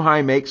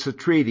 Limhi makes a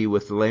treaty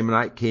with the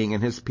Lamanite king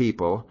and his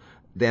people,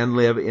 then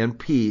live in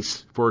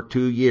peace for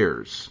 2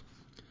 years.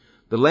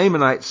 The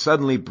Lamanites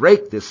suddenly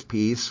break this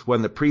peace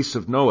when the priests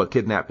of Noah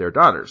kidnap their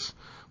daughters.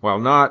 While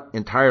not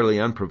entirely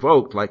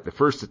unprovoked like the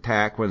first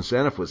attack when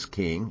Zeniff was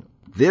king,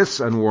 this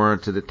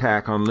unwarranted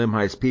attack on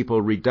Limhi's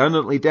people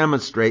redundantly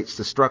demonstrates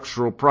the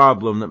structural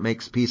problem that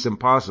makes peace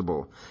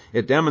impossible.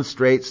 It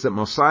demonstrates that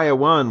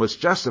Mosiah1 was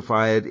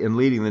justified in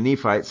leading the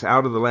Nephites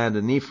out of the land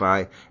of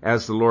Nephi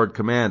as the Lord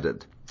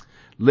commanded.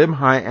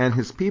 Limhi and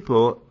his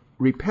people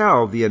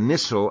repel the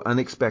initial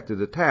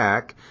unexpected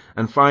attack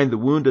and find the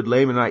wounded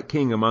Lamanite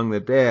king among the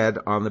dead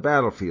on the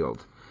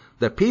battlefield.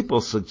 The people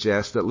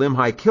suggest that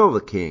Limhi kill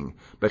the king,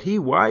 but he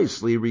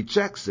wisely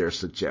rejects their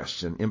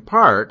suggestion, in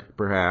part,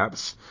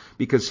 perhaps,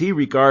 because he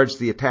regards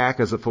the attack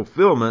as a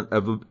fulfillment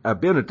of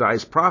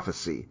Abinadi's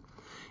prophecy.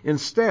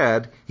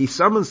 Instead, he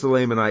summons the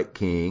Lamanite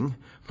king,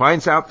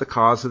 finds out the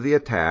cause of the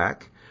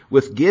attack,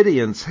 with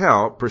Gideon's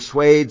help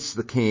persuades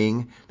the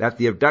king that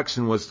the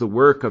abduction was the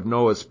work of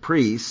Noah's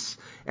priests,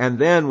 and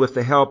then with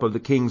the help of the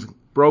king's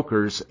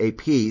brokers a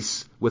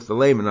peace with the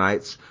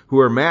Lamanites, who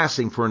are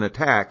massing for an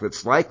attack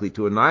that's likely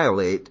to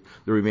annihilate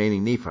the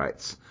remaining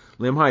Nephites.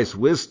 Limhi's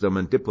wisdom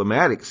and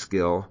diplomatic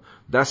skill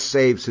thus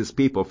saves his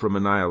people from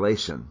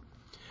annihilation.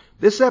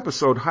 This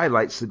episode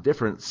highlights the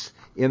difference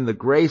in the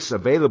grace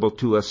available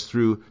to us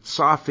through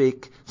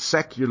Sophic,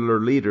 secular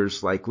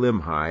leaders like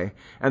Limhi,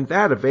 and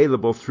that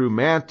available through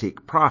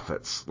Mantic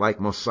prophets like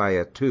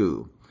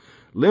Mosiah2.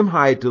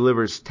 Limhi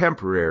delivers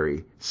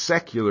temporary,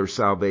 secular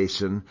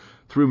salvation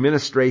through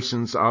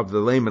ministrations of the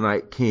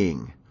Lamanite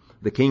king.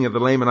 The king of the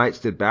Lamanites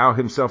did bow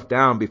himself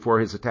down before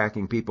his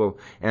attacking people,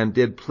 and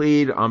did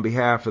plead on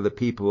behalf of the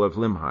people of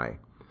Limhi.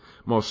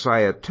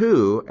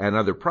 Mosiah2 and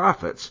other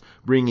prophets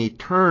bring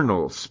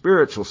eternal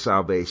spiritual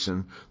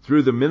salvation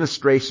through the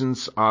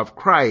ministrations of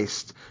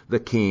Christ the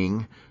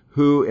King,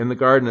 who in the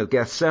Garden of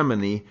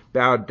Gethsemane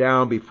bowed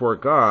down before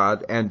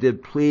God and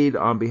did plead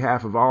on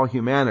behalf of all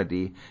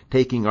humanity,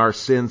 taking our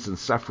sins and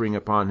suffering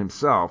upon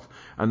himself,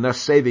 and thus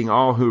saving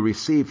all who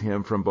receive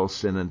him from both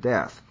sin and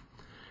death.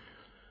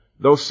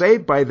 Though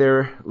saved by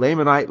their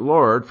Lamanite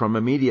lord from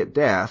immediate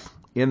death,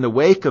 in the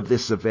wake of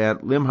this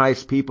event,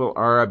 Limhi's people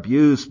are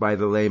abused by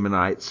the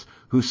Lamanites,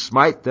 who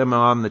smite them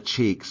on the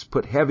cheeks,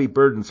 put heavy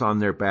burdens on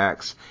their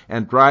backs,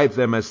 and drive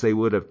them as they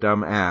would a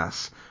dumb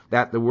ass,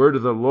 that the word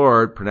of the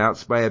Lord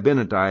pronounced by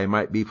Abinadi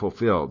might be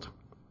fulfilled.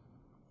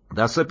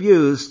 Thus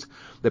abused,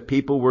 the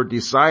people were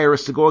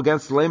desirous to go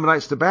against the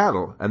Lamanites to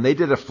battle, and they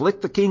did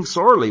afflict the king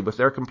sorely with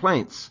their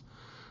complaints.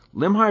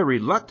 Limhi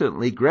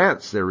reluctantly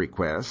grants their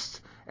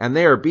request, and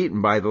they are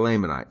beaten by the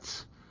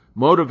Lamanites.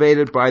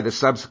 Motivated by the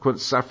subsequent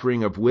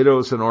suffering of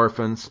widows and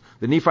orphans,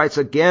 the Nephites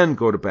again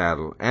go to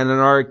battle, and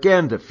are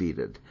again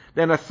defeated.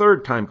 Then a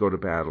third time go to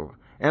battle,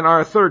 and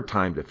are a third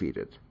time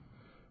defeated.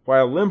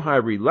 While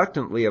Limhi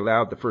reluctantly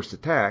allowed the first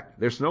attack,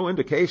 there's no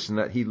indication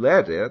that he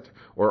led it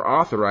or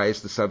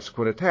authorized the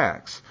subsequent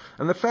attacks.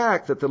 And the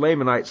fact that the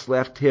Lamanites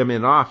left him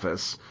in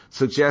office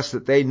suggests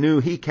that they knew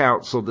he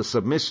counseled the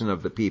submission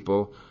of the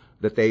people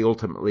that they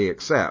ultimately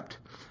accept.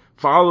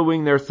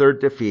 Following their third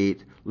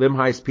defeat,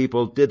 Limhi's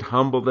people did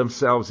humble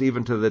themselves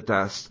even to the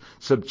dust,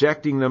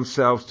 subjecting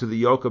themselves to the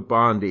yoke of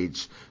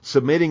bondage,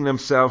 submitting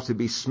themselves to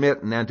be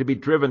smitten and to be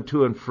driven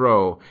to and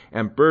fro,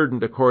 and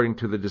burdened according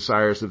to the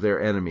desires of their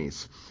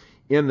enemies.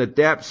 In the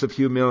depths of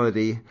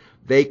humility,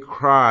 they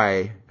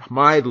cry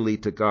mightily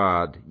to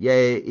God,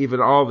 yea,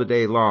 even all the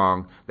day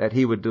long, that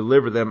he would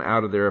deliver them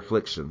out of their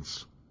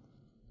afflictions.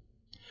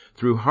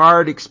 Through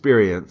hard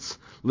experience,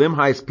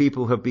 Limhi's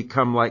people have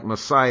become like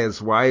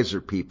Mosiah's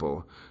wiser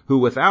people, who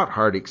without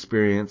hard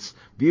experience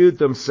viewed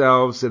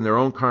themselves in their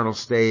own carnal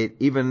state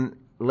even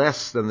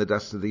less than the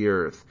dust of the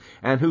earth,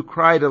 and who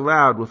cried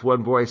aloud with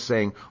one voice,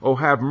 saying, "O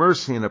have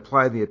mercy and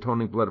apply the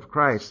atoning blood of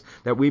Christ,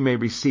 that we may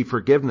receive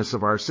forgiveness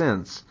of our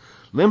sins."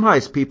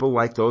 Limhi's people,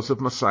 like those of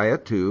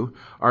Mosiah2,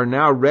 are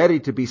now ready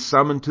to be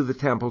summoned to the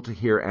temple to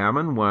hear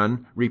Ammon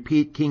 1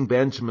 repeat King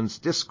Benjamin's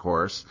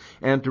discourse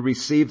and to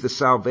receive the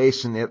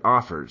salvation it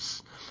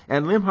offers.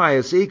 And Limhi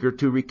is eager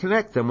to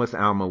reconnect them with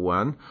Alma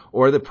 1,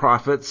 or the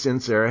prophets in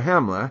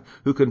Zarahemla,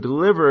 who can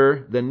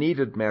deliver the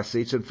needed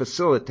message and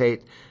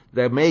facilitate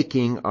the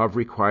making of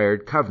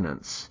required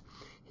covenants.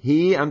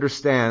 He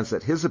understands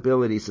that his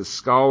abilities as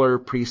scholar,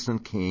 priest,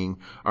 and king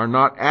are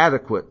not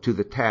adequate to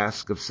the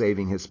task of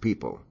saving his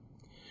people.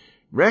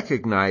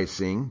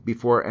 Recognizing,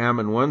 before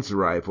Ammon 1's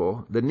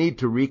arrival, the need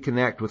to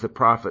reconnect with the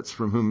prophets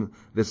from whom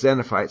the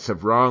Zeniphites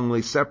have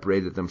wrongly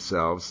separated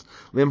themselves,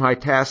 Limhi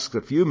tasks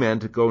a few men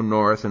to go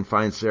north and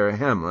find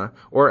Zarahemla,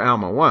 or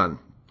Alma 1.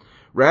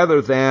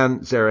 Rather than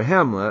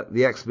Zarahemla,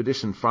 the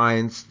expedition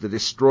finds the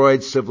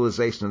destroyed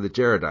civilization of the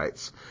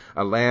Jaredites,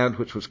 a land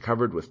which was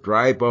covered with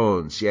dry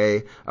bones,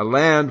 yea, a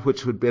land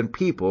which had been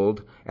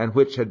peopled and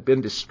which had been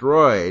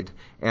destroyed,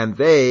 and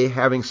they,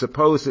 having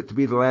supposed it to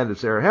be the land of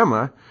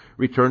Zarahemla,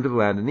 returned to the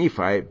land of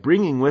Nephi,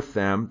 bringing with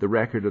them the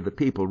record of the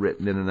people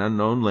written in an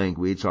unknown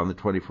language on the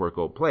 24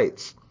 gold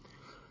plates.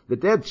 The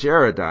dead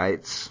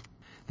Jaredites,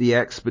 the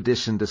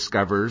expedition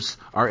discovers,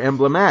 are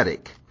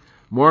emblematic.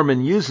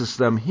 Mormon uses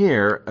them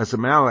here as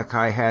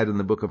Amaleki had in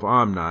the book of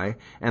Omni,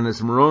 and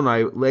as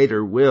Moroni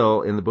later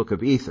will in the book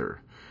of Ether.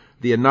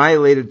 The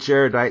annihilated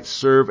Jaredites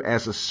serve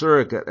as a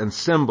surrogate and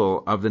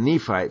symbol of the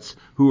Nephites,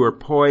 who are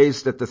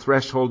poised at the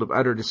threshold of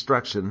utter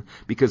destruction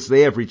because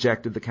they have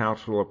rejected the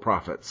counsel of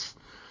prophets.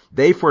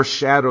 They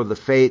foreshadow the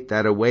fate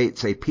that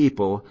awaits a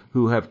people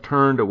who have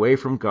turned away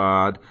from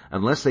God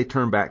unless they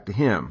turn back to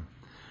him.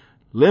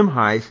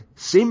 Limhi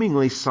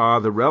seemingly saw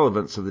the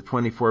relevance of the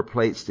 24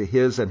 plates to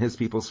his and his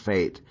people's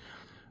fate.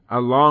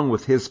 Along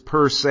with his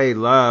per se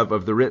love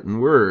of the written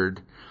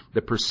word,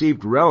 the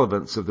perceived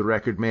relevance of the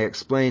record may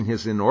explain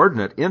his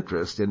inordinate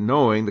interest in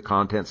knowing the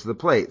contents of the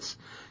plates.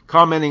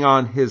 Commenting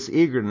on his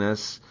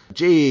eagerness,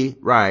 G.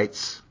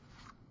 writes,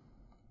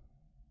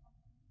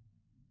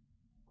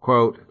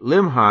 quote,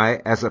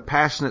 Limhi, as a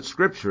passionate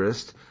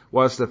scripturist,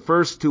 was the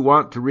first to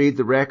want to read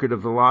the record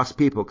of the lost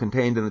people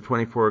contained in the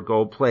 24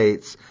 gold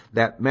plates,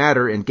 that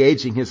matter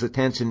engaging his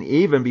attention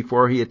even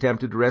before he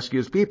attempted to rescue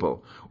his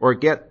people, or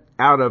get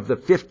out of the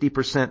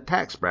 50%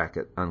 tax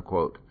bracket,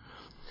 unquote.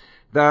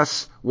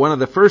 Thus, one of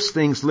the first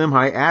things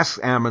Limhi asks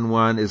Ammon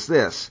 1 is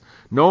this,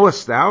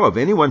 Knowest thou of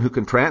anyone who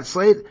can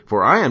translate?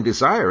 For I am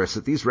desirous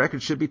that these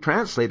records should be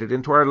translated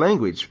into our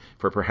language,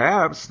 for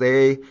perhaps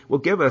they will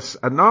give us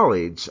a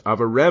knowledge of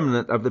a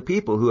remnant of the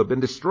people who have been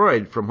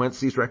destroyed from whence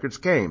these records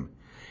came.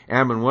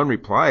 Ammon 1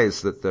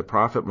 replies that the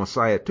prophet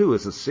Mosiah2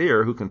 is a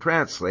seer who can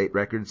translate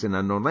records in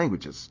unknown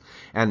languages.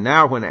 And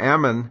now when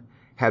Ammon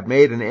had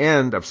made an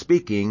end of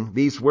speaking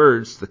these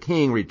words, the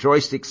king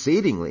rejoiced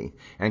exceedingly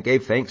and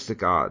gave thanks to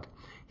God.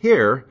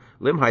 Here,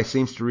 Limhi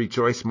seems to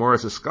rejoice more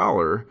as a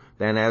scholar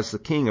than as the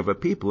king of a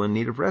people in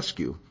need of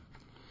rescue.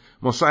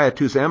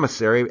 Mosiah2's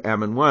emissary,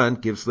 Ammon 1,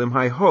 gives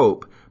Limhi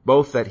hope,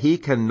 both that he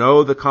can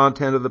know the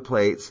content of the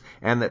plates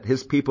and that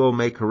his people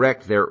may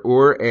correct their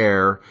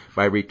error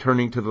by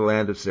returning to the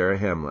land of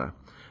Zarahemla.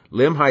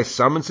 Limhi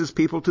summons his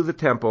people to the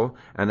temple,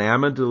 and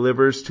Ammon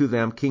delivers to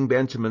them King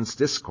Benjamin's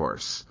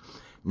discourse.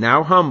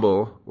 Now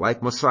humble,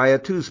 like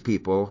Mosiah2's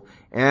people,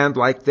 and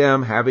like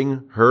them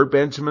having heard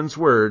Benjamin's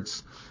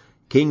words,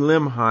 King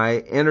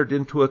Limhi entered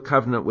into a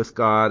covenant with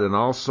God and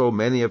also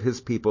many of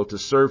his people to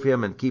serve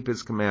him and keep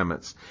his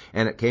commandments.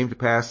 And it came to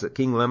pass that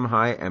King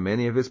Limhi and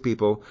many of his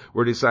people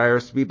were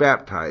desirous to be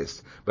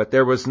baptized, but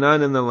there was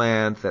none in the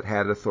land that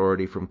had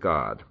authority from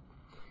God.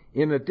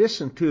 In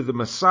addition to the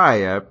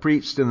Messiah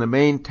preached in the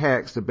main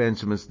text of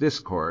Benjamin's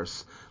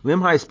discourse,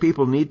 Limhi's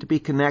people need to be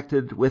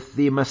connected with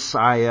the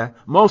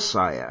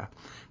Mosiah,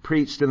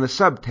 preached in the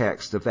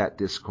subtext of that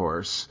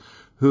discourse,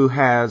 who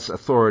has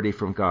authority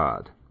from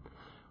God.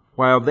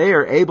 While they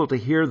are able to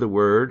hear the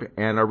word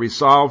and are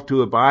resolved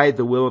to abide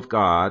the will of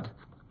God,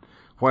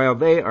 while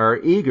they are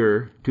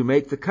eager to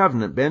make the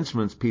covenant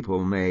Benjamin's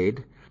people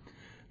made,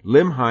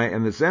 Limhi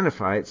and the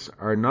Zeniphites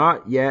are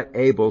not yet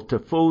able to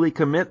fully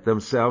commit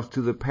themselves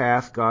to the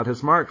path God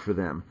has marked for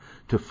them.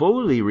 To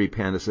fully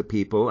repent as a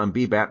people and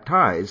be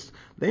baptized,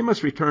 they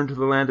must return to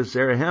the land of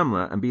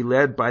Zarahemla and be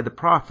led by the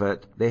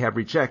prophet they have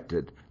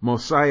rejected,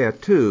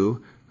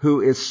 Mosiah2, who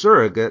is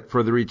surrogate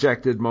for the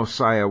rejected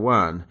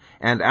Mosiah1,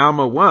 and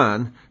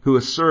Alma1, who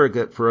is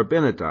surrogate for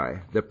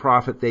Abinadi, the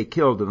prophet they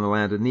killed in the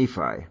land of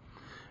Nephi.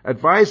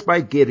 Advised by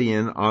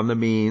Gideon on the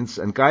means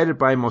and guided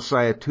by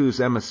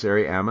Mosiah2's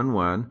emissary Ammon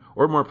 1,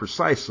 or more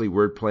precisely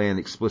wordplay and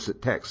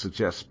explicit text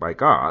suggests by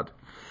God,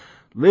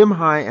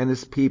 Limhi and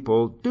his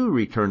people do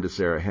return to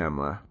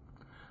Zarahemla,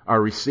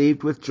 are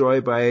received with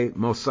joy by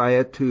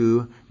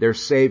Mosiah2, their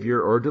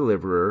savior or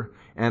deliverer,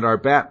 and are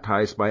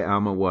baptized by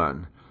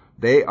Alma1.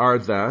 They are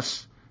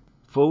thus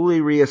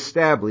fully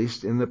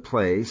reestablished in the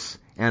place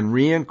and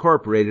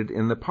reincorporated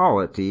in the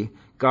polity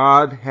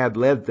God had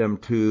led them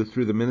to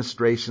through the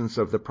ministrations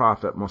of the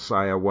prophet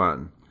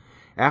Mosiah1.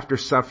 After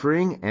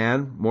suffering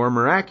and, more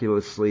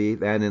miraculously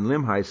than in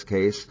Limhi's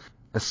case,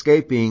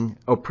 escaping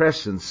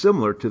oppression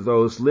similar to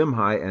those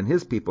Limhi and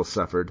his people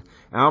suffered,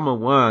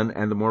 Alma1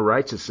 and the more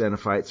righteous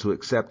Zeniphites who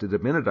accepted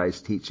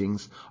Abinadi's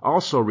teachings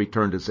also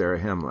returned to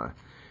Zarahemla.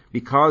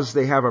 Because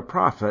they have a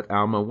prophet,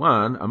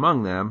 Alma1,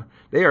 among them,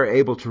 they are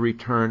able to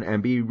return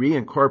and be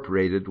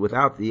reincorporated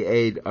without the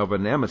aid of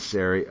an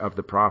emissary of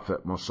the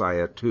prophet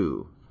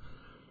Mosiah2.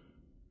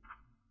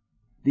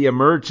 The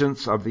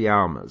emergence of the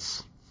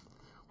Almas.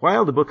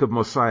 While the book of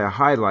Mosiah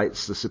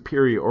highlights the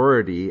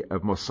superiority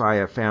of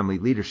Mosiah family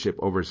leadership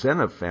over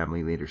Zeniff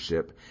family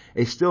leadership,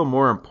 a still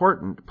more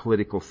important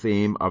political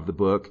theme of the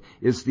book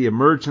is the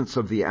emergence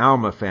of the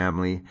Alma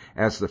family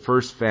as the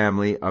first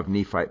family of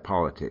Nephite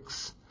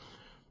politics.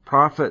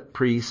 Prophet,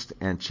 priest,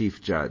 and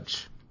chief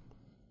judge.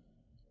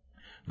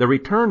 The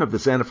return of the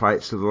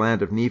Zeniphites to the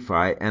land of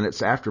Nephi and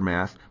its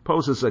aftermath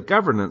poses a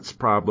governance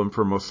problem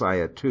for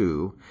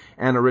Mosiah2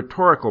 and a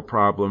rhetorical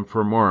problem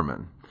for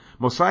Mormon.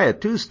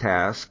 Mosiah2's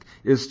task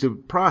is to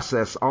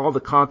process all the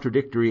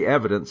contradictory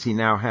evidence he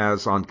now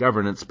has on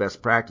governance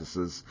best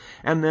practices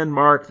and then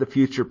mark the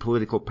future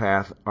political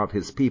path of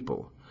his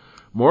people.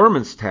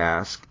 Mormon's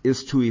task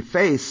is to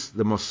efface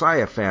the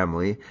Mosiah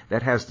family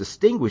that has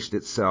distinguished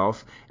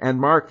itself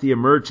and mark the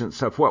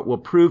emergence of what will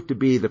prove to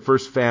be the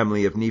first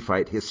family of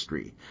Nephite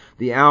history,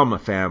 the Alma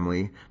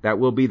family that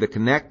will be the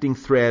connecting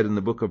thread in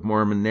the Book of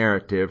Mormon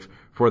narrative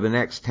for the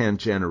next 10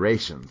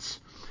 generations.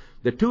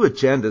 The two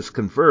agendas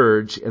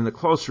converge in the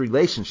close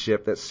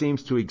relationship that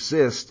seems to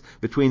exist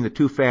between the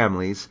two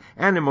families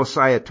and in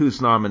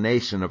Mosiah2's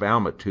nomination of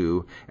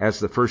Alma2 as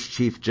the first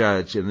chief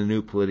judge in the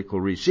new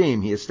political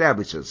regime he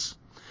establishes.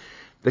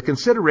 The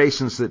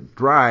considerations that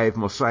drive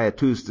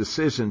Mosiah2's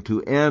decision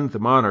to end the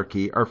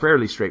monarchy are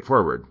fairly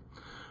straightforward.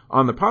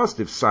 On the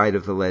positive side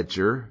of the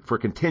ledger, for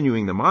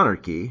continuing the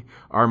monarchy,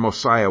 are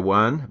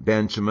Mosiah1,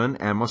 Benjamin,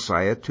 and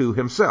Mosiah2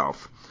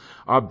 himself.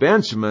 Of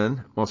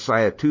Benjamin,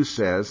 Mosiah2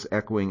 says,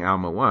 echoing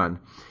Alma1,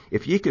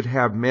 "If ye could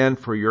have men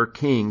for your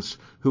kings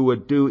who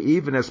would do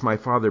even as my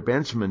father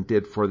Benjamin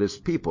did for this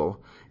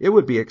people, it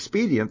would be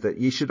expedient that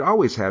ye should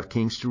always have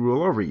kings to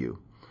rule over you."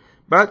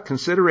 But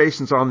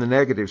considerations on the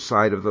negative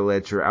side of the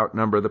ledger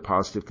outnumber the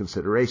positive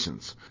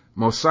considerations.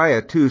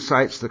 Mosiah2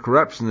 cites the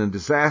corruption and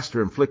disaster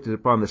inflicted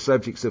upon the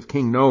subjects of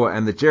King Noah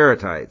and the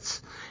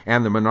Jaretites,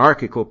 and the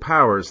monarchical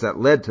powers that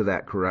led to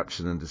that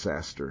corruption and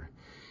disaster.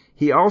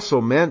 He also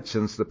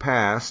mentions the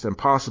past and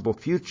possible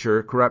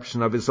future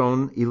corruption of his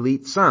own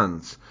elite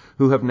sons,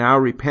 who have now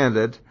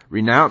repented,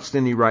 renounced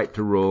any right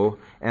to rule,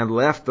 and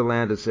left the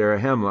land of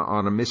Zarahemla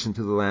on a mission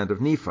to the land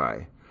of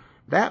Nephi.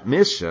 That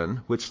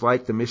mission, which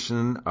like the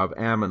mission of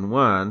Ammon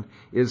 1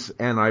 is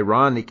an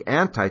ironic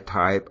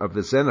antitype of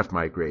the Zeniff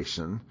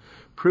migration,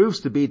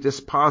 proves to be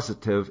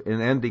dispositive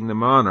in ending the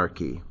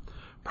monarchy,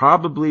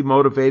 probably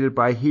motivated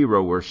by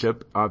hero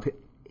worship of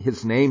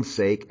his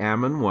namesake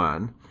Ammon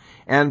 1,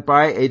 and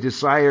by a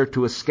desire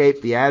to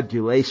escape the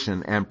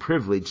adulation and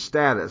privileged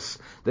status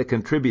that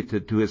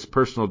contributed to his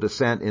personal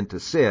descent into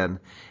sin,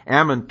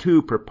 Ammon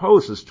too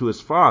proposes to his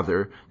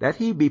father that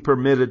he be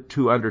permitted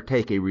to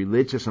undertake a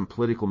religious and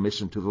political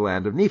mission to the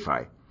land of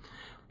Nephi.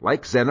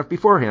 Like Zeniff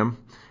before him,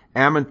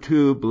 Ammon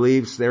too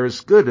believes there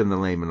is good in the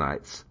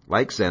Lamanites.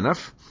 Like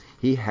Zeniff,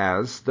 he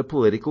has the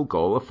political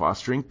goal of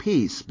fostering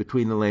peace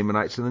between the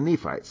Lamanites and the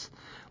Nephites.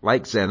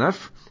 Like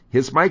Zeniff,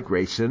 his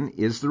migration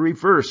is the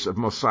reverse of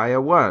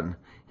Mosiah1,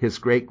 his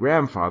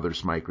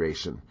great-grandfather's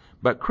migration.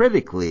 But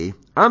critically,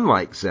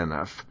 unlike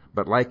Zeniff,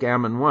 but like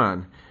Ammon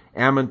 1,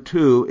 Ammon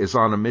 2 is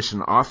on a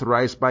mission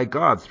authorized by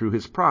God through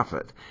his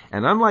prophet.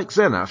 And unlike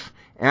Zeniff,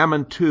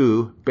 Ammon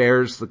 2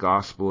 bears the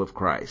gospel of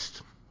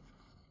Christ.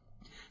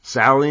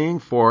 Sallying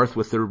forth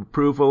with the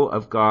approval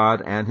of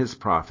God and his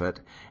prophet,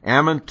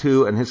 Ammon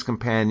too and his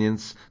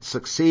companions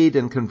succeed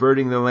in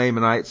converting the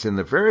Lamanites in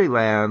the very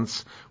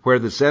lands where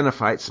the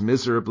Zeniphites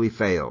miserably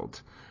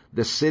failed,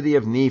 the city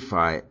of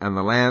Nephi and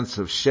the lands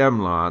of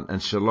Shemlon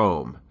and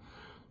Shalom.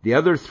 The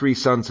other 3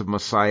 sons of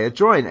Mosiah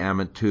join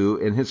Ammon too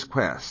in his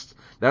quest,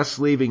 thus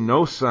leaving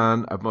no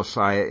son of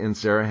Mosiah in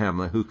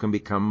Zarahemla who can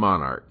become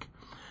monarch.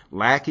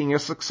 Lacking a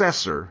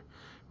successor,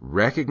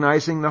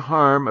 recognizing the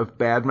harm a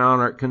bad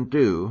monarch can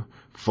do,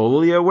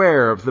 fully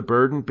aware of the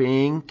burden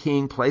being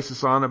king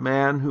places on a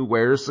man who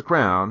wears the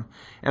crown,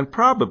 and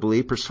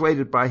probably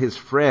persuaded by his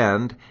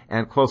friend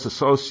and close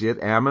associate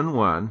Ammon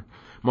 1,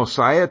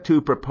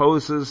 Mosiah2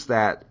 proposes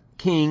that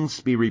kings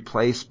be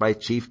replaced by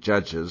chief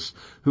judges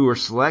who are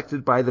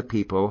selected by the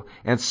people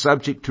and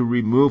subject to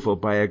removal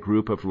by a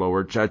group of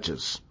lower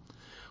judges.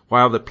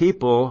 While the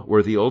people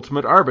were the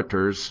ultimate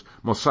arbiters,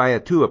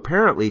 Mosiah2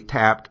 apparently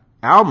tapped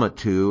Almas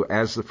 2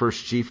 as the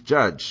first chief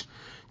judge.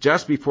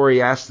 Just before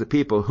he asks the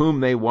people whom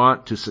they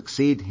want to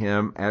succeed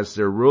him as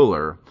their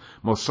ruler,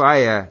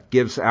 Mosiah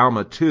gives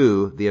Almas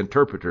 2, the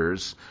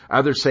interpreters,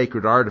 other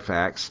sacred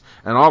artifacts,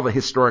 and all the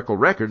historical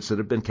records that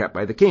have been kept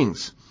by the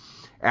kings.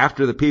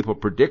 After the people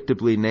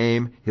predictably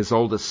name his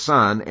oldest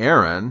son,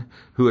 Aaron,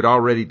 who had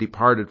already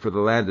departed for the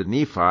land of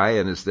Nephi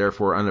and is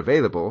therefore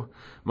unavailable,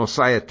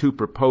 Mosiah2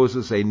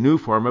 proposes a new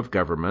form of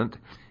government,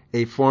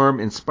 a form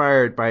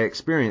inspired by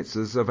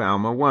experiences of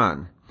Almas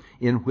 1,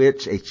 in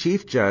which a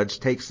chief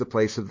judge takes the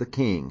place of the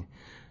king.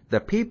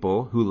 The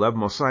people, who love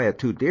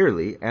Mosiah2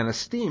 dearly and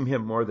esteem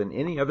him more than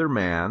any other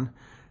man,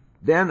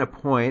 then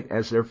appoint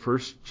as their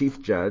first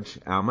chief judge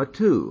Almas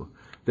 2,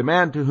 the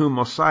man to whom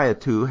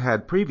Mosiah2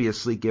 had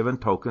previously given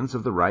tokens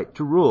of the right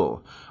to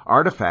rule,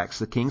 artifacts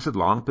the kings had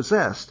long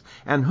possessed,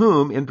 and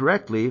whom,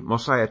 indirectly,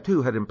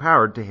 Mosiah2 had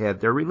empowered to head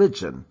their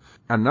religion,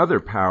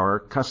 another power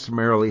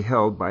customarily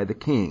held by the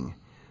king.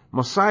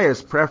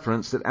 Mosiah's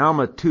preference that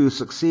Almas 2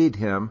 succeed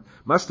him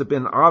must have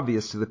been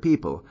obvious to the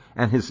people,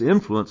 and his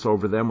influence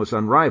over them was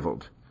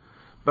unrivaled.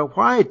 But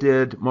why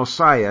did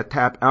Mosiah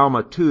tap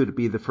Almas 2 to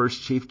be the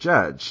first chief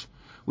judge?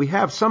 We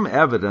have some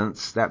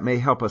evidence that may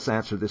help us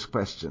answer this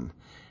question.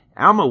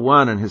 Almas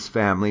 1 and his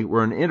family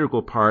were an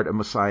integral part of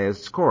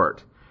Mosiah's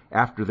court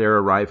after their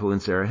arrival in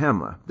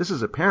Zarahemla. This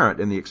is apparent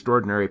in the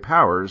extraordinary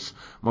powers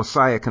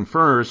Mosiah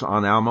confers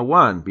on Almas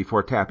 1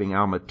 before tapping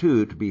Almas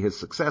 2 to be his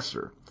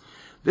successor.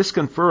 This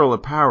conferral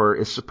of power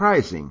is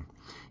surprising.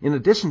 In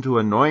addition to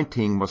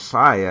anointing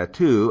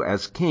Mosiah2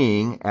 as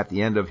king at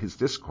the end of his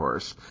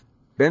discourse,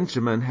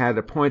 Benjamin had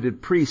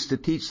appointed priests to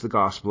teach the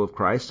gospel of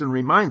Christ and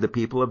remind the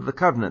people of the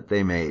covenant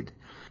they made.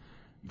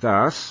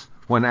 Thus,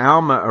 when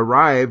Almas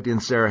arrived in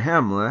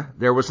Zarahemla,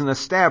 there was an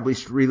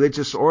established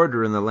religious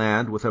order in the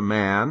land with a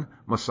man,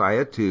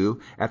 Mosiah2,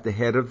 at the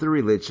head of the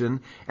religion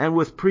and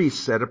with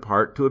priests set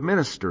apart to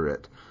administer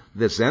it.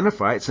 The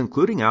Zeniphites,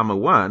 including Almas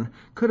 1,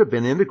 could have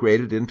been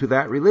integrated into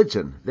that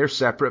religion, their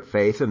separate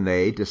faith and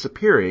they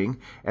disappearing,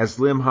 as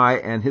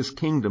Limhi and his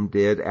kingdom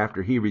did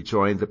after he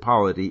rejoined the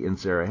polity in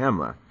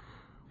Zarahemla.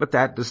 But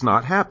that does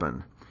not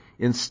happen.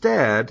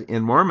 Instead,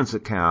 in Mormon's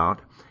account,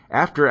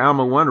 after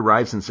Almas 1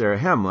 arrives in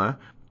Zarahemla,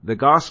 the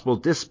gospel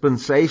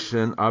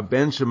dispensation of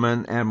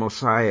Benjamin and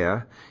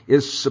Mosiah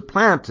is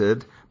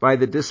supplanted by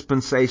the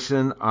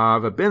dispensation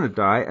of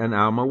Abinadi and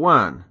Almas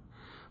 1.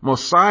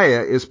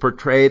 Mosiah is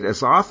portrayed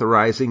as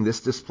authorizing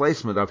this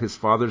displacement of his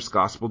father's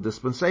gospel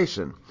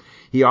dispensation.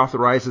 He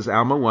authorizes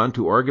Almas 1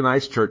 to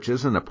organize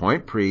churches and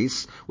appoint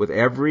priests, with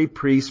every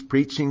priest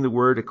preaching the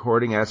word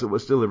according as it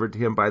was delivered to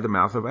him by the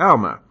mouth of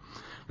Almas.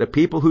 The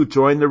people who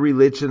join the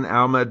religion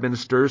Almas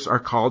administers are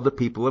called the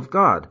people of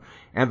God,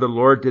 and the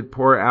Lord did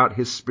pour out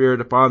his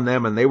Spirit upon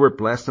them, and they were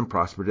blessed and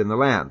prospered in the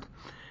land.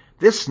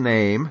 This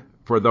name,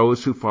 for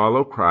those who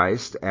follow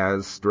Christ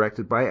as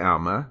directed by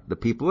Almas, the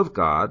people of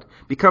God,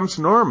 becomes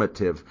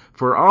normative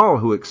for all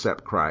who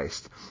accept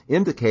Christ,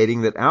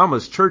 indicating that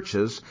Almas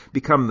churches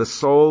become the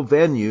sole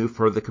venue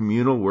for the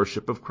communal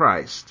worship of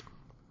Christ.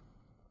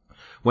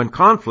 When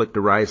conflict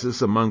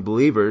arises among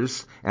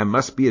believers and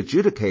must be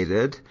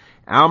adjudicated,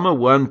 Almas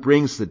 1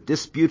 brings the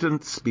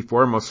disputants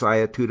before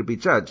Mosiah2 to be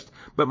judged.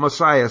 But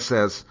Mosiah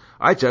says,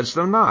 I judge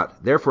them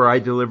not, therefore I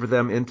deliver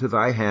them into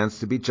thy hands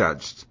to be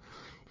judged.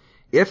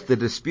 If the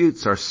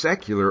disputes are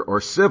secular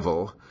or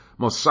civil,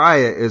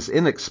 Mosiah is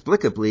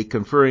inexplicably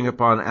conferring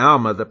upon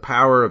Alma the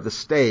power of the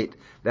state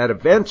that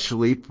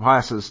eventually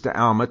passes to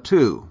Alma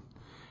too.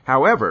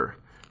 However,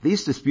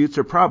 these disputes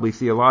are probably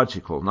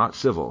theological, not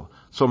civil,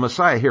 so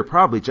Mosiah here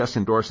probably just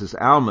endorses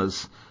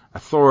Alma's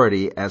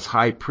authority as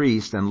high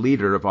priest and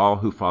leader of all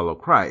who follow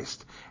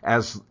Christ,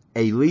 as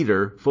a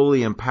leader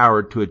fully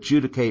empowered to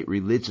adjudicate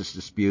religious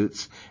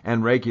disputes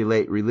and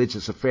regulate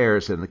religious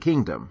affairs in the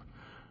kingdom,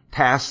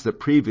 tasks that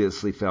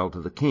previously fell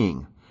to the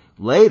king.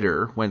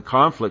 Later, when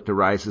conflict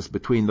arises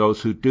between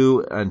those who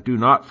do and do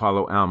not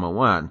follow Alma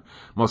 1,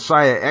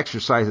 Mosiah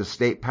exercises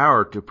state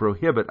power to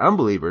prohibit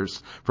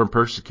unbelievers from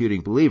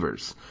persecuting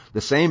believers. The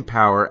same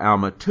power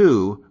Alma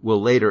 2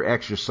 will later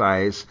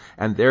exercise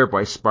and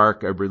thereby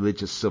spark a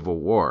religious civil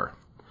war.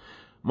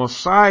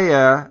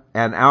 Mosiah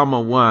and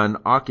Alma 1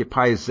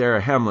 occupy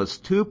Zarahemla's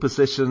two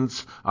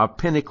positions of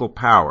pinnacle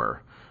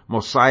power,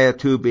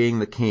 Mosiah2 being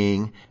the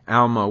king,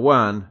 Alma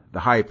 1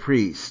 the high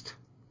priest.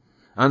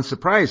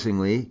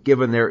 Unsurprisingly,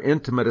 given their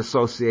intimate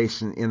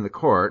association in the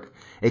court,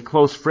 a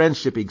close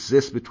friendship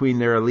exists between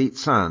their elite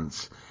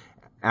sons,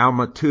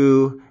 Alma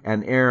 2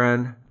 and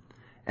Aaron,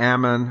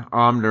 Ammon,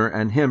 Omner,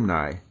 and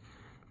Himni.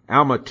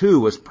 Alma 2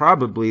 was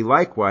probably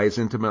likewise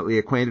intimately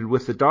acquainted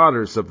with the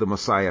daughters of the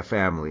Mosiah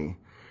family.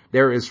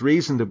 There is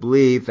reason to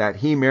believe that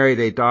he married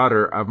a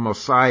daughter of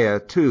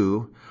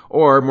Mosiah2,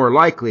 or more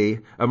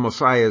likely, of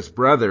Mosiah's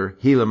brother,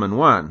 Helaman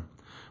 1.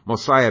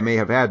 Mosiah may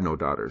have had no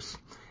daughters.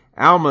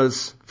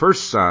 Alma's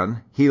first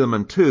son,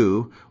 Helaman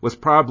 2, was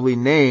probably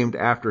named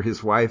after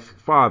his wife's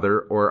father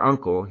or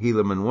uncle,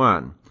 Helaman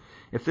 1.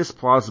 If this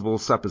plausible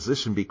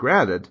supposition be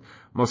granted,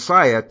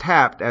 Mosiah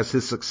tapped as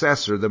his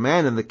successor the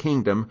man in the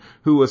kingdom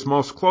who was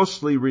most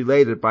closely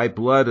related by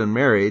blood and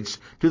marriage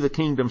to the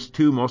kingdom's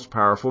two most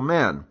powerful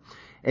men.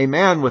 A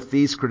man with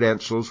these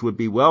credentials would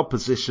be well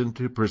positioned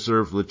to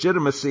preserve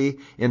legitimacy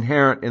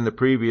inherent in the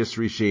previous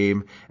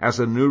regime as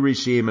a new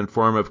regime and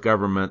form of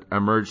government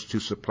emerged to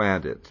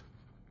supplant it.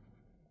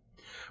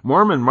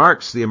 Mormon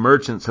marks the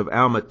emergence of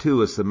Alma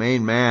 2 as the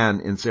main man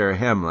in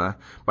Zarahemla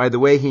by the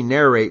way he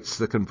narrates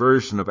the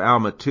conversion of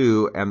Alma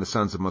 2 and the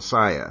sons of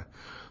Mosiah.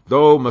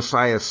 Though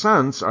Mosiah's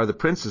sons are the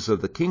princes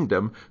of the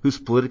kingdom, whose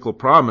political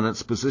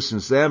prominence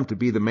positions them to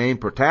be the main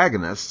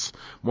protagonists,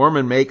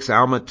 Mormon makes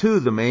Alma 2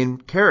 the main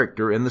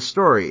character in the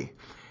story.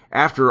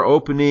 After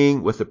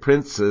opening with the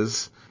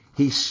princes,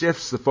 he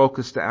shifts the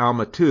focus to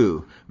Alma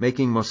 2,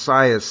 making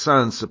Mosiah's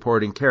sons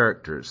supporting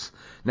characters.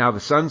 Now the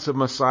sons of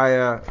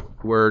Mosiah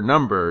were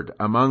numbered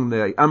among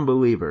the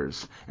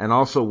unbelievers, and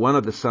also one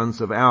of the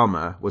sons of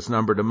Alma was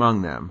numbered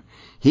among them.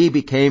 He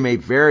became a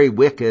very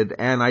wicked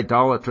and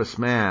idolatrous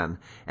man,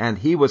 and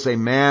he was a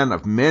man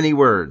of many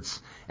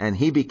words, and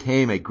he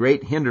became a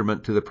great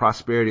hinderment to the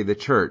prosperity of the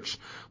church.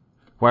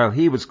 While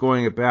he was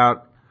going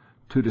about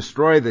to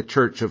destroy the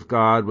church of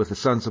God with the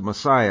sons of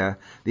Mosiah,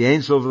 the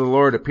angel of the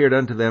Lord appeared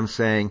unto them,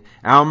 saying,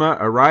 Alma,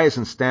 arise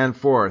and stand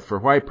forth, for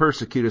why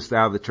persecutest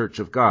thou the church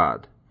of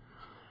God?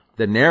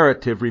 The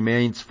narrative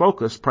remains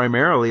focused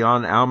primarily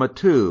on Alma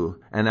 2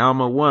 and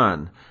Alma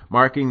 1,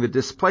 marking the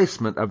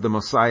displacement of the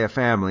Mosiah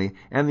family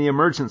and the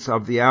emergence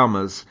of the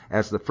Almas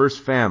as the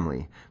first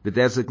family, the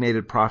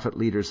designated prophet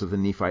leaders of the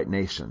Nephite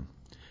nation.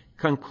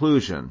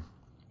 Conclusion.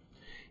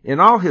 In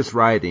all his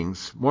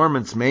writings,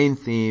 Mormon's main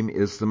theme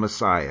is the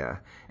Messiah,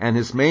 and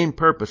his main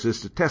purpose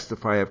is to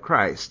testify of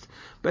Christ.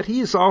 But he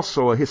is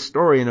also a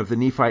historian of the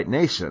Nephite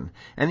nation,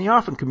 and he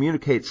often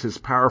communicates his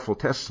powerful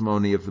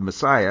testimony of the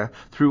Messiah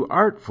through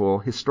artful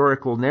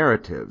historical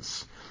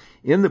narratives.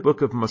 In the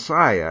book of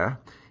Mosiah,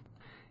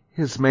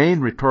 his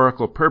main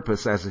rhetorical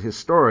purpose as a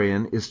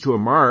historian is to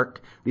mark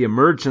the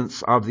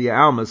emergence of the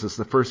Almas as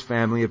the first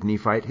family of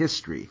Nephite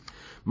history.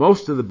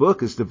 Most of the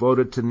book is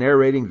devoted to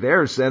narrating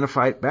their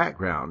Zeniffite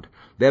background,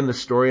 then the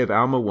story of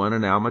Alma 1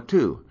 and Alma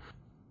 2.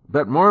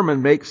 But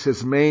Mormon makes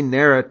his main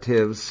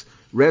narratives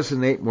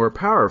resonate more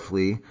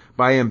powerfully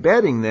by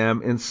embedding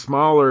them in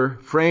smaller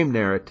frame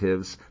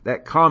narratives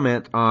that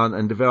comment on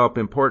and develop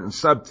important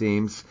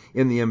subthemes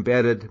in the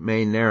embedded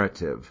main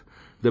narrative.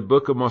 The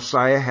book of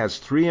Mosiah has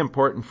three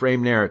important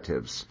frame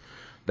narratives.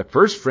 The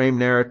first frame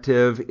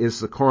narrative is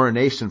the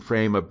coronation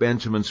frame of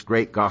Benjamin's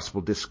great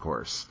gospel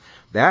discourse.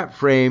 That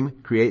frame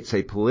creates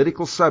a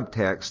political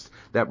subtext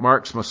that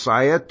marks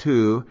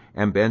Mosiah2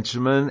 and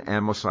Benjamin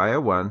and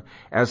Mosiah1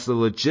 as the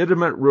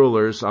legitimate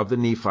rulers of the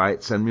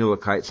Nephites and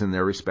Mulekites in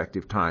their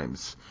respective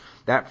times.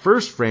 That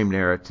first frame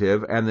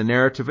narrative and the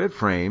narrative it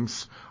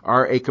frames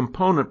are a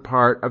component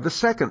part of the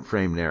second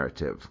frame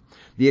narrative,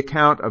 the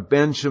account of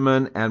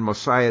Benjamin and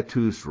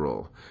Mosiah2's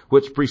rule,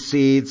 which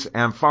precedes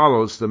and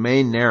follows the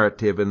main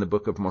narrative in the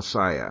book of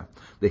Mosiah,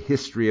 the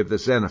history of the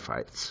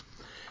Zeniphites.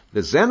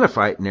 The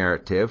Zeniffite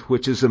narrative,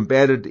 which is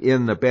embedded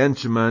in the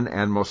Benjamin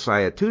and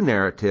Mosiah2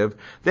 narrative,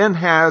 then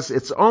has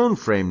its own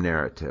frame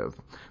narrative,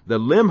 the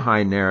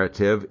Limhi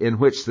narrative, in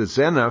which the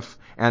Zeniff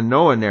and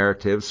Noah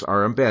narratives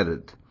are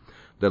embedded.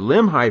 The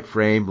Limhi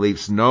frame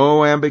leaves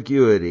no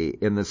ambiguity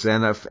in the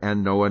Zeniff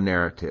and Noah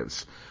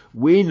narratives.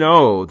 We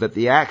know that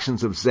the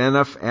actions of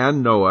Zeniff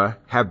and Noah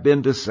have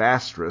been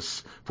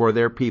disastrous for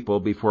their people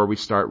before we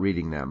start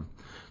reading them.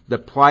 The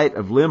plight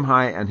of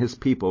Limhi and his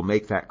people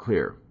make that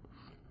clear.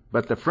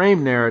 But the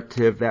frame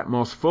narrative that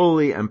most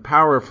fully and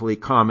powerfully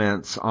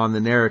comments on the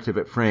narrative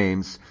it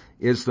frames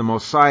is the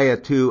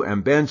Mosiah2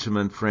 and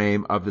Benjamin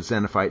frame of the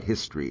Zeniffite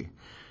history.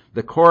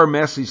 The core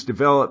message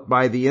developed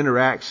by the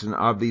interaction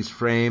of these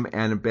frame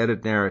and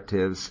embedded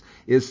narratives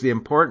is the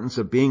importance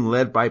of being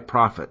led by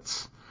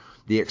prophets.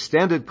 The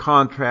extended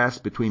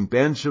contrast between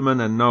Benjamin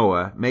and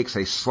Noah makes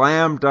a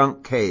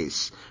slam-dunk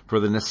case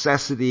for the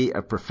necessity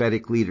of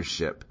prophetic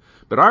leadership.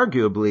 But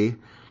arguably,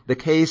 the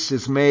case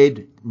is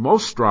made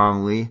most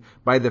strongly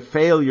by the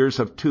failures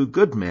of two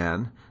good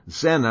men,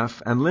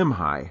 Zeniff and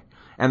Limhi,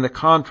 and the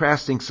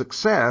contrasting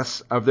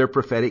success of their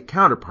prophetic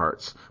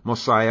counterparts,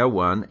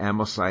 Mosiah1 and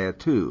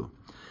Mosiah2.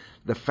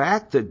 The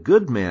fact that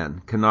good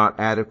men cannot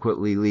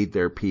adequately lead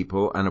their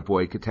people and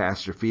avoid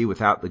catastrophe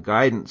without the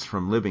guidance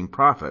from living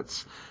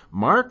prophets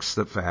marks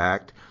the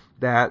fact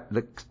that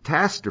the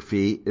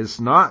catastrophe is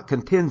not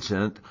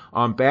contingent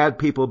on bad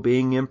people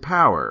being in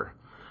power.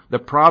 The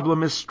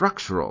problem is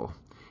structural.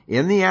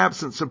 In the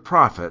absence of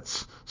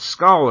prophets,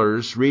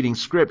 scholars reading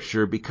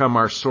Scripture become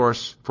our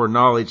source for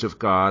knowledge of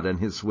God and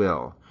His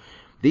will.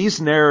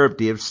 These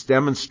narratives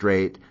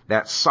demonstrate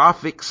that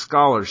sophic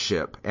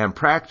scholarship and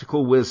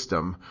practical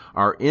wisdom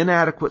are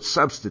inadequate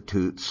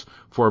substitutes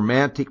for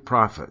mantic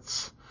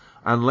prophets.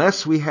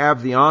 Unless we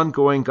have the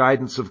ongoing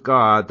guidance of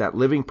God that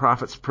living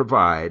prophets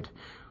provide,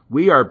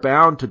 we are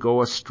bound to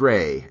go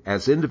astray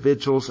as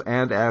individuals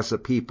and as a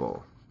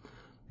people.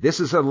 This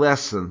is a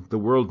lesson the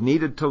world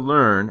needed to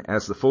learn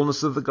as the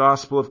fullness of the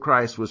gospel of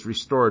Christ was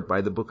restored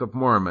by the Book of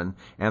Mormon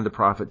and the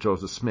prophet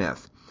Joseph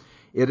Smith.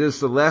 It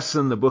is the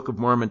lesson the Book of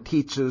Mormon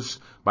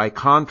teaches by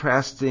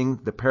contrasting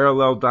the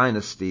parallel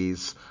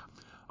dynasties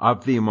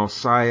of the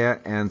Mosiah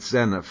and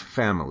Zeniff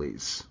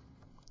families.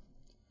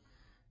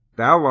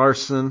 Val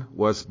Larson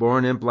was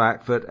born in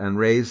Blackfoot and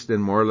raised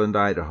in Moreland,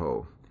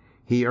 Idaho.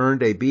 He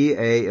earned a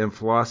B.A. in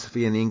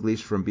philosophy and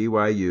English from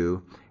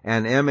BYU,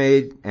 an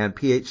M.A. and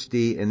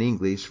Ph.D. in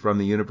English from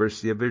the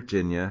University of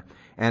Virginia,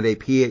 and a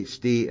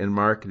Ph.D. in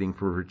marketing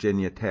from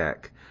Virginia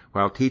Tech.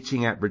 While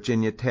teaching at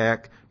Virginia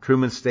Tech,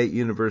 Truman State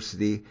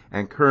University,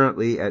 and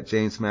currently at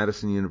James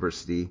Madison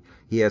University,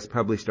 he has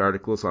published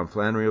articles on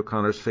Flannery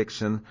O'Connor's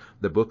fiction,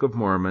 the Book of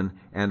Mormon,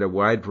 and a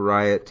wide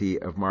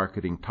variety of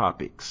marketing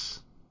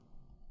topics.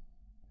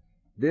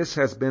 This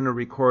has been a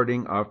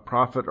recording of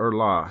Prophet or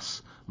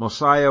Loss,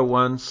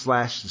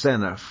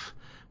 Mosiah1/Zeniff,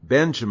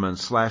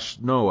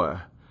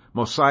 Benjamin/Noah,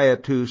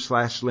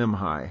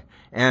 Mosiah2/Limhi,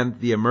 and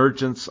The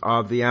Emergence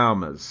of the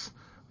Almas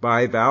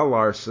by Val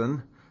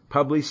Larson,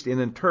 published in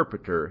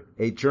Interpreter,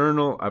 a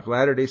Journal of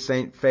Latter-day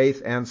Saint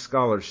Faith and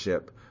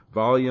Scholarship,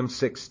 Volume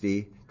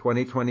 60,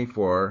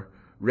 2024,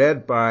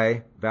 read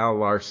by Val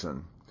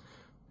Larson.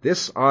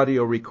 This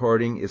audio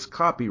recording is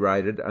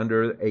copyrighted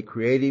under a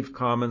Creative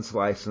Commons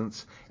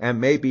license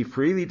and may be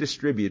freely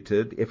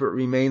distributed if it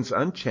remains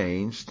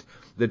unchanged.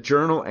 The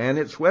journal and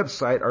its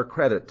website are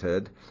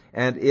credited,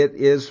 and it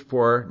is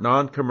for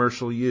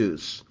non-commercial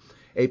use.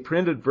 A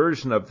printed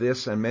version of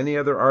this and many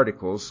other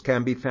articles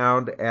can be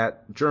found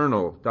at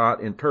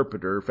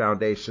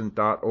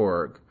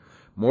journal.interpreterfoundation.org.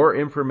 More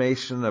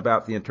information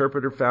about the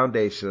Interpreter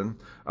Foundation,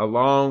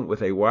 along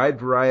with a wide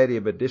variety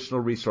of additional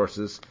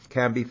resources,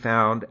 can be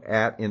found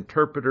at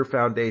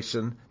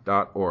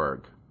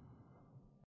interpreterfoundation.org.